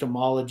good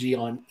victimology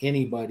on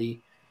anybody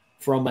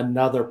from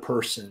another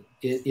person.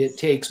 It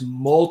takes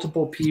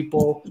multiple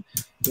people.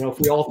 If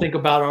we all think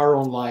about our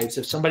own lives,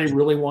 if somebody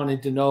really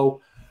wanted to know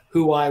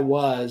who I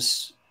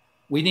was,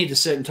 we need to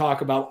sit and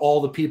talk about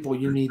all the people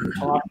you need to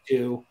talk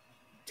to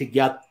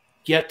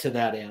get to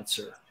that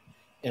answer.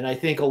 And I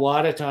think a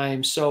lot of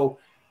times, so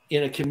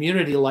in a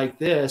community like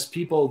this,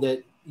 people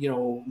that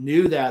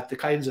knew that the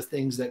kinds of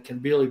things that can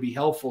really be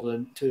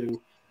helpful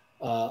to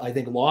I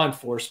think law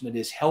enforcement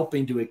is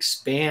helping to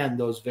expand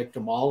those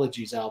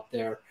victimologies out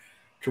there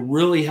to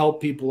really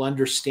help people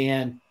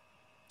understand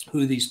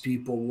who these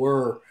people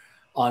were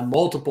on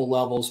multiple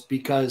levels,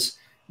 because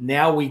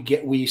now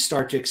we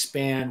start to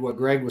expand what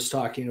Greg was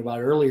talking about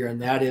earlier,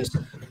 and that is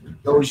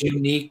those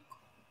unique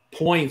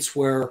points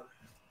where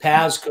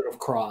paths could have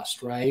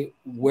crossed, right?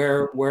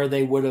 Where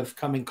they would have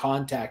come in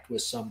contact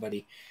with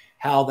somebody,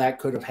 how that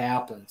could have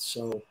happened.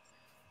 So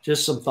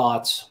just some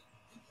thoughts.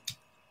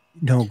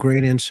 No,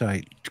 great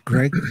insight.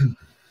 Greg?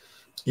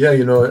 Yeah,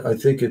 I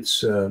think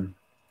it's,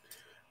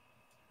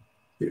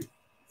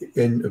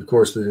 and of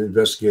course the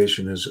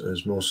investigation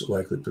has most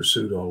likely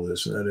pursued all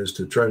this, and that is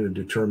to try to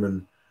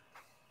determine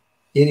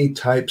any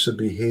types of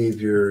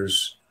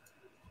behaviors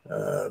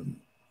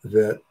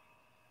that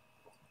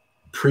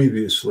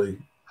previously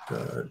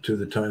to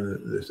the time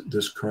that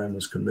this crime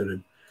was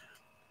committed,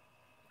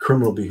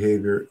 criminal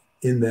behavior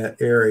in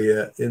that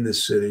area, in the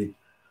city,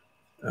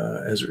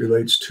 as it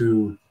relates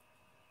to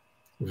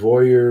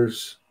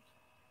voyeurs,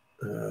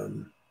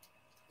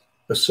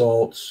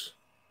 assaults,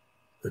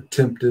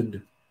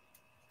 attempted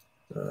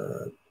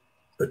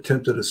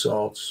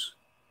assaults.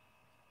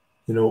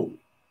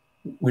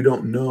 We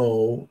don't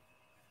know.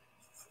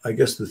 I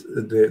guess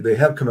they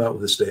have come out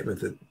with a statement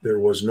that there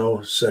was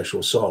no sexual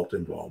assault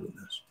involved in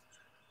this.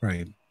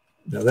 Right.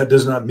 Now, that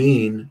does not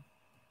mean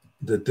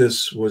that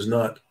this was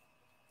not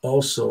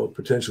also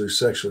potentially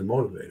sexually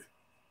motivated.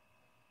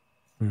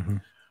 Mm-hmm.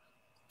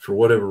 For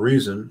whatever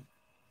reason,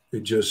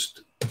 it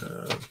just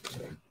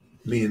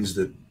means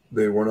that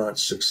they were not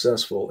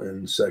successful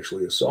in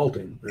sexually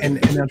assaulting. And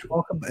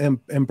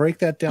break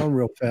that down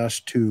real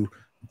fast to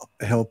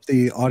help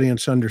the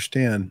audience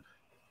understand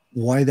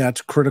why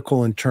that's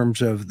critical in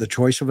terms of the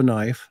choice of a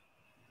knife,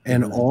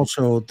 and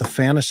also the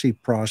fantasy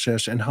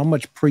process, and how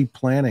much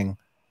pre-planning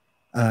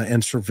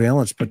and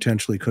surveillance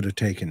potentially could have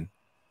taken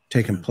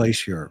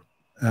place here,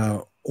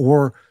 and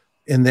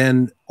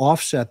then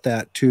offset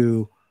that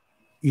to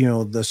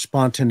the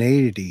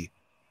spontaneity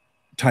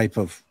type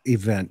of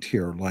event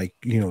here, like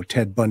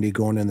Ted Bundy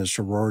going in the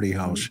sorority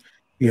house,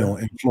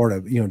 in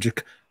Florida.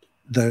 Just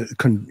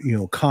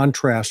the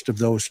contrast of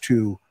those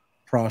 2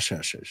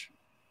 processes.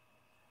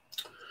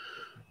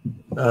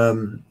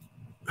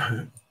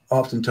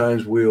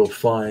 Oftentimes we'll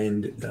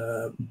find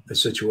a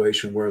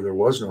situation where there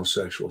was no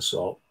sexual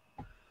assault,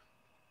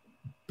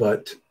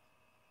 but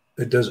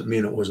it doesn't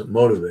mean it wasn't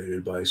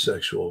motivated by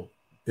sexual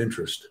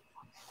interest.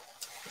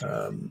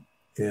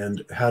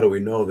 And how do we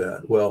know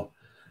that? Well,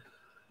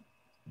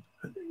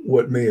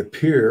 what may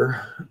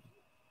appear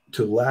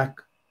to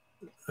lack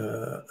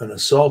an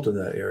assault in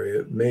that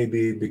area may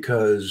be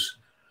because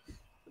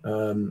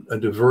a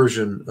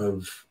diversion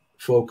of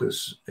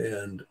focus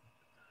and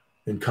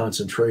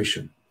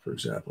concentration, for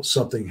example.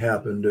 Something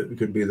happened. It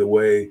could be the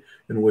way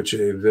in which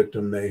a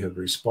victim may have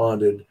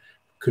responded.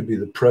 Could be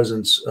the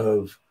presence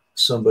of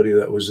somebody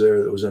that was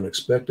there that was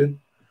unexpected,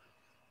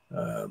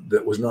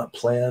 that was not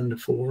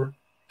planned for.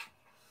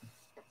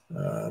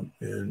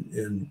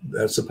 And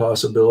that's a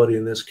possibility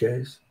in this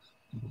case.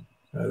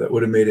 That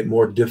would have made it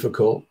more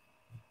difficult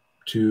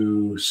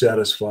to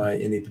satisfy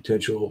any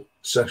potential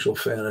sexual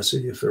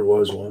fantasy if there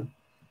was one.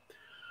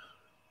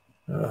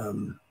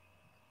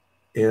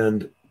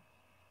 And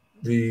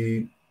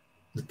the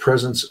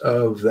presence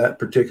of that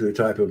particular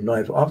type of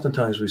knife,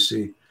 oftentimes we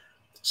see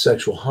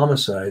sexual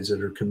homicides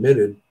that are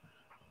committed,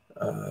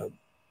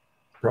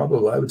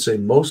 probably I would say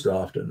most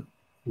often,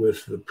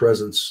 with the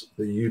presence,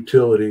 the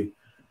utility,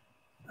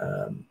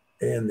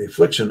 and the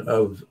affliction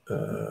of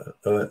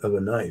a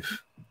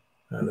knife.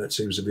 That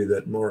seems to be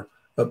that more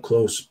up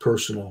close,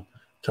 personal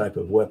type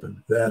of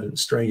weapon. That and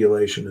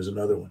strangulation is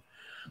another one.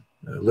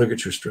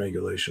 Ligature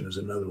strangulation is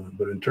another one.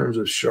 But in terms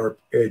of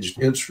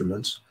sharp-edged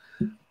instruments,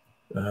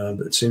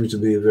 that seems to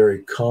be a very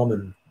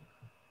common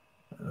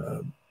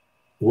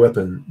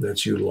weapon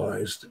that's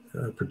utilized,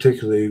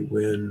 particularly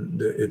when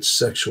it's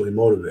sexually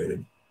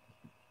motivated.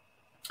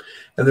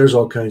 And there's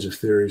all kinds of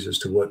theories as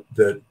to what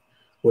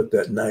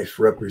that knife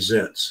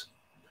represents,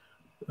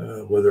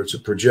 whether it's a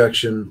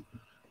projection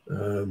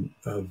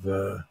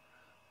of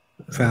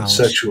phallus.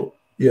 Sexual,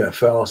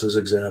 phallus is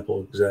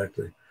example,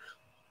 exactly.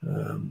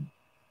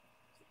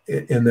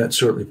 And that's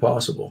certainly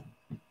possible.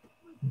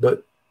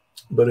 But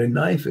a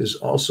knife is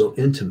also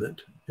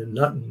intimate, and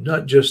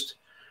not just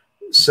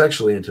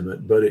sexually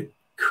intimate, but it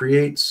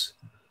creates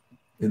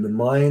in the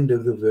mind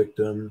of the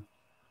victim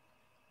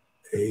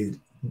a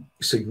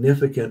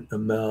significant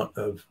amount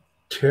of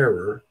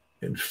terror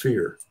and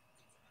fear.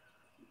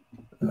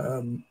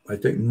 I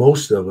think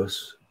most of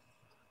us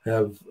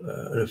have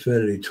an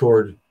affinity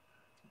toward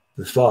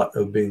the thought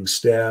of being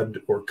stabbed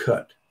or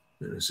cut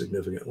in a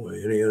significant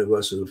way. Any of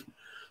us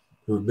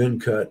who've been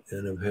cut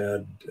and have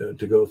had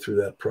to go through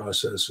that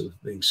process of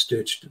being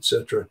stitched,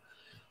 etc.,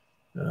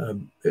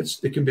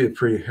 it can be a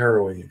pretty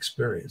harrowing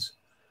experience.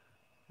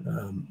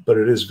 But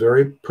it is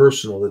very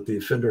personal that the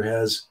offender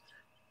has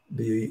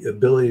the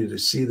ability to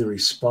see the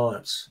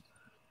response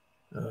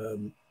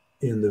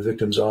in the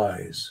victim's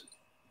eyes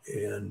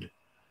and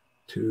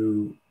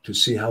to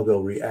see how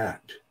they'll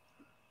react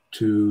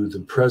to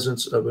the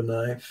presence of a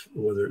knife,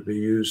 whether it be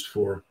used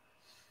for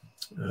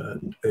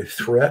a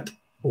threat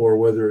or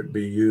whether it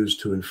be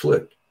used to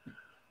inflict,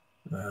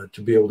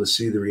 to be able to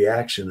see the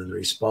reaction and the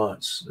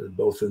response,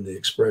 both in the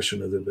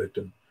expression of the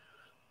victim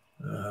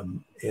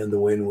and the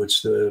way in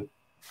which the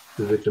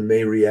victim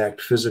may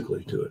react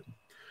physically to it.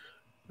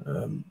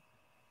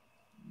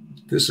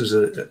 This is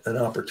an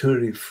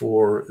opportunity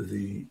for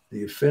the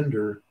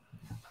offender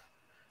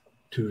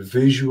to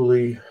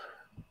visually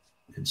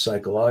and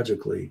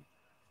psychologically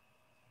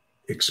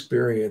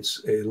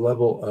experience a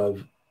level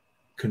of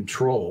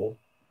control,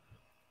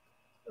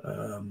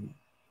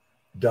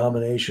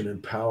 domination,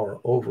 and power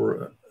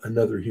over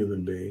another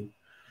human being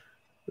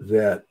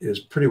that is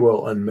pretty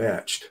well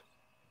unmatched,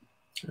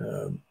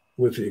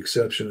 with the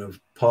exception of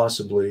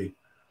possibly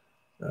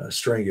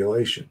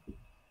strangulation,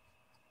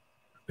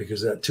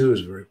 because that too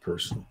is very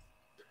personal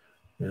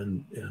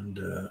and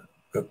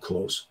up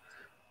close.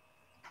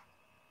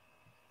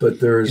 But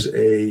there's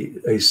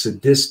a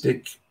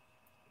sadistic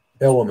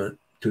element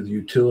to the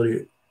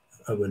utility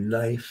of a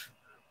knife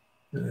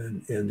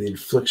and the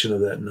infliction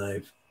of that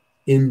knife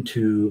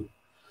into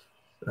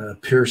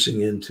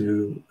piercing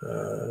into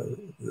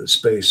the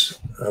space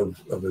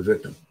of a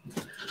victim.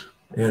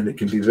 And it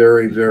can be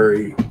very,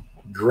 very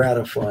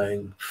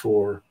gratifying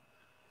for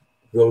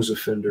those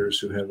offenders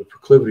who have a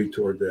proclivity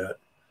toward that,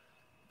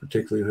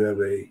 particularly who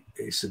have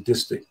a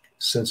sadistic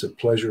sense of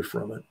pleasure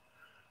from it,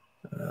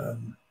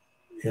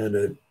 and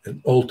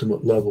an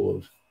ultimate level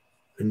of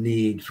a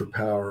need for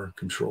power,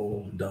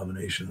 control, and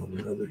domination over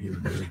another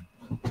human being.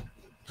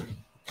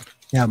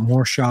 Yeah,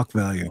 more shock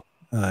value,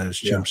 as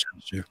Jim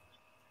says here.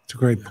 It's a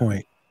great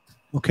point.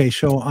 Okay,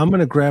 so I'm going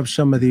to grab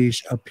some of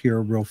these up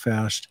here real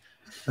fast.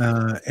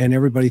 And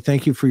everybody,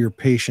 thank you for your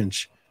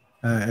patience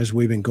as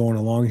we've been going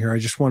along here. I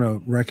just want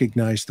to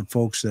recognize the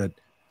folks that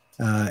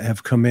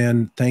have come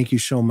in. Thank you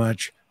so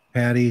much,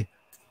 Patty,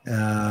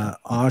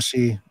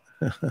 Aussie,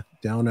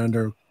 Down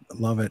Under,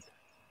 love it.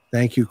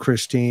 Thank you,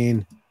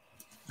 Christine.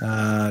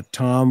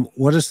 Tom,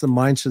 what is the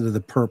mindset of the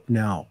perp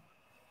now?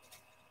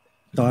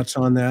 Thoughts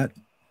on that?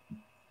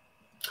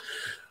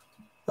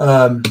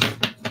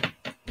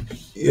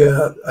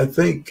 Yeah, I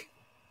think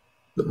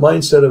the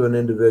mindset of an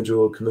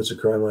individual who commits a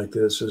crime like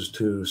this is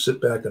to sit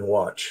back and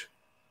watch,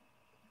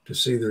 to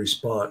see the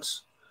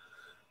response,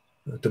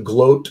 to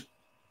gloat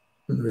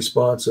the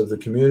response of the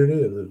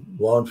community, of the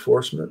law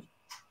enforcement.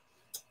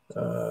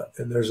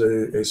 And there's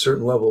a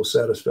certain level of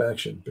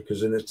satisfaction,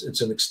 because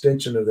it's an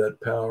extension of that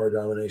power,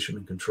 domination,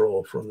 and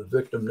control from the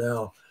victim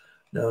now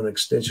an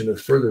extension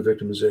of further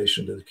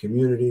victimization to the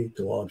community,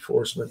 to law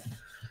enforcement,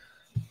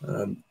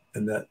 and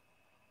the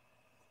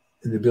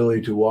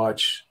ability to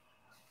watch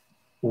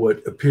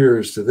what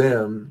appears to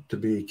them to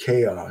be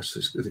chaos,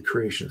 the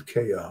creation of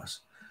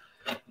chaos,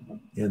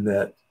 in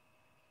that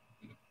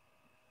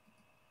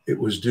it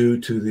was due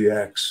to the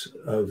acts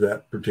of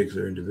that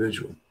particular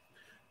individual.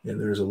 And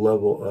there's a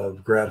level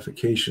of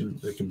gratification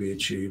that can be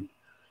achieved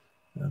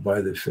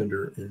by the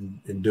offender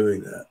in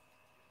doing that.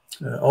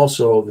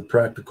 Also, the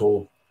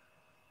practical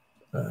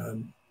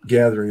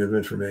gathering of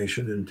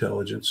information and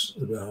intelligence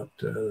about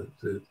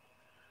the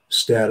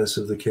status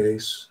of the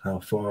case, how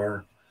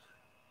far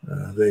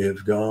they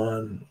have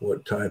gone,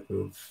 what type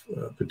of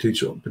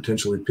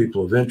potentially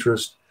people of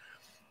interest,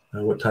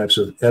 what types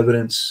of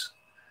evidence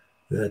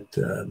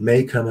that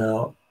may come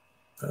out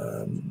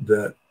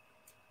that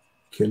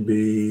can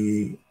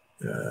be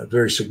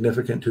very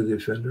significant to the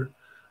offender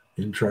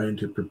in trying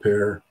to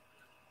prepare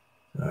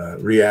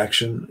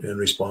reaction and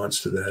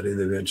response to that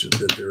intervention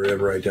that they're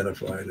ever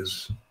identified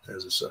as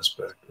a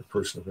suspect, a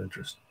person of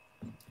interest.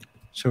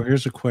 So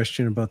here's a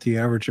question about the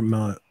average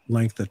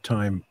length of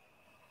time.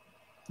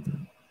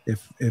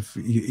 If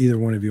either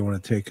one of you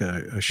want to take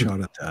a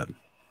shot at that.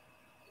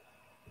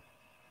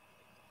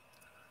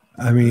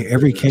 I mean,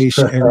 every case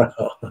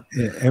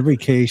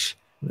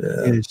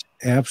is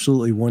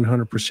absolutely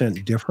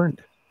 100% different.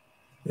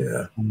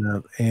 Yeah.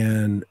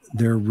 And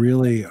there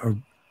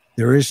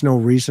is no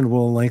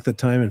reasonable length of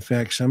time. In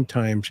fact,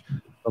 sometimes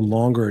the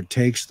longer it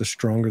takes, the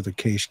stronger the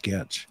case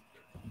gets.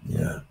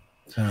 Yeah.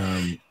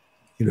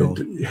 You know.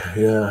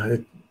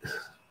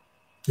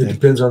 It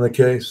depends on the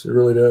case. It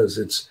really does.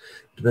 It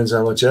depends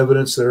how much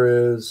evidence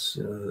there is,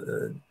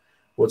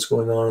 what's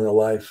going on in the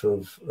life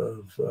of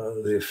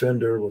the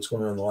offender, what's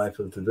going on in the life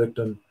of the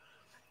victim,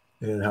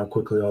 and how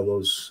quickly all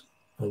those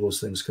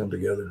things come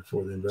together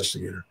for the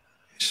investigator.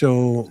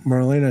 So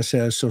Marlena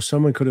says, so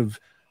someone could have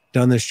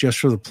done this just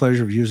for the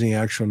pleasure of using the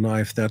actual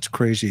knife. That's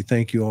crazy.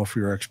 Thank you all for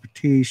your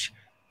expertise.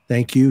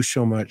 Thank you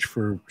so much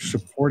for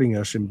supporting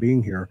us and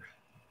being here.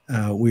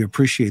 We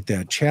appreciate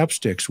that.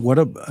 Chapstick.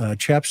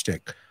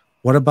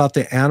 What about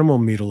the animal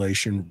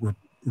mutilation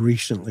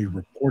recently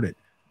reported?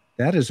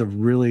 That is a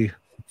really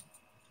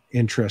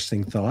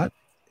interesting thought.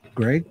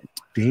 Greg,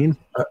 Dean?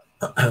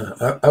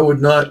 I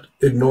would not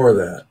ignore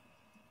that.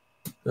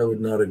 I would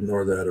not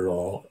ignore that at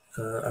all.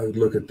 I would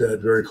look at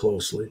that very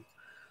closely,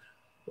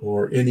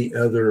 or any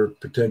other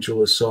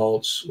potential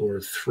assaults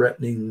or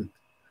threatening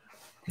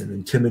and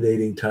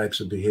intimidating types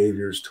of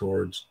behaviors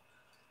towards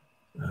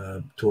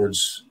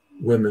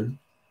women,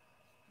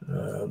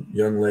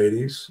 young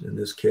ladies in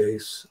this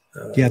case.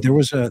 Yeah, there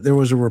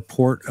was a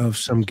report of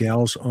some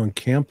gals on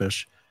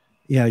campus.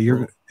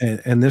 Yeah,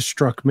 and this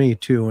struck me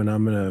too, and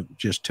I'm going to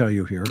just tell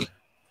you here.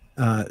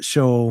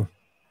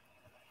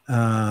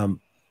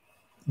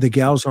 The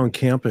gals on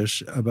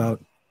campus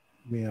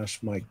let me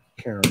ask Mike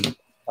Karen,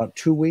 about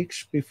 2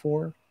 weeks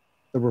before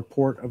the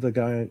report of the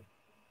guy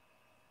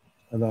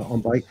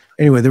on bike.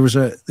 Anyway, there was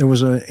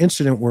an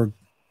incident where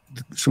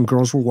some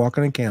girls were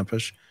walking on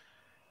campus,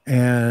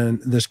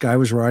 and this guy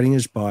was riding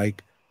his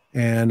bike,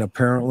 and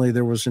apparently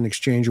there was an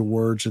exchange of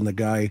words, and the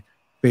guy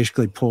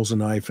basically pulls a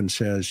knife and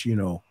says,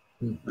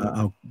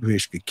 I'll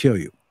basically kill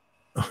you.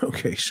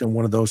 Okay, so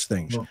one of those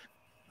things.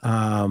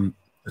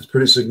 It's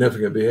pretty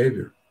significant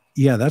behavior.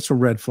 Yeah, that's a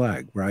red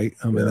flag, right?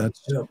 I mean,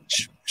 that's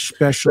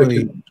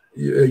especially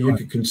you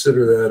could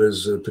consider that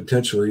as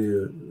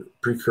potentially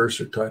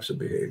precursor types of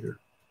behavior.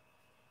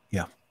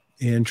 Yeah,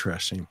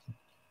 interesting.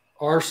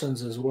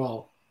 Arsons as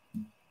well.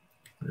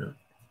 Yeah.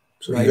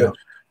 So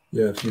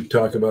if you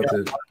talk about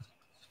the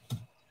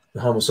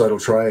homicidal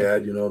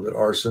triad, that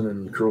arson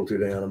and cruelty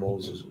to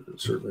animals is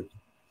certainly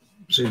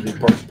seems to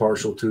be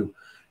partial to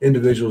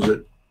individuals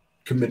that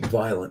commit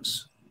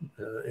violence,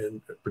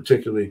 and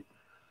particularly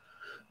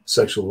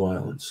sexual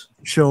violence.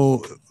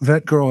 So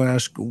that girl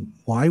asked,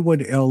 why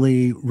would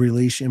Ellie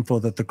release info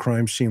that the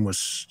crime scene was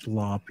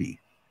sloppy?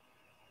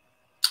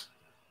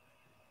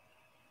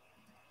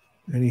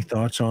 Any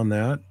thoughts on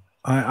that?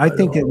 I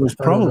think it was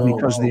probably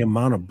because of the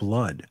amount of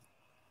blood.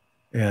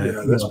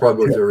 Yeah, that's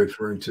probably what they're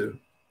referring to.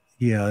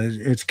 Yeah,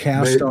 it's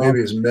cast off. Maybe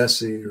it's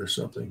messy or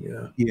something.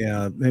 Yeah.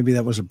 Yeah, maybe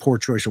that was a poor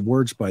choice of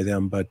words by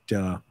them, but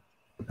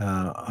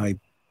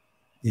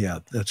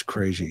that's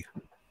crazy.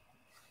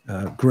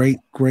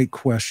 Great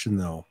question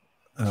though,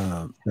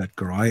 that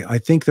girl. I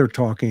think they're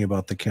talking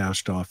about the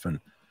cast off and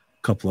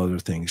a couple other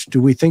things.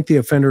 Do we think the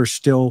offender is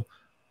still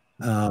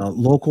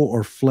local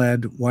or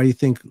fled? Why do you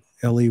think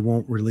Ellie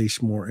won't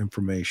release more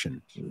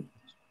information?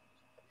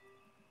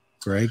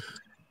 Greg?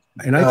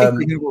 And I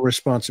think we have a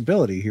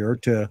responsibility here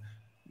to,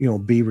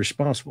 be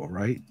responsible,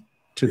 right?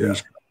 To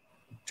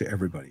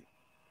everybody.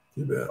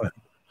 You bet.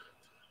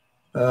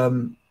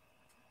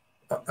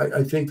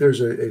 I think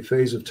there's a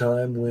phase of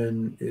time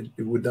when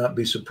it would not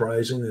be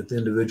surprising that the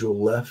individual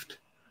left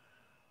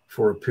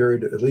for a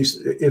period, at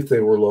least if they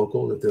were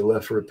local, that they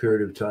left for a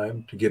period of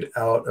time to get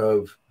out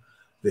of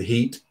the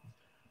heat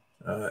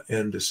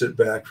and to sit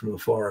back from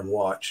afar and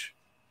watch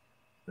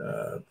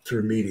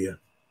through media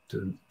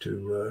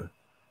to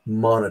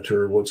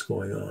monitor what's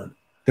going on.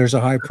 There's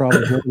a high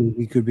probability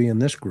he could be in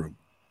this group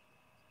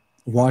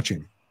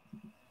watching.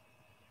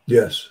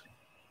 Yes.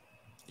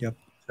 Yep.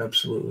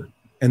 Absolutely.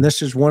 And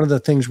this is one of the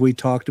things we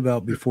talked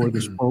about before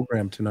this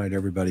program tonight,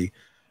 everybody,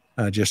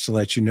 just to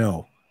let you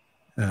know.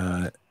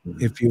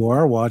 If you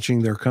are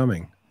watching, they're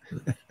coming.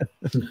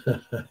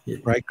 Yeah.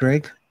 Right,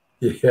 Greg?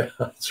 Yeah,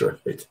 that's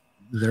right.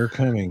 They're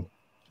coming.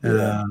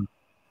 Yeah.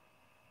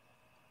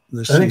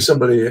 I think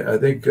somebody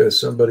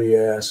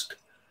asked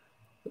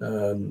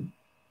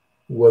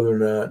whether or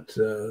not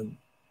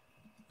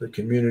the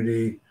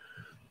community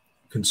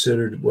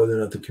considered whether or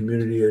not the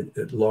community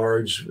at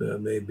large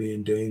may be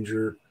in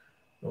danger,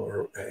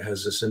 or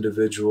has this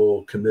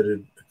individual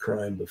committed a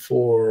crime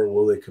before, or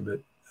will they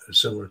commit a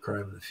similar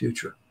crime in the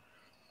future?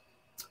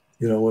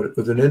 You know,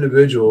 with an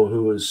individual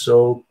who is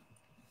so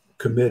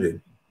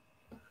committed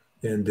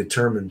and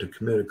determined to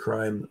commit a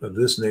crime of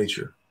this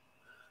nature,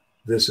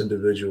 this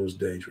individual is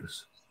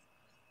dangerous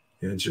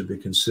and should be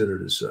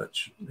considered as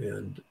such,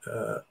 and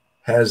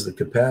has the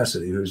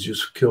capacity, who's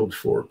just killed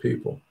 4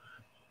 people,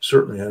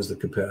 certainly has the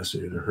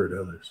capacity to hurt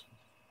others.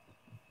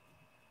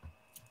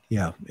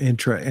 Yeah.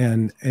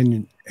 And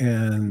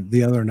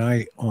the other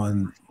night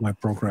on my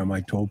program,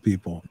 I told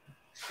people,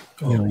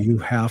 you know, you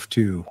have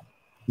to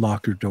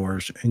lock your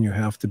doors and you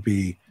have to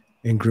be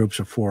in groups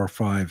of 4 or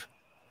 5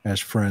 as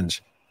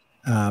friends.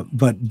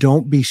 But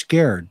don't be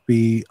scared.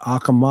 Be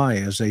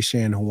akamai, as they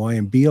say in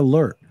Hawaiian. Be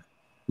alert.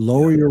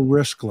 Lower your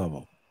risk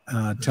level.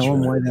 Tell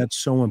them why that's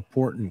so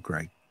important,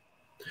 Greg.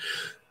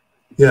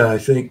 Yeah, I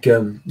think,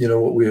 you know,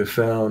 what we have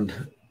found,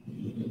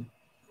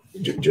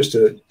 just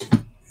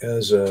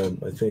as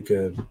I think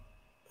a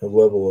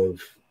level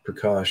of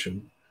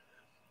precaution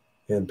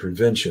and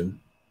prevention,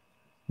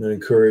 and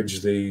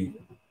encourage the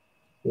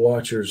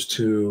watchers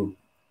to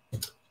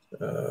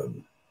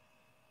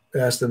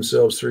ask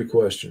themselves 3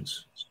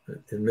 questions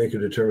and make a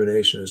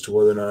determination as to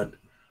whether or not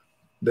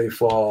they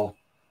fall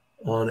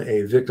on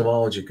a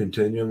victimology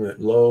continuum at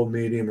low,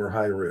 medium, or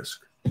high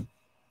risk.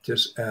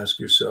 Just ask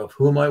yourself,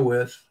 who am I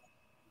with?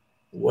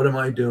 What am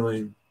I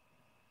doing?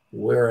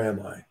 Where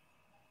am I?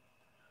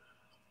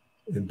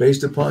 And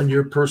based upon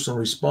your personal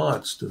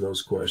response to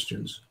those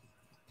questions,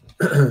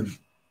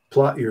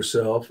 plot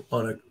yourself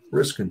on a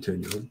risk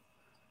continuum: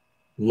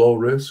 low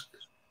risk,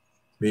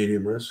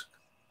 medium risk,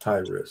 high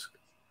risk.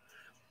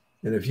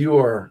 And if you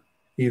are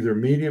either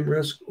medium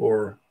risk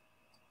or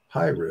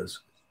high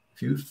risk,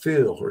 if you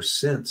feel or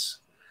sense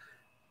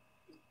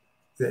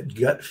that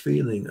gut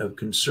feeling of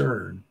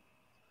concern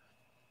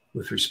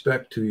with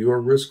respect to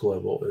your risk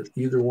level at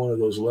either one of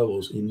those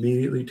levels,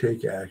 immediately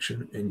take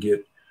action and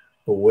get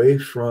away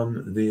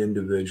from the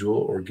individual,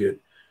 or get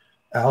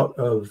out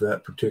of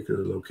that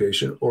particular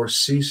location, or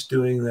cease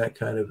doing that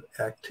kind of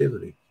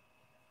activity.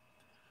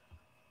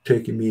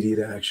 Take immediate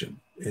action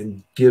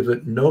and give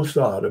it no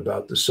thought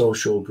about the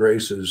social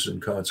graces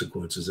and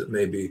consequences that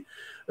may be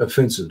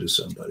offensive to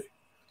somebody.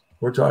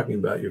 We're talking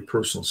about your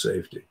personal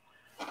safety.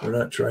 We're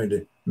not trying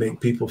to make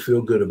people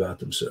feel good about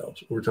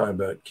themselves. We're talking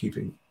about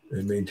keeping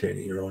and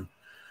maintaining your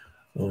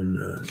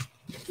own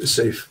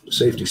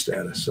safety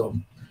status. So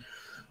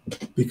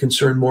be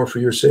concerned more for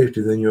your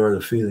safety than you are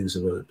the feelings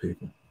of other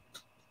people.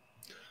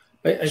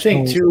 I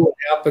think too, what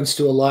happens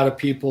to a lot of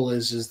people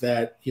is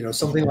that, you know,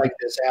 something like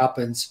this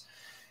happens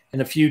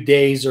and a few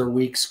days or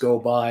weeks go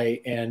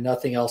by and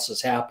nothing else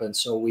has happened.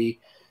 So we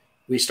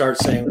start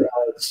saying, well,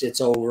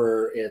 it's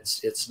over.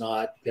 It's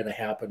not going to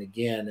happen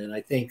again. And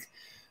I think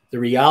the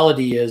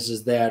reality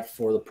is that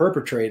for the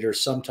perpetrators,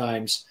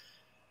 sometimes,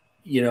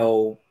 you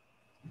know,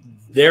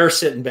 they're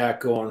sitting back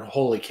going,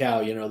 holy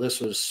cow, you know, this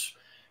was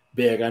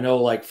big. I know,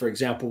 like, for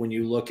example, when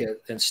you look at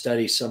and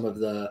study some of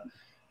the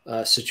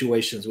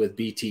situations with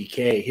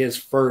BTK, his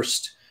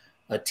first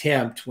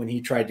attempt when he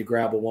tried to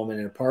grab a woman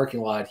in a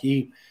parking lot,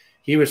 he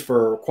was,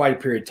 for quite a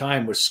period of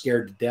time, was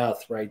scared to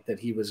death, right, that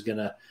he was going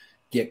to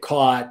get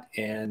caught,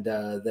 and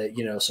that,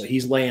 you know, so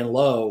he's laying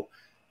low,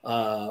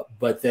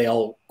 but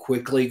they'll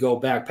quickly go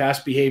back.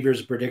 Past behavior is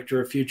a predictor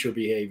of future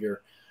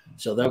behavior.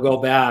 So they'll go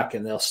back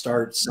and they'll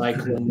start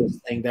cycling this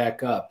thing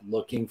back up,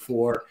 looking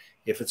for,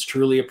 if it's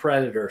truly a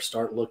predator,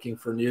 start looking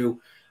for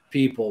new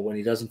people. When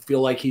he doesn't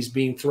feel like he's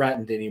being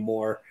threatened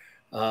anymore,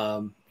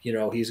 you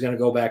know, he's going to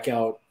go back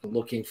out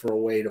looking for a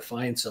way to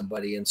find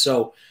somebody. And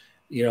so,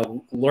 you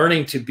know,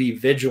 learning to be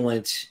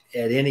vigilant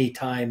at any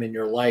time in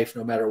your life,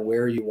 no matter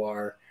where you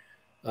are.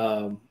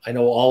 I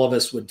know all of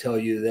us would tell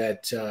you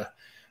that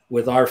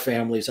with our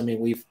families, I mean,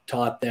 we've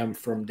taught them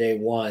from day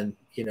one,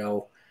 you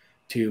know,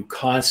 to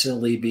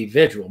constantly be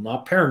vigilant,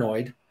 not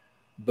paranoid,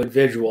 but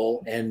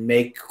vigilant, and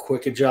make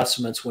quick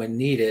adjustments when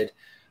needed.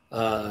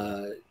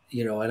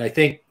 You know, and I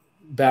think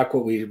back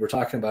what we were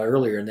talking about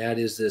earlier, and that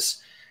is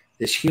this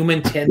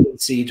human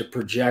tendency to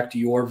project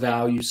your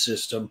value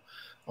system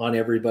on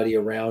everybody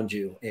around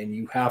you. And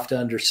you have to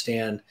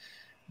understand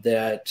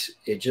that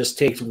it just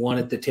takes one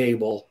at the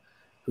table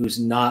who's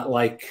not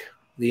like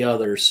the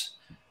others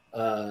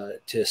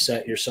to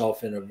set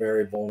yourself in a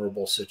very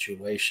vulnerable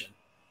situation.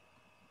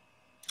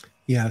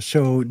 Yeah.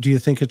 So do you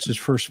think it's his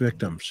first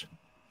victims,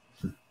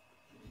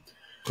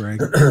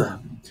 Greg?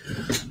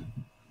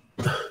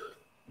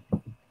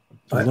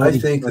 I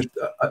think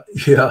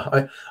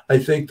that, I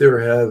think there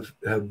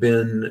have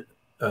been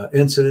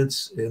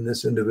incidents in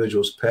this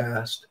individual's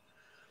past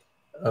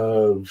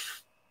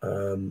of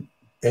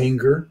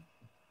anger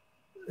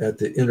at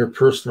the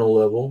interpersonal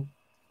level,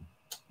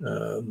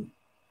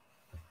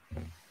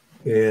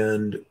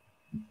 and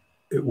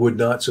it would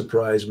not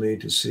surprise me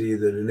to see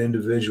that an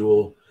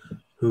individual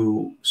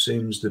who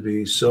seems to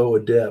be so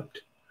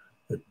adept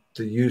at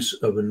the use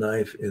of a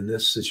knife in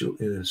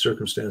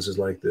circumstances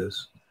like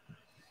this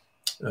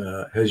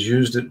has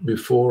used it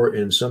before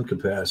in some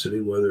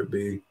capacity, whether it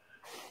be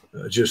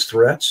just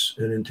threats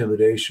and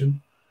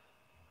intimidation,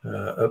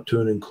 up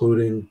to and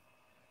including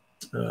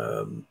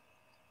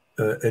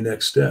a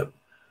next step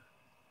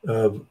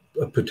of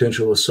a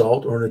potential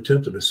assault or an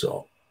attempted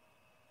assault.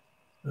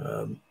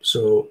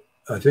 So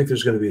I think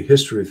there's going to be a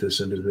history with this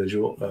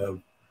individual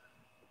of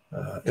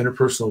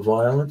interpersonal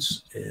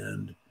violence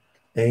and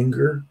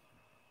anger,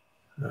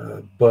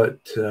 but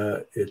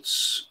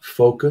it's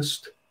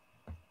focused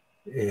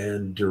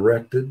and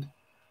directed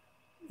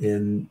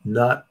and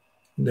not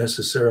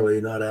necessarily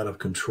not out of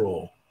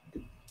control.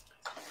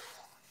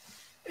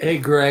 Hey,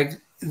 Greg,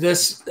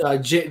 this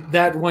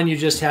that one you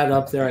just had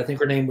up there, I think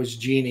her name was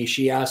Jeannie.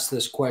 She asked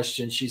this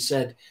question. She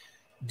said,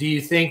 do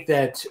you think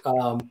that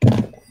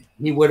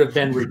he would have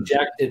been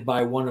rejected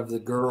by one of the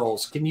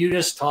girls? Can you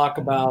just talk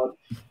about,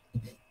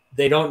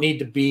 they don't need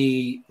to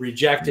be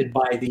rejected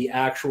by the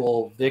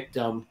actual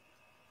victim,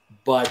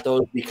 but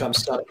those become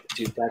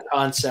substitutes, that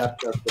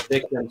concept of the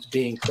victims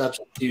being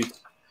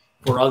substitutes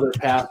for other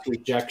past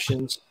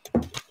rejections?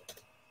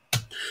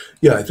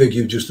 Yeah, I think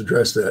you've just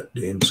addressed that,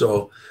 Dean.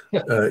 So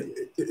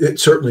it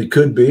certainly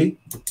could be.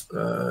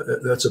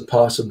 That's a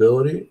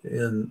possibility.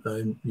 And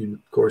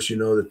of course, you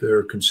know that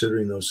they're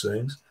considering those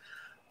things.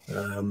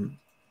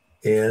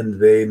 And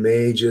they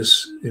may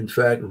just, in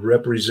fact,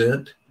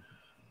 represent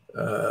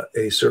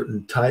a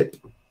certain type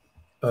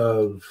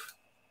of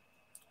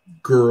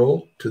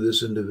girl to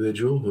this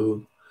individual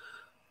who,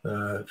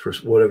 for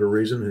whatever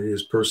reason, he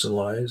is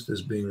personalized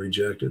as being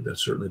rejected.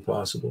 That's certainly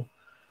possible.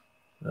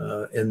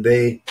 And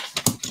they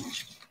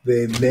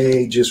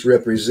may just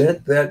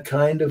represent that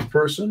kind of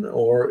person,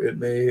 or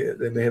they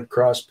may have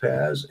crossed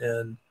paths,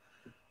 and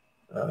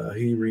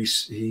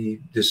he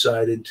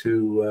decided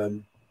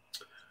to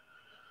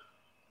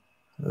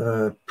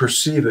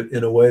perceive it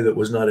in a way that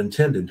was not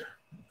intended,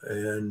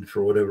 and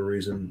for whatever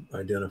reason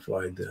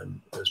identified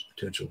them as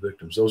potential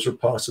victims. Those are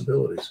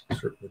possibilities,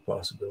 certainly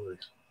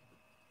possibilities.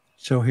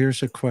 So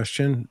here's a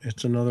question.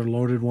 It's another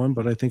loaded one,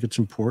 but I think it's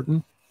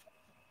important.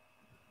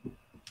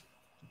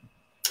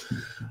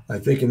 I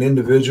think an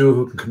individual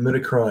who can commit a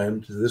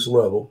crime to this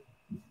level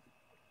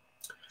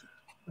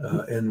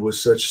and with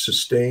such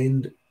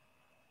sustained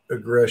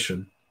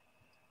aggression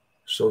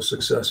so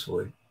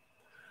successfully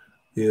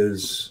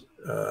is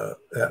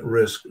at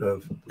risk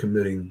of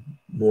committing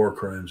more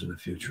crimes in the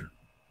future.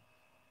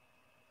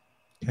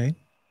 Okay.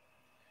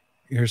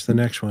 Here's the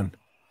next one.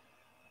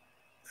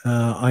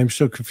 I'm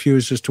so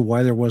confused as to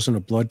why there wasn't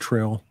a blood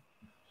trail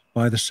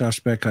by the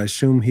suspect. I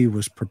assume he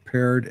was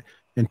prepared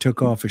and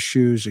took off his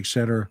shoes,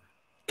 etc.,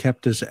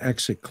 kept his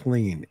exit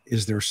clean.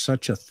 Is there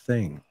such a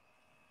thing?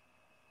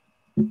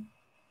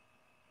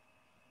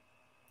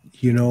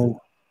 You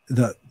know,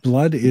 the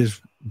blood is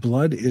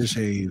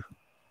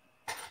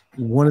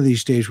one of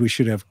these days we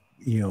should have,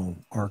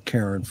 our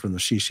Karen from the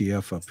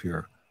CCF up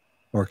here,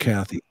 or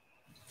Kathy,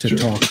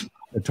 to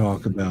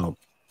talk about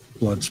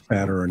blood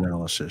spatter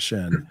analysis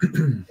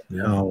and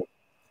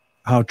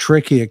how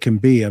tricky it can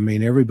be. I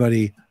mean,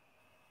 everybody,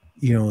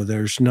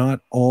 there's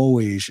not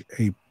always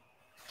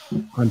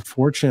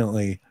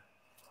unfortunately,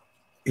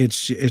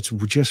 it's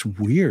just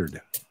weird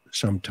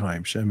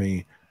sometimes. I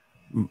mean,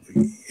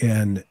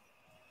 and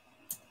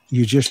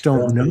you just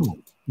don't know.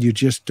 You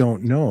just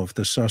don't know if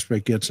the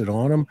suspect gets it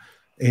on him.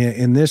 And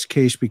in this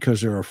case,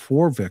 because there are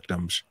 4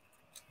 victims,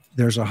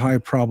 there's a high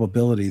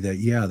probability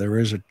that, there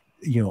is a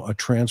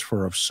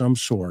transfer of some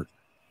sort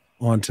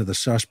onto the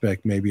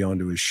suspect, maybe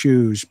onto his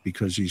shoes,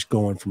 because he's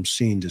going from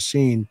scene to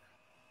scene,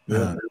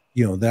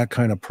 that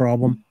kind of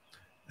problem.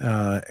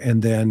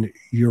 And then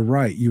you're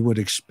right. You would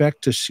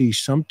expect to see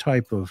some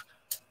type of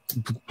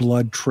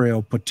blood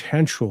trail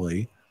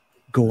potentially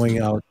going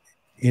out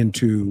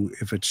into,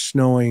 if it's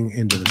snowing,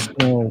 into the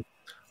snow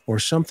or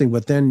something.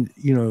 But then,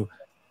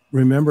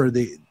 remember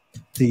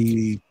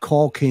the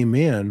call came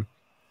in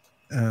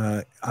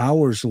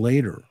hours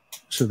later.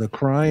 So the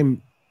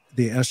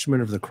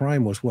estimate of the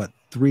crime was what,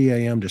 3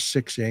 a.m. to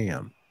 6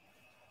 a.m.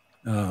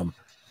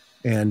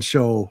 And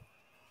so,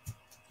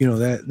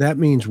 that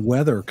means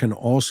weather can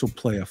also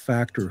play a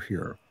factor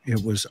here.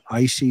 It was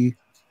icy,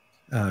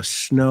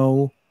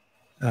 snow.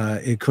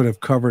 It could have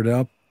covered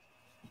up,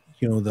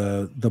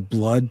 the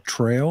blood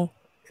trail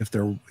if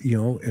there,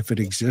 if it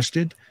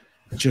existed.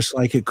 just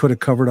like it could have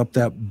covered up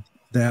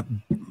that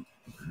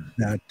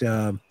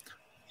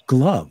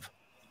glove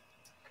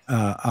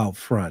out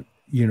front.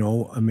 You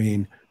know, I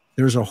mean,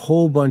 there's a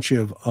whole bunch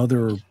of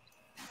other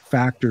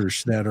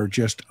factors that are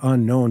just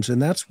unknowns,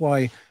 and that's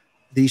why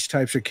these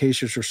types of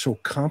cases are so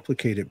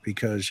complicated,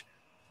 because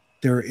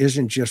there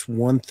isn't just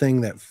one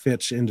thing that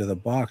fits into the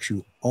box.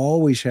 You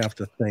always have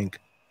to think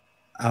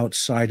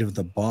outside of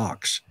the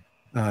box,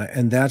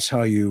 and that's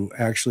how you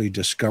actually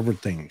discover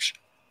things.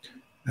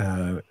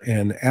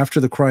 And after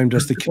the crime,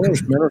 does the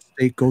killer's mental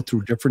state go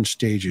through different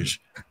stages?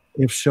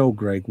 If so,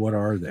 Greg, what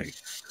are they?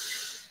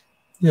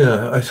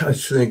 Yeah, I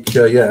think,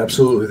 yeah,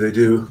 absolutely. They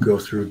do go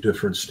through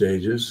different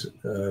stages.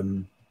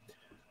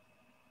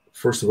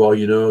 First of all,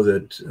 you know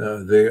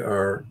that they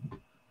are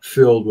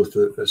filled with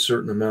a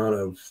certain amount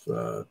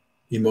of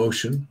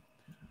emotion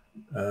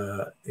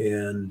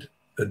and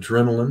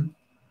adrenaline,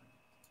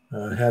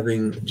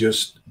 having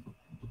just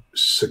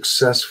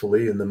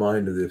successfully, in the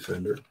mind of the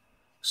offender,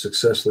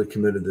 successfully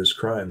committed this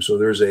crime. So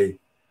there's a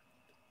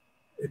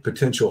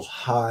potential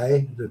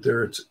high that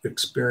they're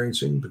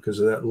experiencing because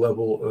of that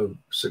level of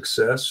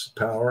success,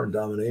 power, and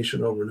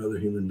domination over another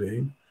human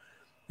being.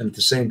 And at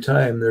the same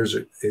time, there's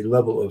a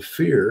level of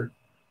fear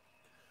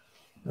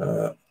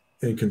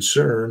and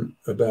concern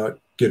about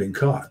getting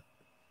caught.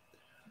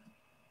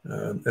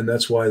 And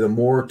that's why the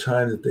more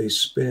time that they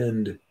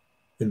spend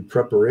in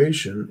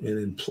preparation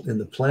and in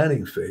the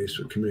planning phase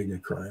for committing a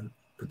crime,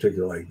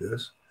 particularly like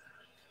this,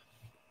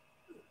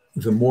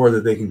 the more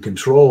that they can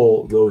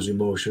control those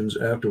emotions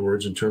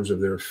afterwards in terms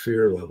of their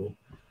fear level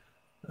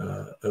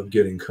of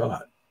getting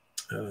caught.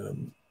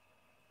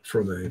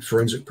 From a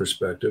forensic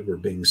perspective, or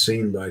being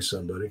seen by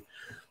somebody.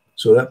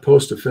 So that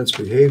post-offense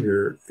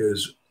behavior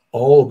is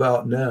all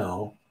about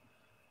now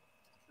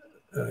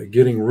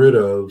getting rid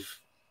of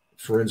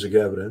forensic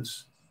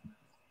evidence,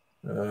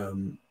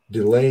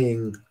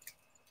 delaying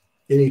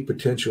any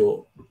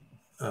potential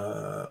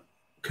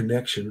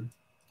connection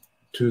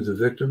to the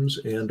victims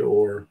and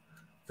or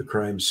the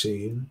crime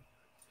scene.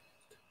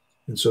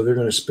 And so they're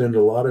going to spend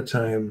a lot of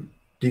time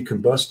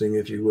decombusting,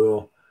 if you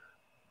will,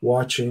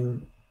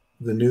 watching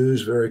the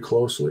news very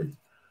closely,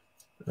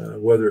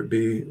 whether it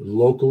be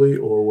locally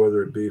or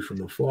whether it be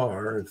from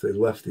afar, if they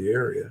left the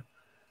area,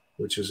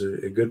 which is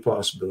a good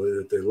possibility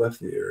that they left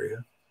the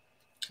area,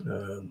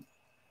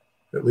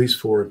 at least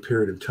for a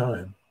period of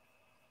time.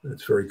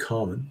 That's very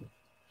common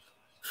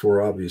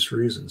for obvious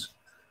reasons.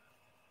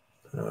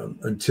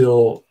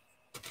 Until,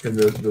 and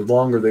the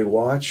longer they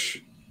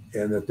watch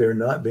and that they're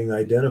not being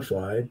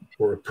identified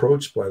or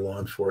approached by law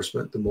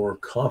enforcement, the more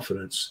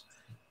confidence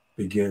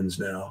begins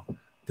now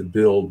to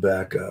build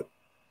back up.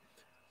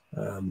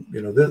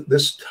 You know,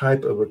 this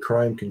type of a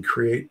crime can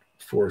create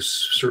for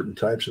certain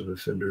types of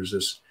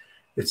offenders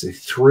it's a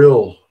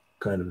thrill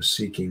kind of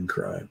seeking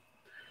crime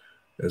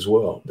as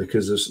well,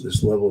 because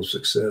this level of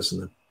success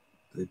and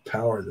the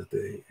power that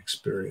they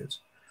experience.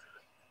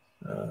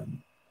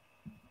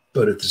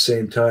 But at the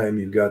same time,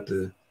 you've got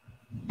the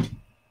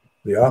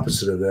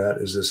opposite of that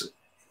is this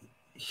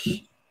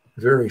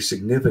very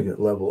significant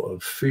level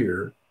of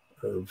fear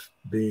of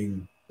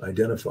being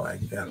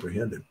identified,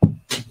 apprehended.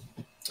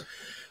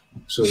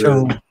 So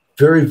they're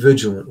very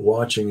vigilant,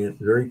 watching it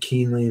very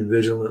keenly and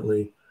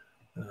vigilantly,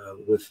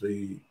 with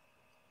the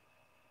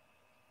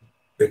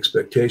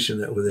expectation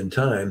that within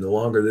time, the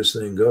longer this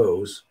thing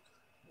goes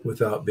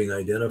without being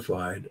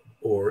identified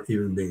or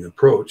even being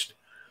approached,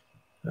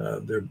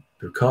 their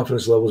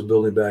confidence levels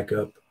building back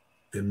up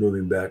and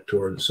moving back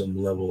toward some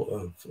level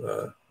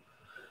of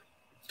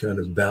kind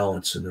of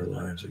balance in their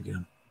lives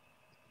again.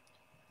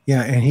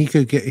 Yeah, and he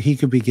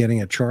could be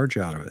getting a charge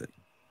out of it.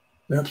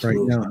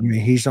 Absolutely. Right now. I mean,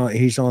 he's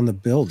on the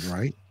build,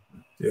 right?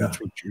 Yeah. That's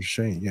what you're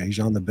saying. Yeah, he's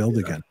on the build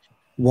again.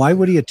 Why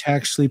would he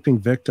attack sleeping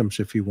victims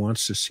if he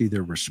wants to see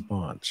their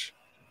response?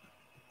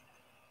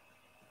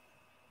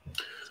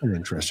 That's an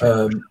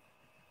interesting.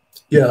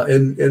 Yeah,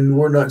 and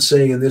we're not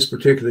saying in this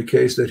particular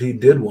case that he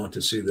did want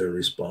to see their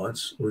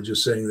response. We're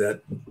just saying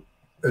that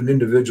an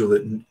individual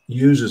that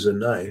uses a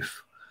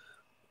knife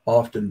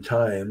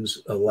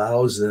oftentimes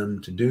allows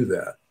them to do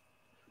that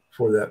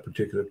for that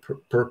particular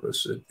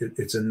purpose.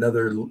 It's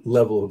another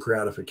level of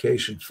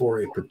gratification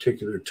for a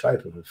particular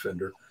type of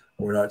offender.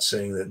 We're not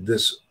saying that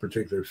this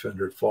particular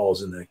offender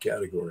falls in that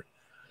category.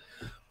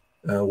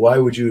 Why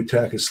would you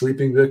attack a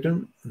sleeping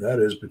victim? That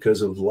is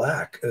because of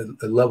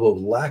a level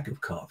of lack of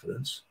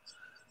confidence,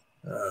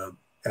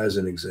 as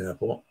an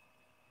example,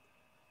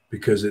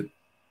 because it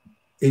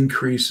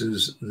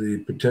increases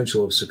the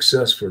potential of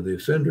success for the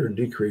offender and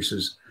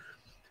decreases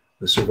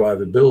the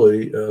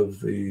survivability of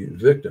the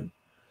victim.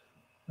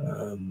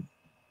 And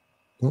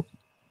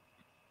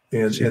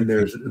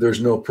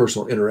there's no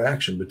personal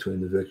interaction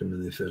between the victim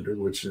and the offender,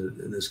 which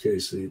in this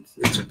case,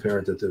 it's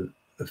apparent that the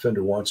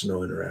offender wants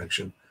no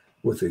interaction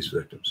with these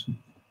victims.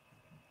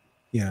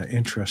 Yeah,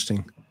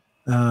 interesting.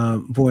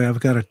 Boy, I've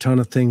got a ton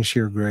of things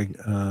here, Greg.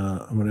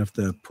 I'm going to have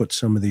to put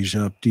some of these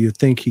up. Do you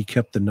think he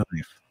kept the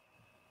knife?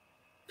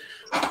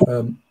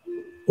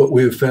 What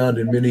we have found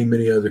in many,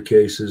 many other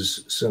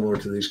cases similar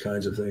to these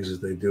kinds of things, as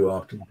they do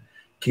often,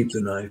 keep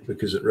the knife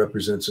because it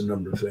represents a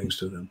number of things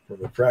to them.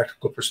 From a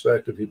practical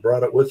perspective, he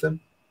brought it with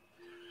him.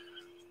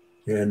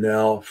 And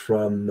now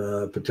from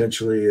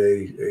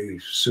potentially a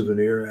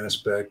souvenir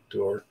aspect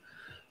or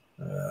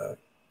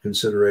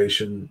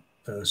consideration,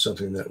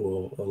 something that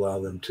will allow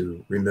them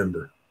to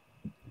remember.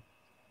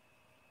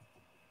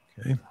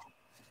 Okay.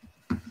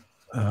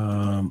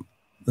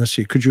 Let's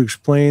see. Could you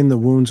explain the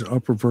wounds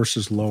upper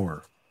versus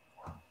lower?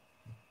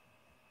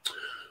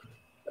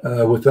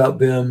 Without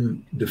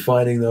them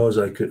defining those,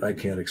 I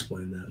can't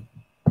explain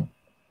that.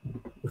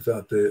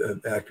 Without the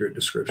accurate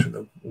description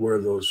of where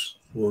those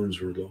wounds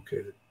were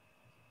located.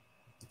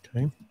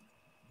 Okay.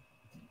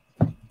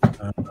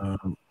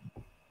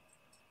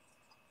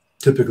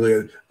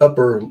 Typically,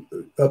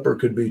 upper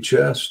could be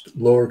chest,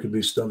 lower could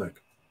be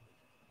stomach.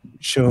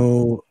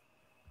 So,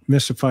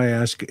 Miss, if I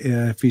ask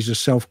if he's a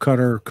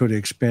self-cutter, could he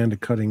expand to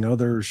cutting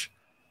others?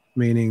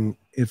 Meaning,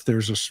 if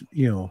there's a,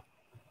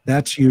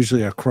 that's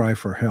usually a cry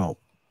for help.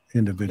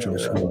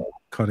 Individuals who are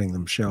cutting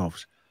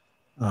themselves.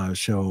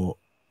 So,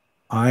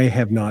 I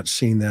have not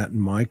seen that in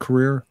my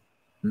career.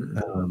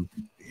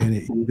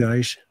 Any you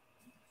guys?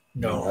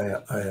 No,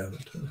 I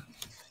haven't.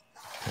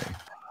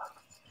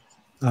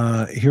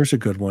 Okay. Here's a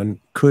good one.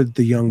 Could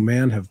the young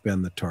man have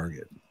been the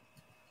target?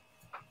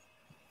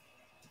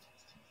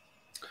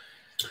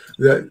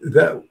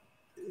 That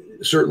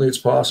certainly it's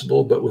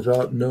possible, but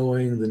without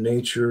knowing the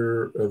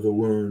nature of the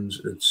wounds,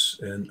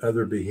 and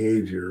other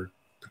behavior,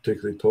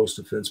 particularly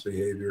post-offense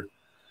behavior,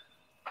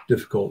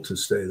 difficult to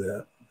say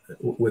that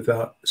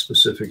without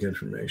specific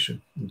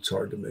information. It's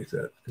hard to make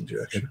that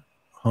conjecture.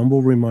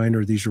 Humble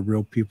reminder: these are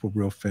real people,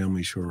 real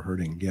families who are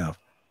hurting. Yeah,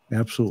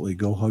 absolutely.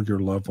 Go hug your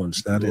loved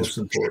ones. That is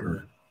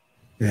important. Sure.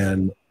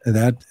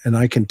 And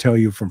I can tell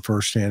you from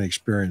firsthand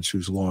experience,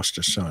 who's lost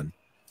a son,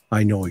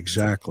 I know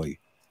exactly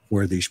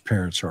where these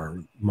parents are.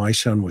 My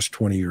son was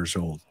 20 years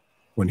old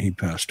when he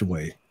passed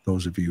away.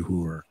 Those of you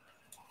who are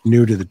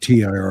new to the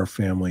TIR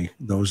family,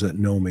 those that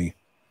know me,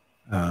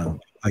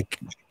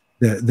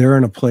 they're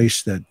in a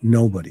place that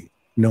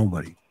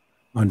nobody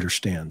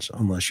understands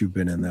unless you've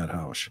been in that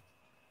house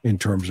in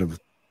terms of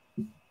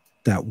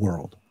that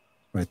world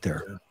right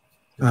there.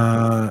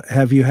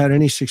 Have you had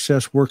any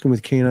success working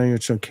with canine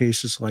units on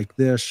cases like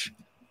this?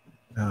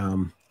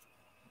 Man,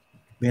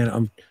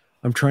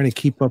 I'm trying to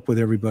keep up with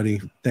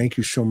everybody. Thank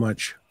you so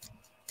much.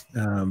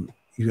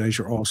 You guys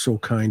are all so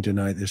kind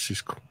tonight. This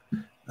is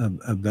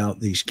about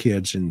these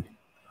kids, and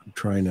I'm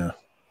trying to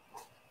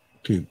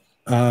keep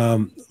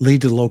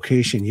lead to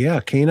location. Yeah,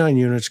 canine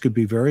units could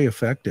be very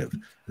effective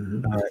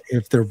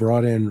if they're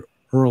brought in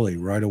early,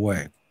 right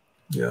away.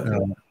 Yeah.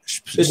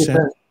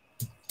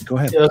 Go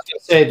ahead. Yeah, I was going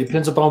to say, it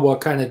depends upon what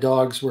kind of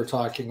dogs we're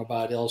talking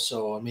about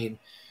also. I mean,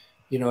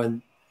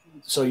 and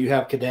so you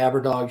have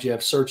cadaver dogs, you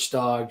have search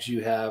dogs,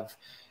 you have,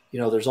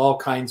 there's all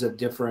kinds of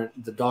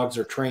the dogs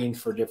are trained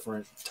for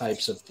different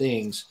types of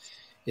things.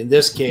 In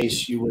this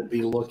case, you would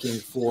be looking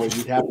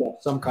you'd have to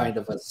have some kind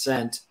of a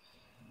scent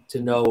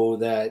to know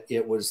that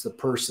it was the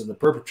person, the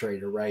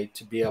perpetrator, right?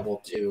 To be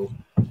able to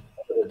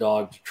put a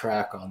dog to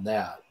track on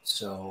that.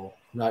 So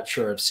I'm not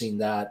sure I've seen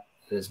that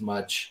as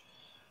much.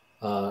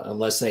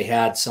 Unless they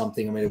had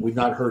something. I mean, we've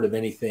not heard of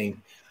anything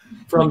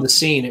from the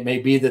scene. It may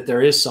be that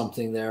there is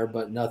something there,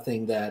 but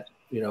nothing that,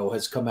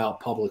 has come out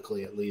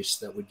publicly, at least,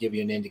 that would give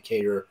you an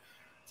indicator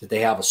that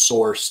they have a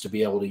source to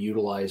be able to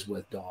utilize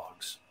with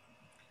dogs.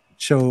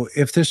 So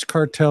if this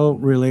cartel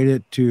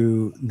related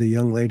to the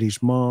young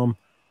lady's mom,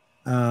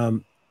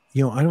 I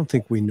don't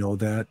think we know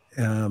that.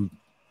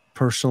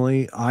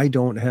 Personally, I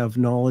don't have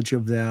knowledge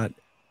of that.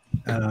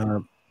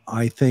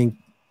 I think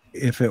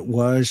if it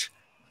was,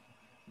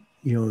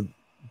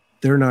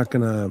 they're not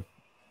going to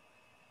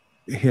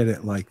hit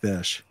it like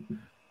this.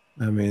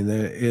 I mean,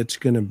 it's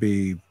going to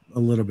be a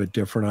little bit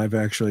different. I've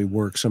actually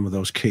worked some of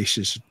those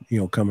cases,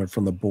 coming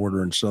from the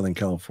border in Southern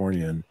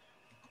California, and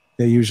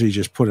they usually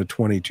just put a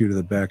 22 to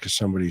the back of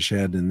somebody's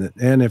head.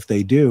 And if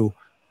they do,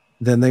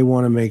 then they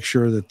want to make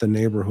sure that the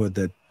neighborhood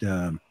that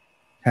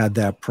had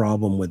that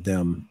problem with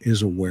them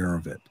is aware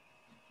of it,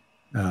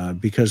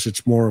 because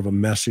it's more of a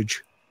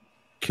message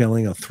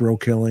killing, a thrill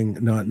killing,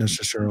 not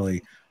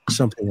necessarily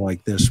something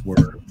like this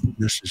where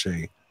this is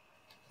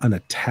an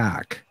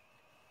attack.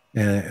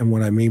 And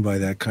what I mean by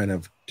that, kind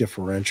of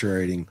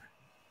differentiating,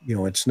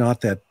 it's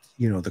not that,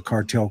 the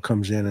cartel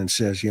comes in and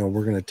says,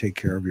 we're going to take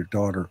care of your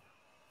daughter,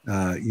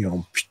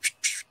 and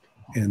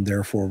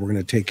therefore we're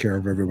going to take care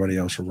of everybody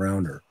else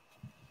around her.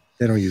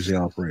 They don't usually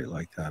operate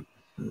like that.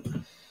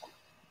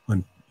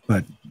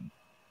 But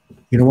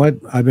you know what?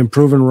 I've been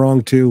proven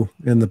wrong too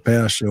in the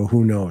past, so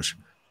who knows?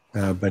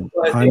 But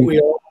I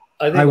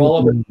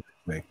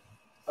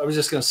was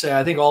just going to say,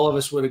 I think all of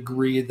us would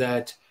agree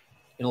that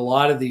in a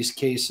lot of these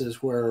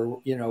cases where,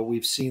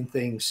 we've seen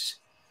things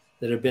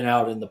that have been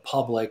out in the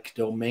public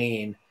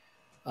domain,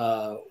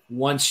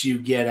 once you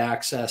get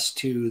access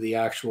to the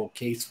actual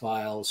case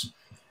files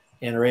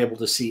and are able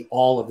to see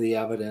all of the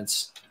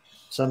evidence,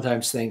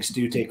 sometimes things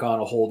do take on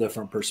a whole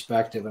different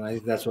perspective. And I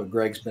think that's what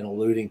Greg's been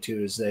alluding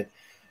to, is that,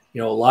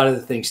 a lot of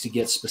the things to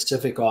get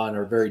specific on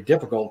are very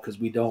difficult because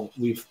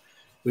we've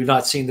we've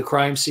not seen the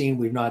crime scene.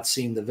 We've not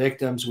seen the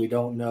victims. We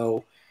don't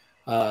know.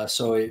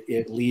 So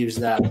it leaves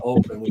that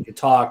open. We could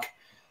talk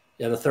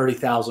at a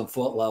 30,000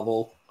 foot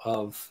level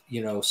of,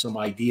 you know, some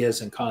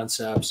ideas and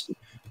concepts.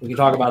 We can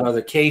talk about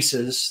other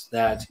cases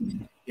that,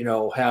 you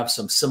know, have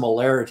some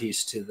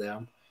similarities to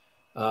them.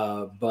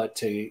 But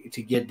to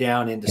get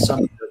down into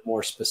some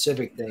more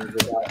specific things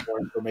without more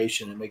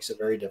information, it makes it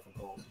very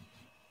difficult.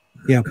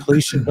 Yeah,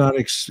 police should not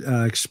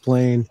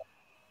explain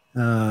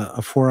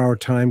a 4-hour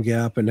time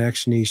gap, an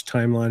action east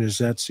timeline. Is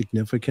that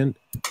significant?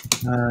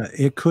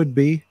 It could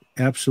be.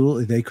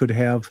 Absolutely. They could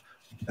have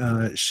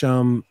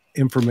some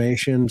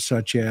information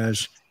such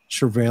as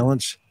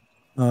surveillance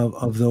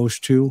of those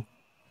two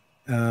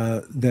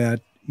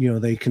that, you know,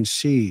 they can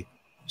see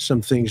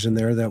some things in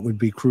there that would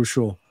be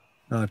crucial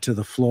to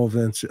the flow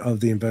of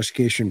the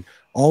investigation.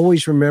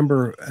 Always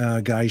remember,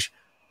 guys,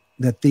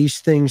 that these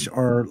things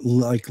are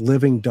like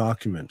living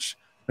documents.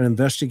 An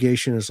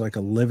investigation is like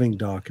a living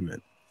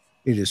document.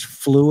 It is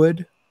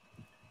fluid.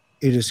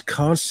 It is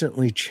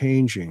constantly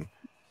changing,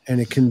 and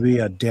it can be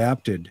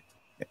adapted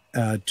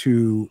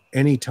to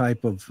any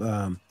type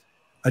of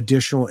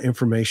additional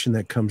information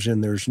that comes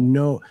in. There's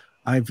no,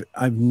 I've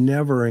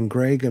never, and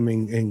Greg, I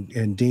mean,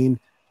 and Dean,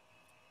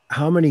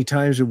 how many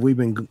times have we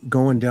been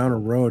going down a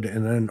road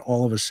and then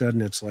all of a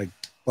sudden it's like,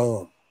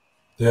 boom.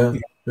 Yeah.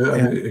 I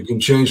mean, it can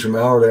change from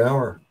hour to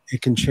hour.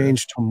 It can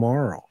change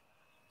tomorrow.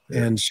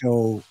 Yeah. And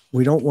so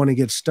we don't want to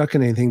get stuck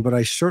in anything, but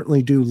I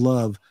certainly do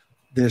love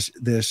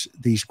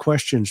these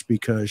questions,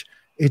 because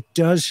it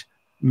does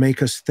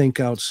make us think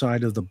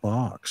outside of the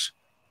box.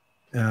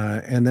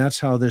 And that's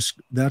how this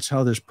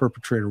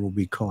perpetrator will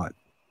be caught,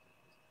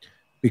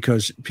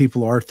 because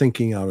people are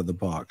thinking out of the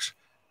box.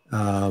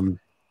 The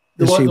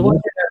one thing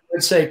I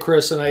would say,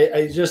 Chris, and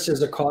I just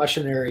as a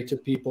cautionary to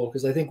people,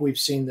 because I think we've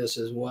seen this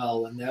as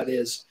well, and that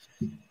is,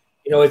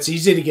 you know, it's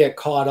easy to get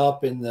caught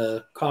up in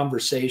the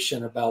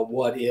conversation about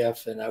what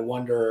if and I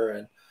wonder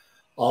and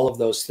all of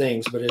those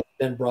things, but it's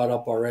been brought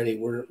up already.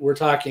 We're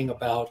talking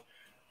about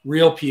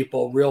real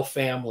people, real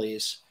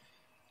families.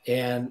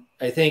 And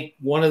I think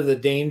one of the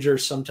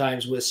dangers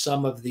sometimes with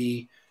some of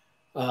the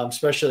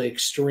especially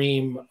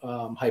extreme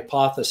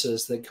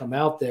hypotheses that come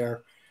out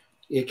there,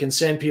 it can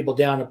send people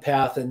down a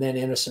path and then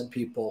innocent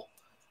people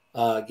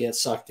get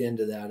sucked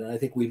into that. And I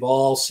think we've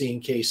all seen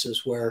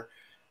cases where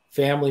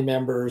family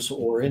members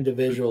or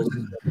individuals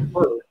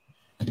hurt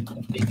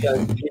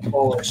because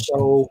people are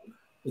so,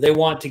 they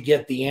want to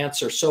get the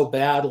answer so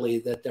badly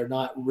that they're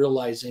not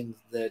realizing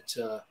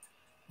that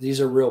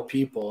these are real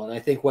people. And I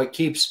think what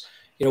keeps,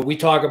 you know, we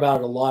talk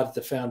about it a lot at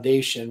the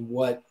foundation,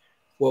 what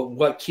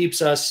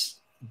keeps us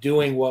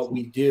doing what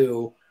we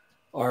do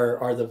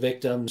are the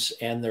victims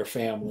and their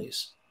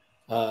families.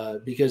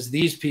 Because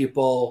these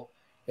people,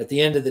 at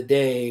the end of the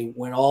day,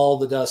 when all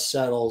the dust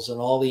settles and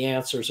all the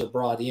answers are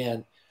brought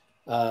in,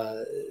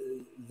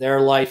 their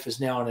life is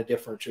now on a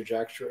different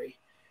trajectory.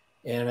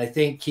 And I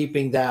think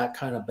keeping that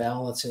kind of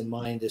balance in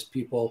mind as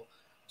people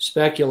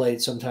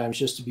speculate sometimes,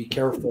 just to be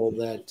careful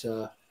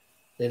that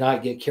they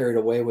not get carried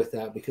away with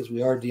that, because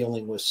we are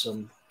dealing with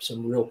some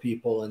real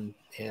people and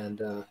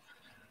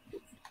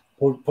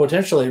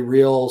potentially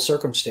real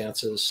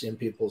circumstances in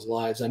people's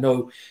lives. I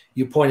know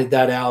you pointed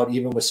that out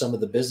even with some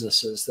of the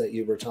businesses that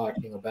you were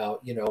talking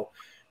about. You know,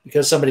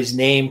 because somebody's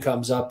name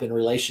comes up in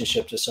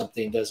relationship to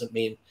something doesn't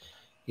mean,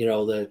 you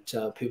know,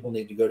 that people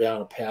need to go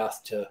down a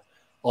path to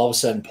all of a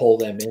sudden pull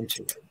them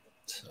into it.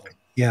 So.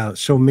 Yeah.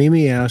 So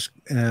Mimi asked,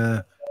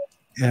 and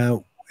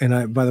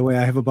by the way,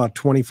 I have about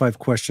 25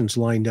 questions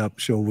lined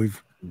up. So we're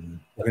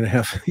going to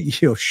have,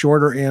 you know,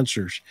 shorter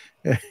answers.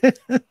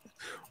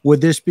 Would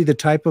this be the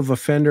type of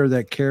offender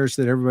that cares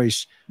that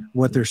everybody's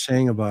what they're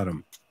saying about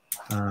him?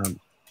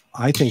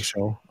 I think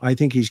so. I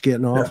think he's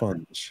getting off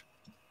on this.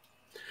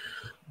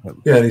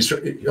 Yeah, and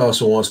he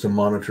also wants to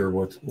monitor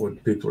what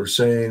people are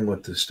saying,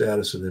 what the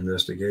status of the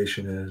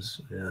investigation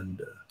is,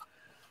 and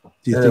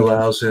it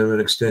allows him an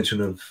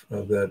extension of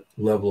that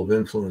level of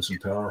influence and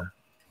power.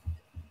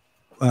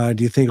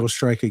 Do you think he'll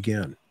strike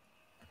again?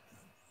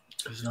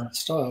 He's not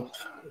stopped.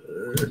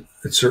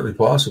 It's certainly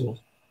possible.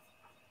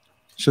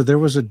 So there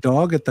was a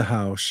dog at the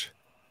house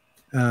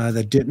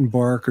that didn't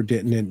bark or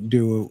didn't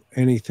do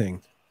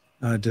anything.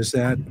 Does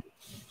that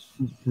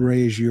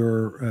raise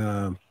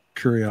your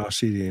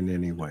curiosity in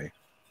any way?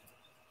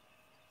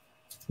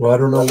 Well, I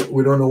don't know.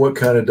 We don't know what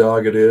kind of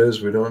dog it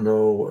is. We don't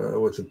know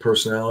what the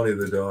personality of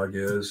the dog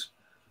is.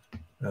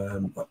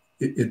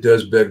 It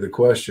does beg the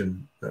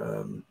question,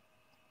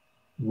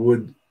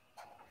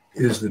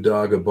 is the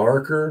dog a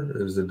barker?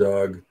 Is the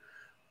dog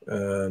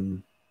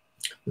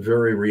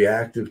very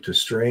reactive to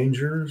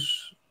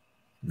strangers,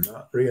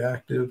 not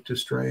reactive to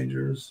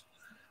strangers,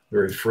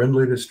 very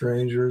friendly to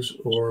strangers,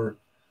 or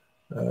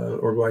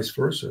vice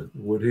versa?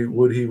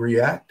 Would he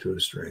react to a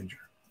stranger,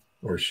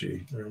 or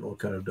she? I don't know what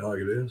kind of dog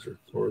it is,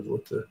 or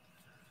what the.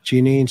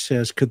 Jeanine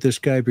says, could this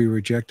guy be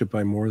rejected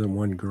by more than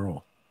one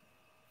girl?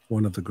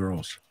 One of the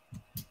girls.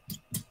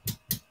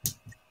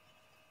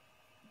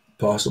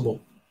 Possible,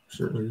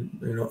 certainly.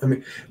 I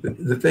mean,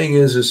 the thing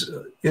is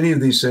any of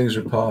these things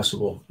are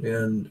possible,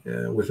 and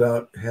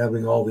without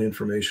having all the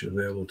information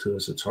available to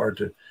us, it's hard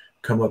to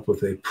come up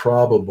with a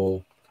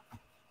probable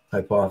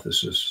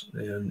hypothesis,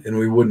 and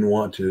we wouldn't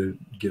want to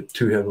get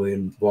too heavily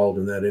involved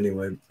in that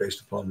anyway,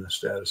 based upon the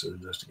status of the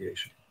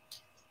investigation.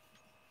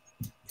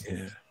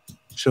 Yeah.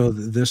 So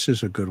this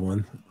is a good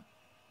one.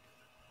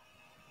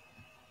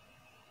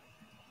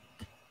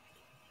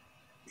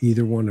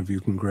 Either one of you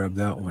can grab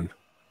that one.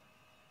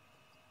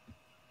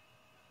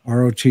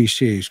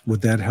 ROTCs,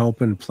 would that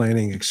help in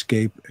planning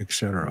escape,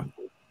 etc.?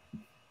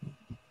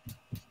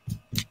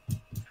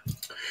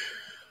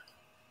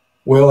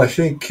 Well, I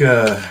think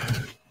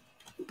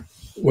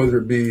whether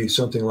it be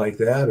something like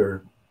that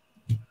or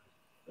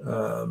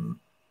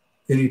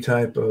any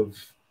type of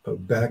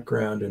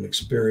background and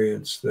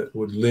experience that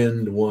would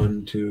lend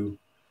one to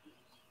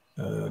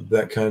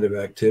that kind of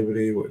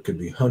activity. It could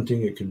be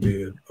hunting, it could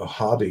be a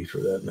hobby for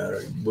that matter.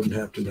 It wouldn't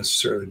have to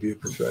necessarily be a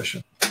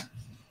profession,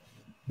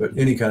 but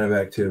any kind of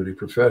activity,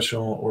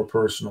 professional or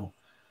personal,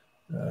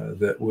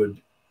 that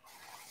would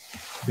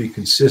be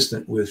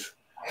consistent with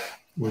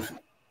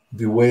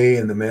the way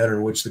and the manner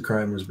in which the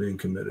crime was being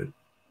committed.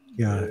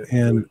 Yeah,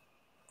 and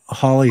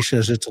Holly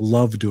says it's a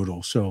love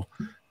doodle. So,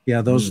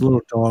 yeah, those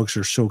little dogs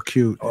are so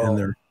cute,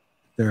 and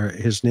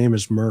his name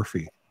is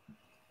Murphy,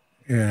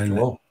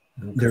 and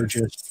they're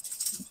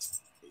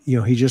just,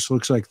 he just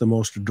looks like the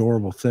most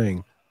adorable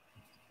thing,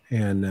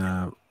 and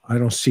I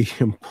don't see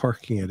him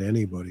barking at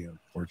anybody,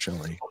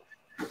 unfortunately.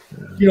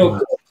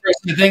 Chris,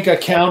 I think a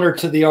counter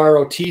to the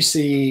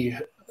ROTC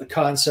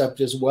concept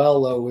as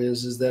well, though,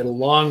 is that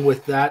along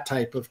with that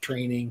type of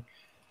training,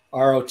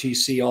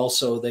 ROTC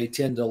also, they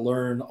tend to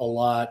learn a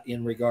lot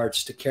in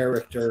regards to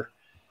character,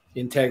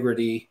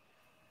 integrity,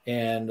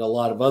 and a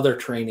lot of other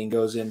training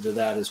goes into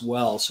that as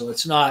well. So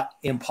it's not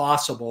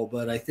impossible,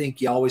 but I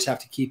think you always have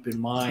to keep in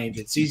mind,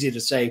 it's easy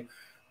to say,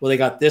 well, they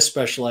got this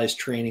specialized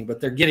training, but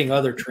they're getting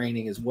other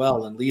training as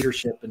well, and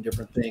leadership and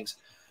different things.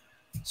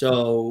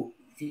 So,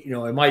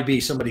 it might be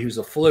somebody who's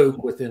a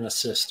fluke within a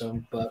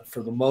system, but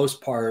for the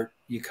most part,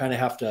 you kind of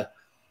have to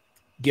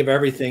give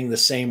everything the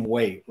same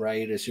weight,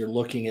 right? As you're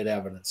looking at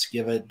evidence,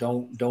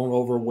 don't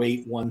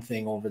overweight one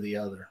thing over the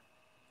other.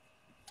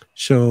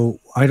 So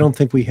I don't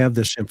think we have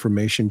this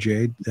information,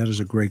 Jade. That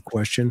is a great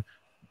question,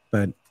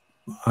 but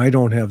I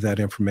don't have that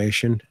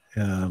information.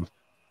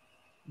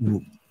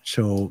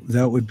 So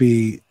that would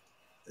be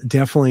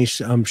definitely,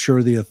 I'm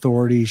sure the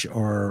authorities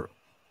are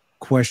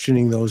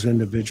questioning those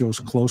individuals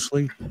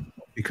closely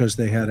because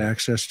they had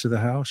access to the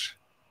house.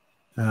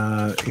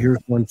 Here's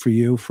one for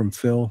you from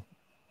Phil.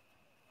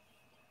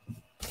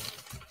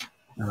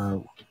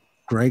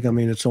 Greg, I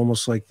mean, it's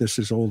almost like this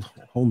is old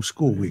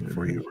homeschool week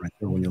for you right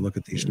there when you look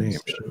at these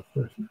names,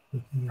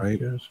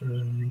 right?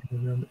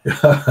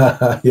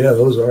 Yeah,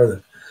 those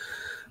are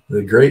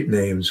the great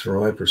names from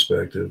my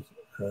perspective.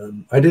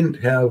 I didn't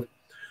have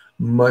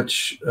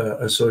much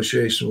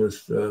association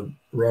with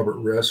Robert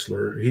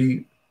Ressler.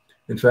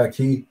 In fact,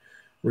 he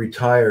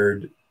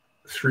retired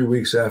 3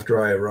 weeks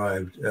after I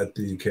arrived at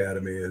the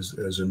academy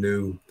as a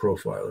new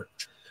profiler.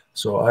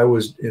 So I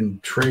was in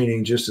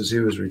training just as he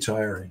was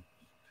retiring.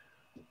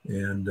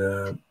 And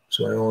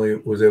so I only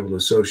was able to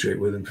associate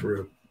with him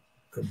for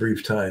a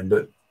brief time.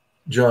 But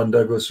John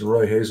Douglas and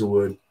Roy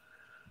Hazelwood,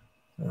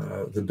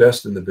 the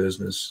best in the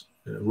business.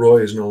 Roy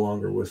is no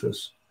longer with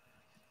us.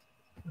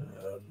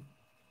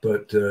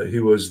 But he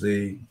was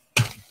the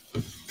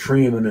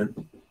preeminent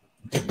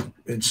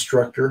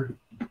instructor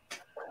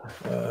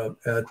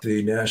at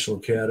the National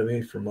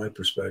Academy, from my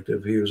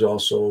perspective. He was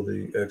also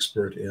the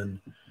expert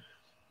in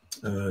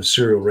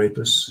serial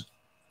rapists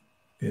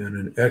and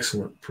an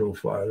excellent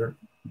profiler.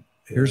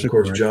 And of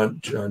course, John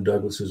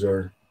Douglas is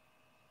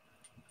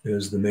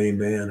the main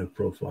man of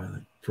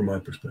profiling, from my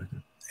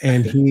perspective.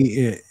 And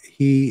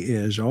he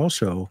is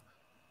also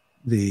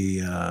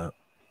the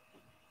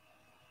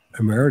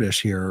emeritus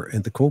here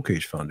at the Cold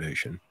Case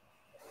Foundation.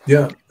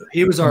 Yeah,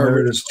 he was our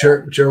emeritus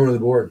chairman of the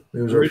board.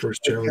 He was our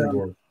first chairman of the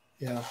board.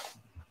 Yeah.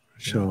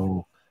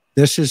 So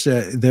this is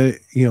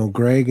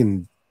Greg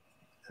and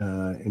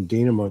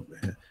Dina and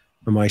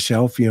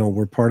myself.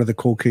 We're part of the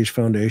Cold Case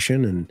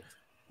Foundation, and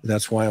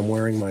that's why I'm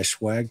wearing my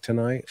swag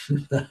tonight.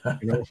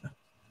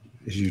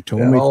 As you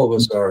told me, all of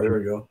us are. There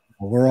we go.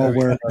 We're all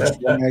wearing our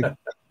swag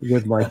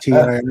with my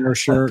TIR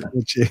shirt,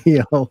 which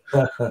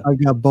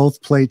I've got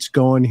both plates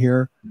going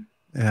here.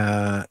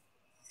 I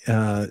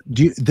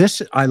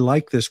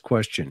like this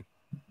question.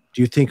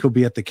 Do you think he'll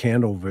be at the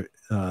candle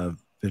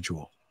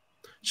vigil?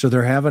 So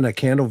they're having a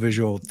candle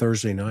vigil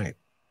Thursday night.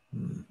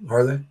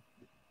 Are they?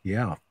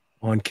 Yeah,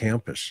 on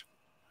campus.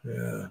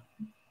 Yeah,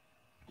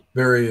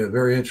 very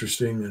very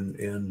interesting,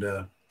 and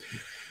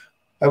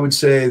I would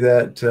say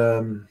that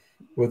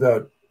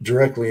without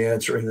directly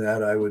answering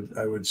that, I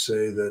would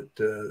say that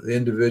the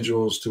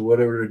individuals, to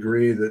whatever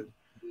degree that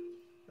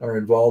are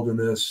involved in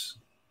this,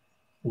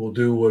 will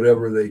do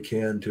whatever they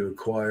can to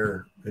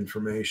acquire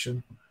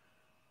information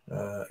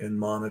and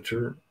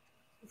monitor.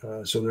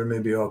 So there may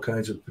be all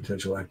kinds of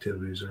potential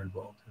activities that are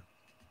involved.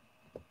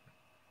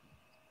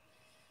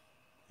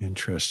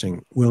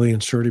 Interesting. Will he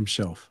insert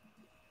himself?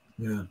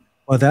 Yeah.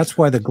 Well, that's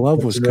why the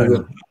glove was kind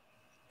of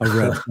a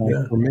red flag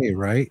Yeah. for me,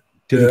 right?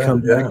 Did he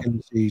come back and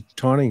is he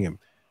taunting him?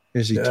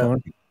 Is he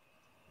taunting?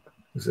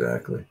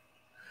 Exactly.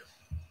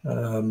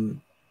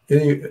 In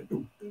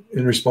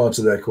response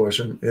to that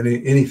question,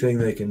 anything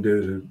they can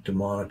do to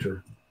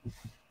monitor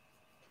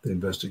the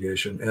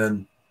investigation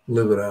and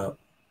live it out.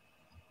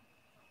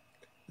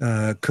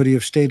 Could he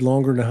have stayed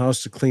longer in the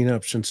house to clean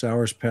up since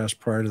hours passed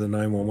prior to the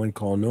 911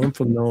 call? No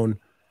info known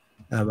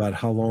about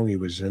how long he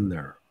was in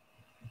there.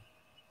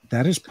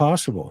 That is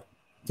possible.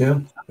 Yeah,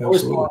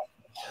 absolutely.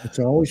 It's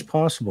always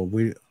possible.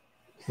 You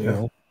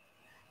know,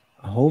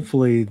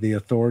 hopefully the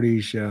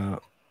authorities,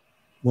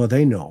 well,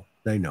 they know.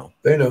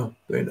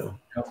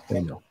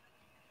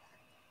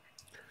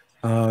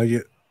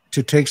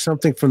 To take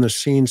something from the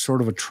scene,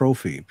 sort of a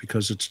trophy,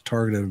 because it's a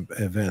targeted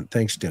event.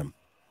 Thanks, Tim.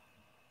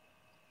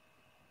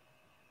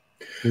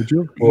 Would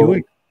you?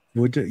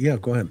 Yeah,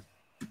 go ahead.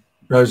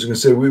 I was going to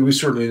say we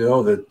certainly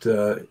know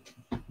that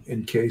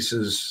in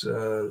cases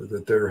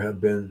that there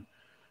have been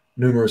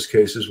numerous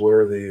cases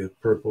where the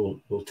purple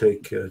will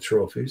take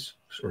trophies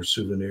or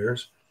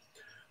souvenirs.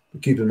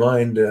 But keep in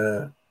mind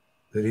that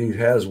he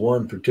has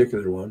one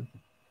particular one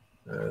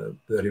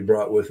that he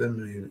brought with him,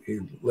 and he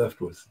left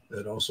with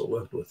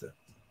him.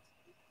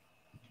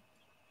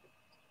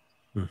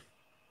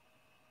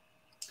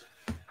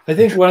 I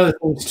think one of the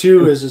things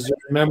too is to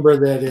remember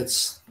that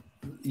it's,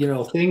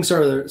 things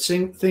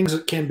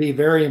that can be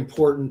very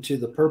important to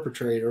the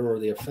perpetrator or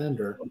the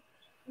offender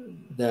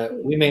that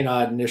we may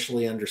not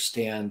initially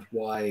understand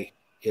why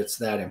it's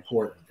that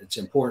important. It's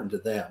important to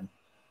them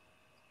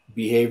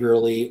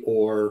behaviorally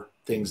or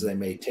things they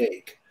may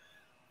take.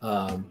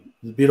 The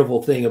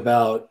beautiful thing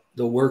about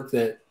the work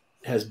that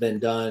has been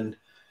done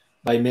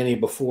by many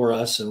before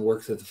us and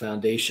work that the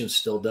foundation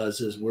still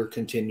does is we're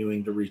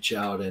continuing to reach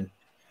out and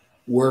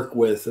work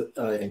with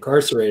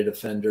incarcerated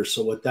offenders.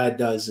 So what that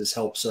does is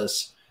helps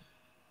us,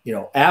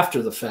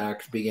 after the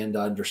fact, begin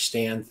to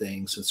understand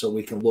things. And so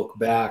we can look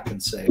back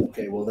and say,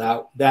 okay, well,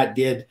 that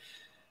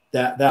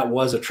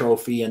was a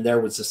trophy and there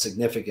was a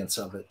significance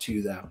of it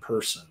to that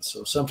person.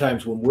 So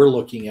sometimes when we're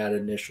looking at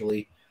it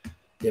initially,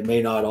 it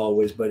may not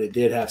always, but it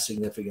did have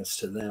significance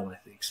to them, I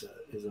think, so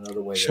is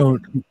another way. So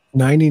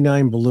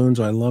 99 balloons.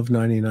 I love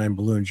 99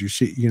 balloons.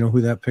 You know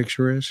who that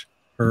picture is?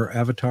 Her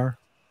avatar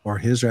or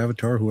his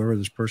avatar, whoever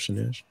this person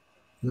is.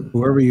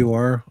 Whoever you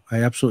are,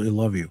 I absolutely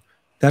love you.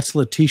 That's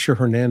Leticia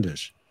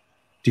Hernandez.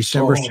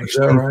 December 16th. Is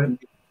that right?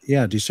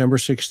 Yeah, December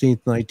 16th,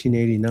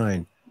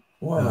 1989.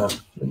 Wow.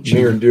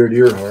 Near and dear to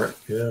your heart.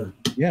 Yeah.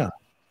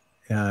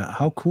 Yeah.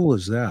 How cool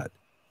is that?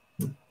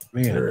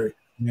 Man,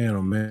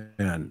 oh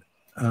man.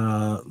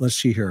 Let's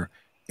see here.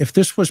 If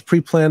this was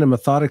pre-planned and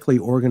methodically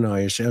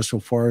organized as so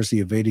far as the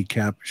evaded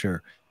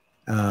capture,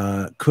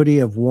 could he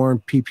have worn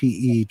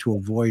PPE to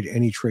avoid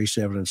any trace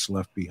evidence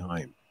left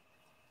behind?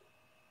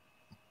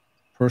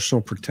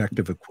 Personal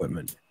protective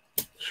equipment.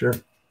 Sure.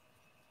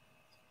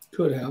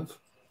 Could have.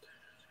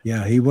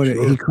 Yeah, he would.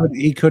 Sure.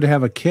 He could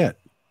have a kit.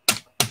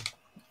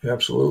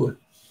 Absolutely.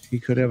 He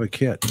could have a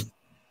kit,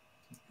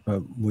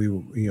 but we're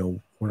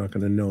not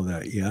going to know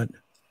that yet.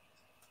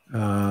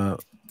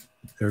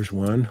 There's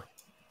one.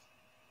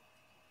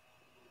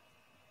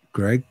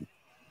 Greg?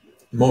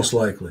 Most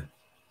likely.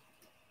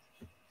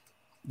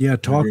 Yeah,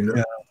 talk.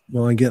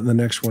 Well, I'm getting the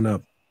next one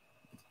up.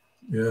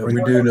 Yeah,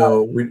 we do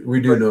know.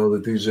 We do know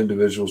that these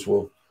individuals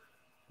will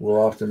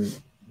often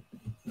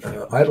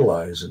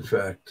idolize. In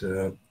fact,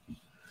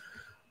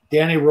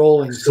 Danny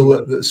Rollins.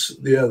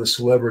 The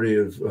celebrity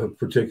of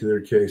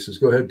particular cases.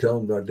 Go ahead, and tell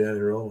them about Danny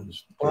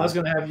Rollins. Well, I was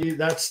going to have you.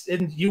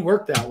 You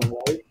worked that one,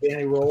 right?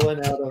 Danny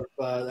Rollins out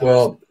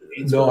of.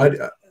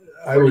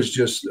 I was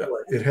just.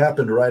 It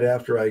happened right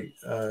after I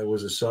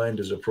was assigned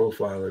as a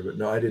profiler, but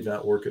no, I did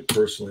not work it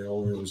personally. I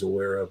only was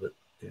aware of it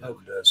and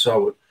saw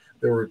what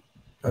there were.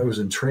 I was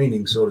in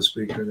training, so to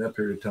speak, during that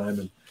period of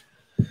time,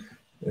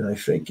 and I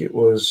think it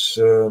was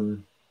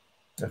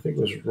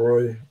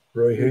Roy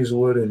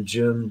Hazelwood and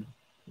Jim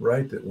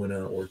Wright that went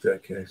out and worked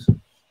that case.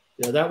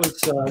 Yeah, that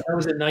was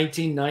in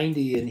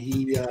 1990, and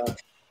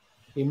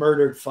he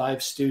murdered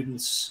 5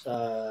 students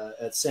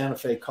at Santa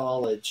Fe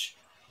College,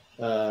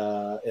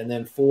 and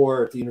then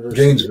 4 at the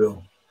University.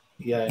 Gainesville.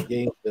 Yeah,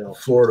 Gainesville,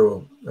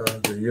 Florida,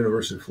 the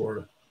University of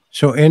Florida.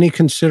 So, any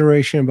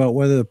consideration about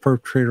whether the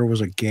perpetrator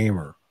was a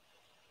gamer,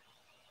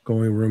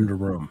 going room to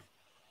room?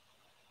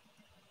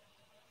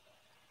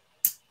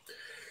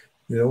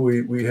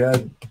 We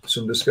had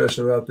some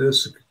discussion about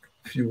this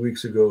a few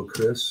weeks ago,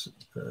 Chris,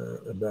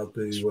 about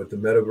the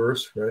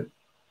metaverse, right?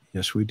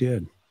 Yes, we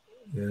did.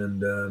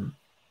 And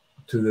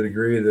to the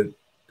degree that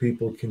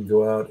people can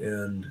go out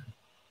and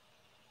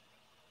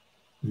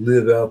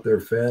live out their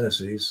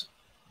fantasies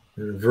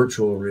in a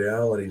virtual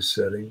reality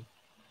setting,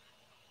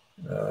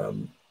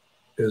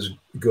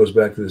 goes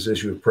back to this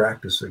issue of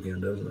practice again,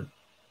 doesn't it?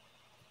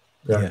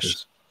 Practice.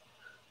 Yes.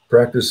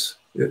 Practice.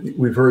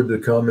 We've heard the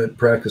comment,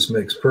 practice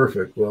makes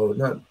perfect. Well,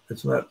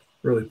 it's not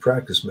really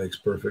practice makes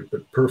perfect,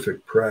 but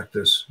perfect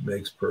practice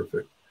makes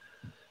perfect.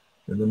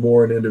 And the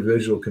more an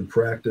individual can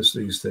practice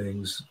these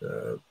things,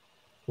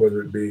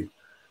 whether it be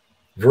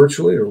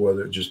virtually or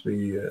whether it just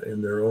be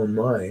in their own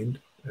mind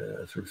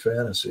through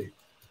fantasy,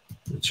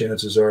 the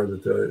chances are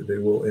that they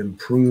will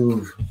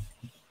improve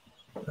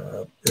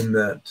in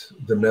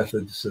the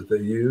methods that they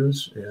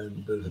use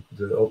and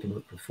the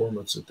ultimate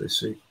performance that they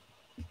seek.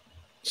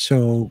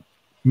 So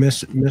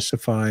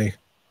Missify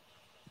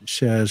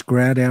says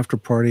grad after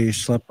party,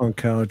 slept on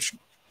couch,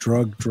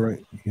 drug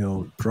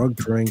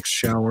drinks,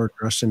 shower,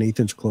 dressed in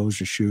Ethan's clothes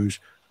and shoes,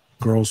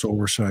 girls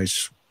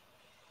oversized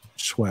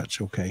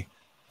sweats. Okay.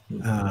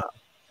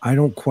 I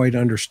don't quite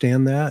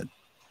understand that.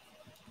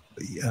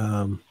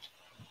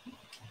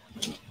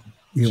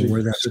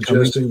 Where that's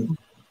suggesting coming.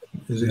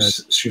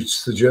 Is he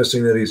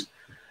suggesting that he's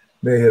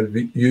may have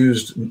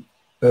used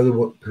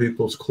other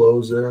people's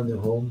clothes there in the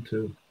home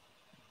to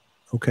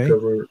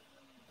cover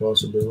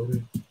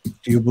possibility?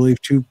 Do you believe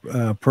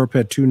Perp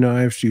had 2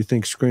 knives? Do you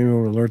think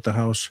screaming will alert the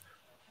house?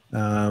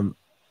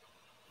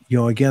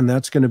 Again,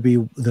 that's going to be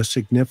the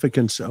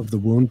significance of the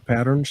wound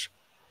patterns,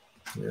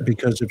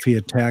 because if he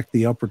attacked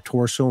the upper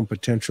torso and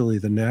potentially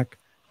the neck,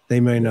 they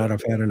may not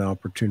have had an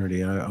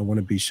opportunity. I want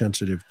to be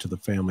sensitive to the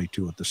family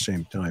too at the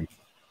same time.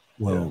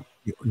 Well,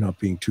 not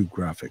being too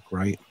graphic,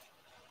 right?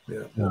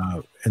 Yeah.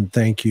 And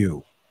thank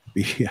you.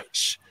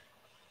 Yes,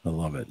 I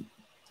love it.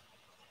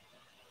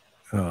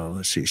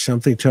 Let's see.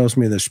 Something tells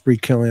me the spree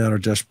killing out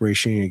of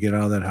desperation, you get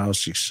out of that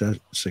house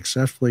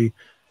successfully,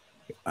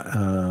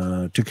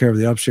 took care of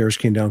the upstairs,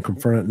 came down,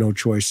 confronted, no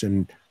choice,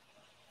 and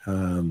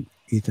Ethan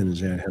and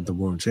his aunt had the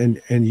wounds.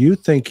 And you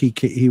think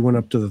he went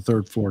up to the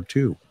 3rd floor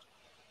too,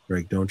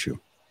 Greg, don't you?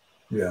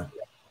 Yeah.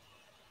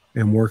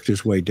 And worked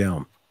his way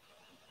down.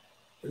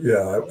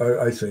 Yeah,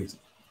 I think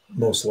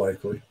most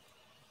likely.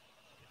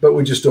 But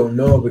we just don't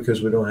know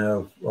because we don't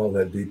have all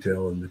that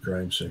detail in the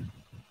crime scene.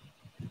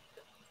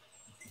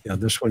 Yeah,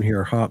 this one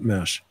here, hot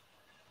mess.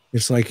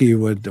 It's like he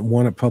would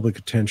want public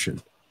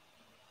attention.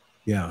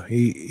 Yeah,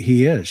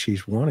 he is.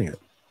 He's wanting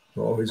it.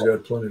 Oh, he's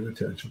got plenty of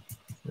attention.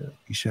 Yeah.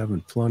 He's having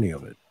plenty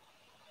of it.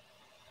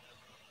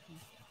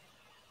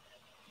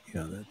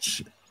 Yeah,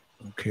 that's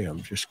okay.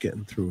 I'm just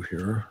getting through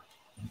here.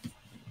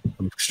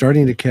 I'm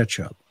starting to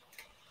catch up.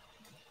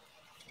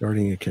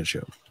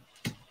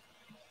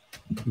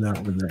 That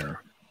one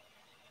there.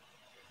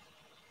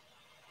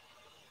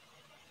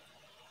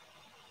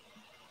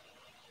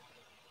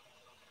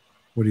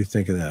 What do you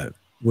think of that?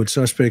 Would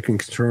suspect in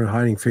concern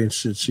hiding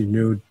since he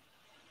knew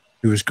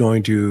he was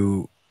going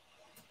to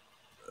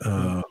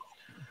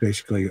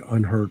basically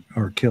unhurt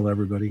or kill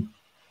everybody?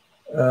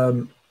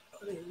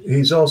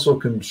 He's also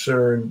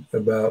concerned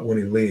about when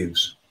he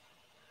leaves.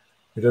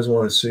 He doesn't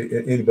want to see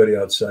anybody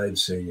outside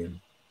seeing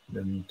him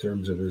in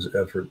terms of his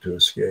effort to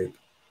escape.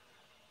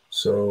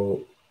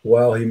 So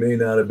while he may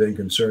not have been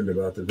concerned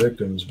about the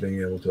victims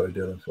being able to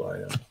identify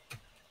him,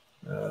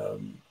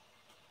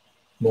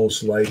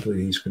 most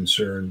likely he's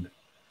concerned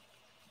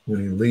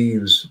when he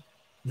leaves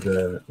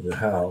the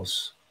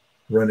house,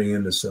 running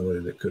into somebody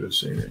that could have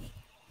seen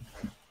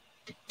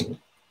him.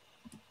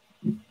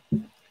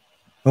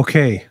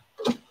 Okay.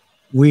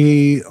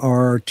 We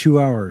are 2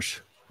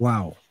 hours.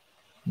 Wow.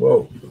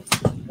 Whoa.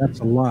 That's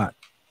a lot.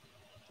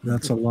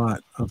 That's a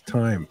lot of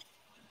time.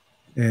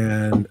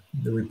 And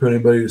did we put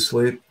anybody to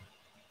sleep?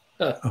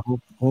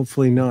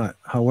 Hopefully not.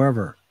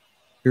 However,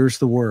 here's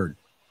the word.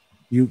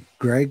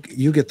 Greg,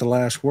 you get the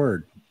last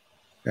word,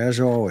 as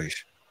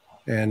always.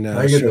 And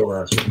I get the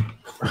last one.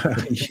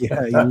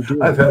 Yeah, you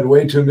do. I've had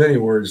way too many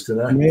words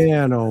tonight.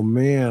 Man, oh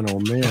man, oh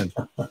man.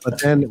 But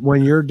then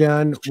when you're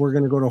done, we're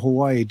going to go to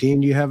Hawaii.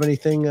 Dean, do you have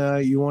anything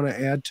you want to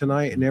add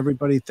tonight? And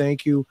everybody,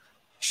 thank you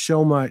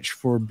so much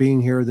for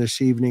being here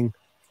this evening.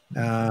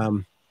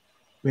 Man,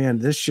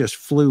 this just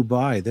flew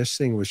by. This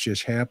thing was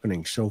just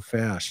happening so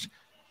fast.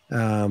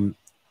 And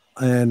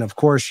of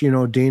course,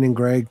 Dean and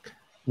Greg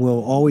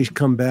will always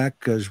come back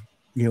because,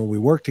 we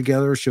work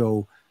together.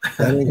 So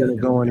that ain't going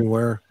to go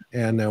anywhere.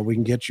 And we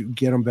can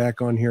get them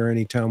back on here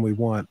anytime we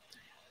want.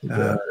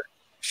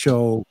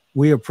 So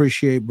we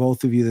appreciate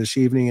both of you this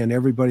evening and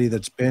everybody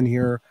that's been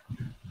here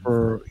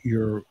for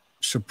your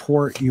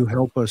support. You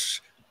help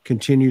us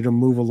continue to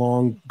move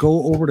along.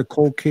 Go over to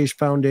Cold Case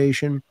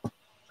Foundation.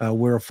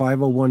 We're a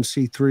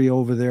 501c3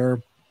 over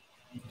there.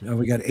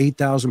 We got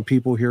 8,000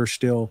 people here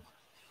still.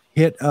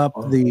 Hit up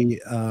the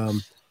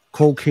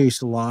Cold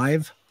Case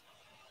Live.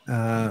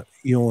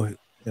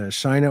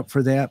 Sign up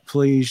for that,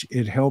 please.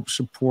 It helps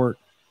support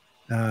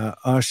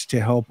us to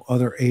help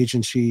other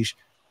agencies,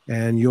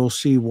 and you'll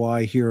see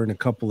why here in a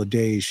couple of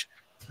days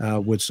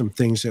with some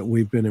things that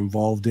we've been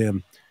involved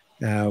in.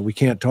 We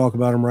can't talk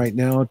about them right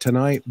now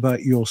tonight,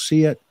 but you'll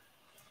see it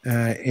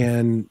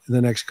in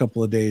the next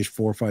couple of days,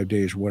 4 or 5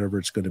 days, whatever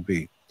it's going to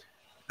be.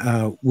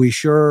 We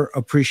sure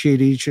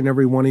appreciate each and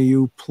every one of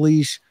you.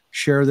 Please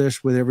share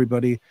this with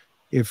everybody.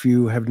 If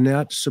you have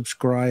not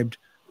subscribed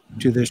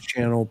to this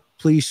channel,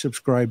 please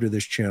subscribe to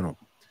this channel.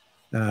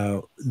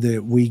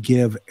 That we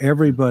give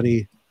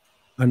everybody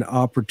an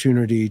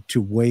opportunity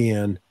to weigh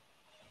in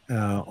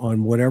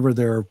on whatever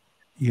they're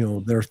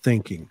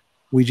thinking.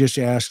 We just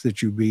ask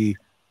that you be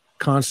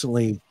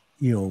constantly,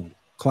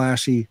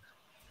 classy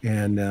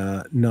and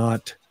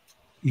not,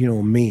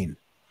 mean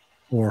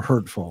or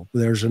hurtful.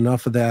 There's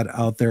enough of that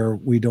out there.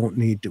 We don't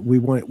need to,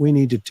 we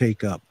need to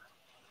take up,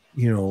 a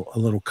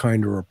little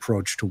kinder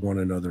approach to one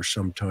another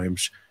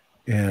sometimes.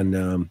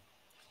 And,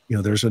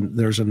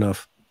 there's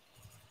enough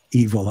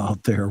evil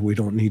out there. We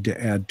don't need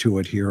to add to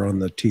it here on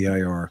the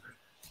TIR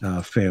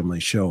family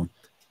show.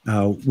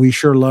 We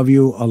sure love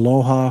you.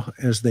 Aloha,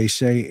 as they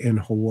say in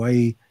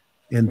Hawaii.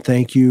 And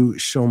thank you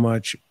so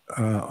much,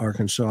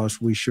 Arkansas.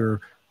 We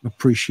sure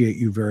appreciate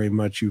you very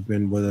much. You've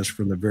been with us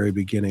from the very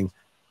beginning.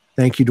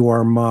 Thank you to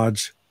our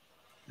mods.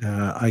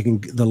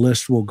 The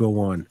list will go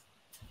on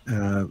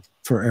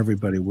for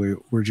everybody.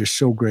 We're just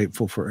so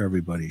grateful for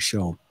everybody.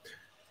 So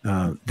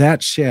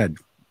that said,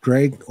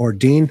 Greg or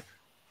Dean,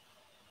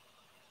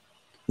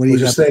 what do you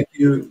just thank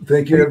you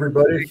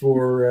everybody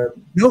for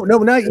no,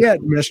 not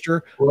yet,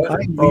 mister. You're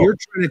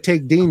trying to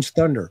take Dean's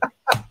thunder.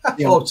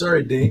 Oh,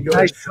 sorry, Dean. Go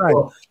nice try.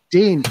 Well,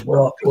 Dean.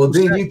 Well,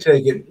 Dean, you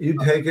take it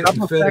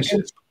and finish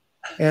it.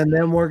 And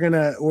then we're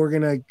gonna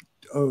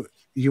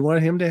you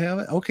want him to have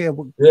it? Okay.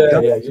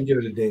 Yeah, you give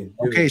it to Dean.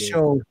 Okay,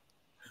 so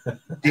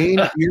Dean,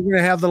 you're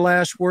gonna have the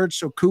last word.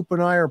 So Coop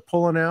and I are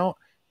pulling out,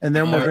 and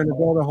then we're gonna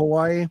go to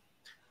Hawaii.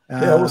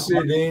 Yeah, we'll see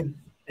you, Dean.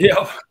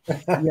 Yeah.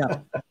 Yeah.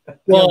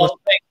 Well,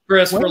 thanks,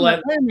 Chris, for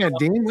letting. Wait a minute,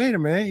 Dean. Wait a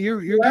minute.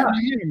 You're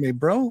getting me,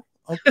 bro.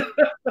 Okay.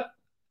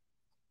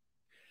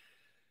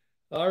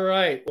 All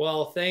right.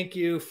 Well, thank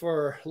you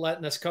for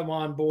letting us come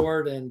on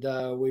board, and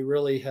we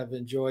really have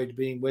enjoyed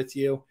being with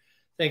you.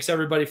 Thanks,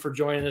 everybody, for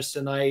joining us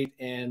tonight,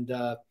 and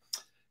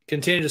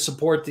continue to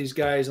support these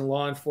guys in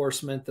law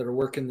enforcement that are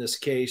working this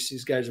case.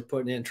 These guys are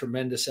putting in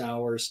tremendous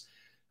hours.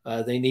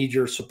 They need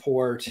your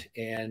support,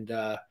 and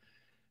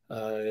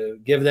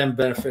give them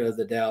benefit of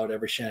the doubt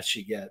every chance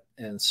you get.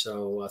 And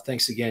so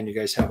thanks again. You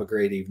guys have a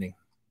great evening.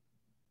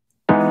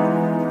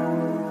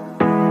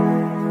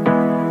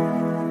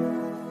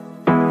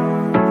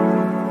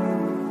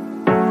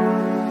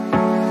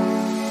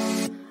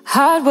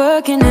 Hard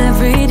working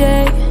every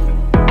day,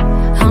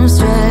 I'm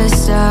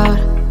stressed out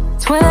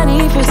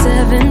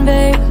 24/7,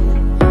 babe.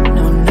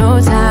 No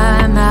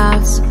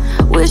timeouts,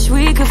 wish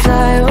we could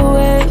fly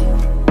away.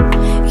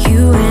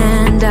 You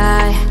and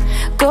I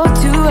go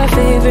to our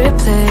favorite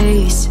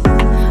place.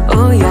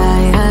 Oh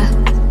yeah,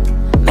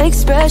 make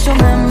special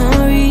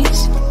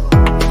memories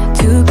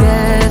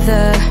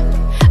together.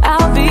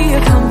 I'll be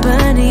your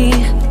company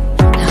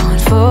now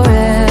and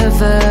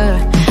forever.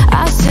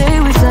 I say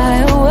we fly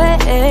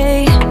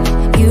away,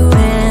 you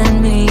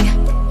and me,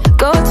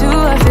 go to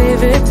our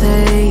favorite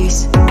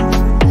place.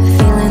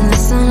 Feeling the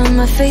sun on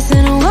my face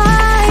in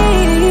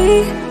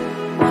Hawaii.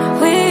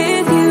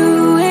 With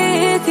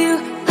you,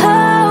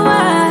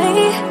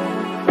 Hawaii.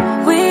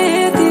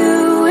 With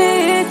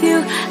you,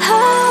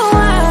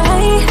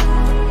 Hawaii.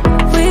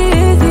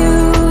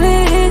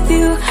 With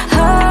you,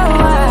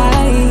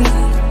 Hawaii.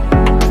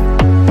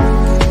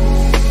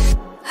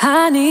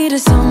 I need a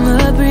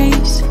summer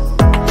breeze,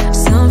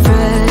 some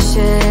fresh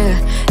air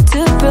to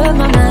put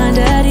my mind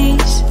at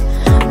ease.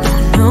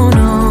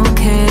 No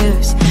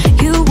cares.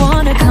 You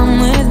wanna come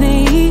with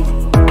me?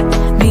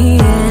 Me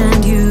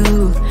and you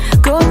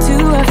go to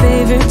our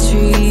favorite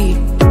tree.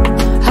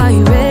 Are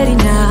you ready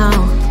now?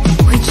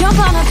 We jump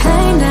on a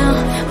plane now.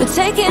 We're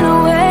taking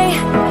away.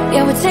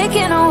 Yeah, we're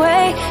taking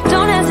away.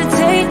 Don't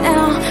hesitate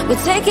now.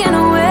 We're taking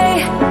away.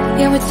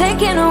 Yeah, we're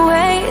taking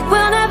away.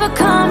 We'll never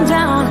come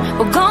down.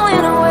 We're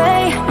going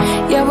away.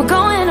 Yeah, we're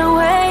going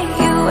away.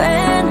 You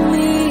and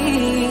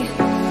me.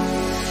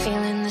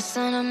 Feeling the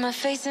sun on my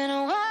face in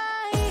a while.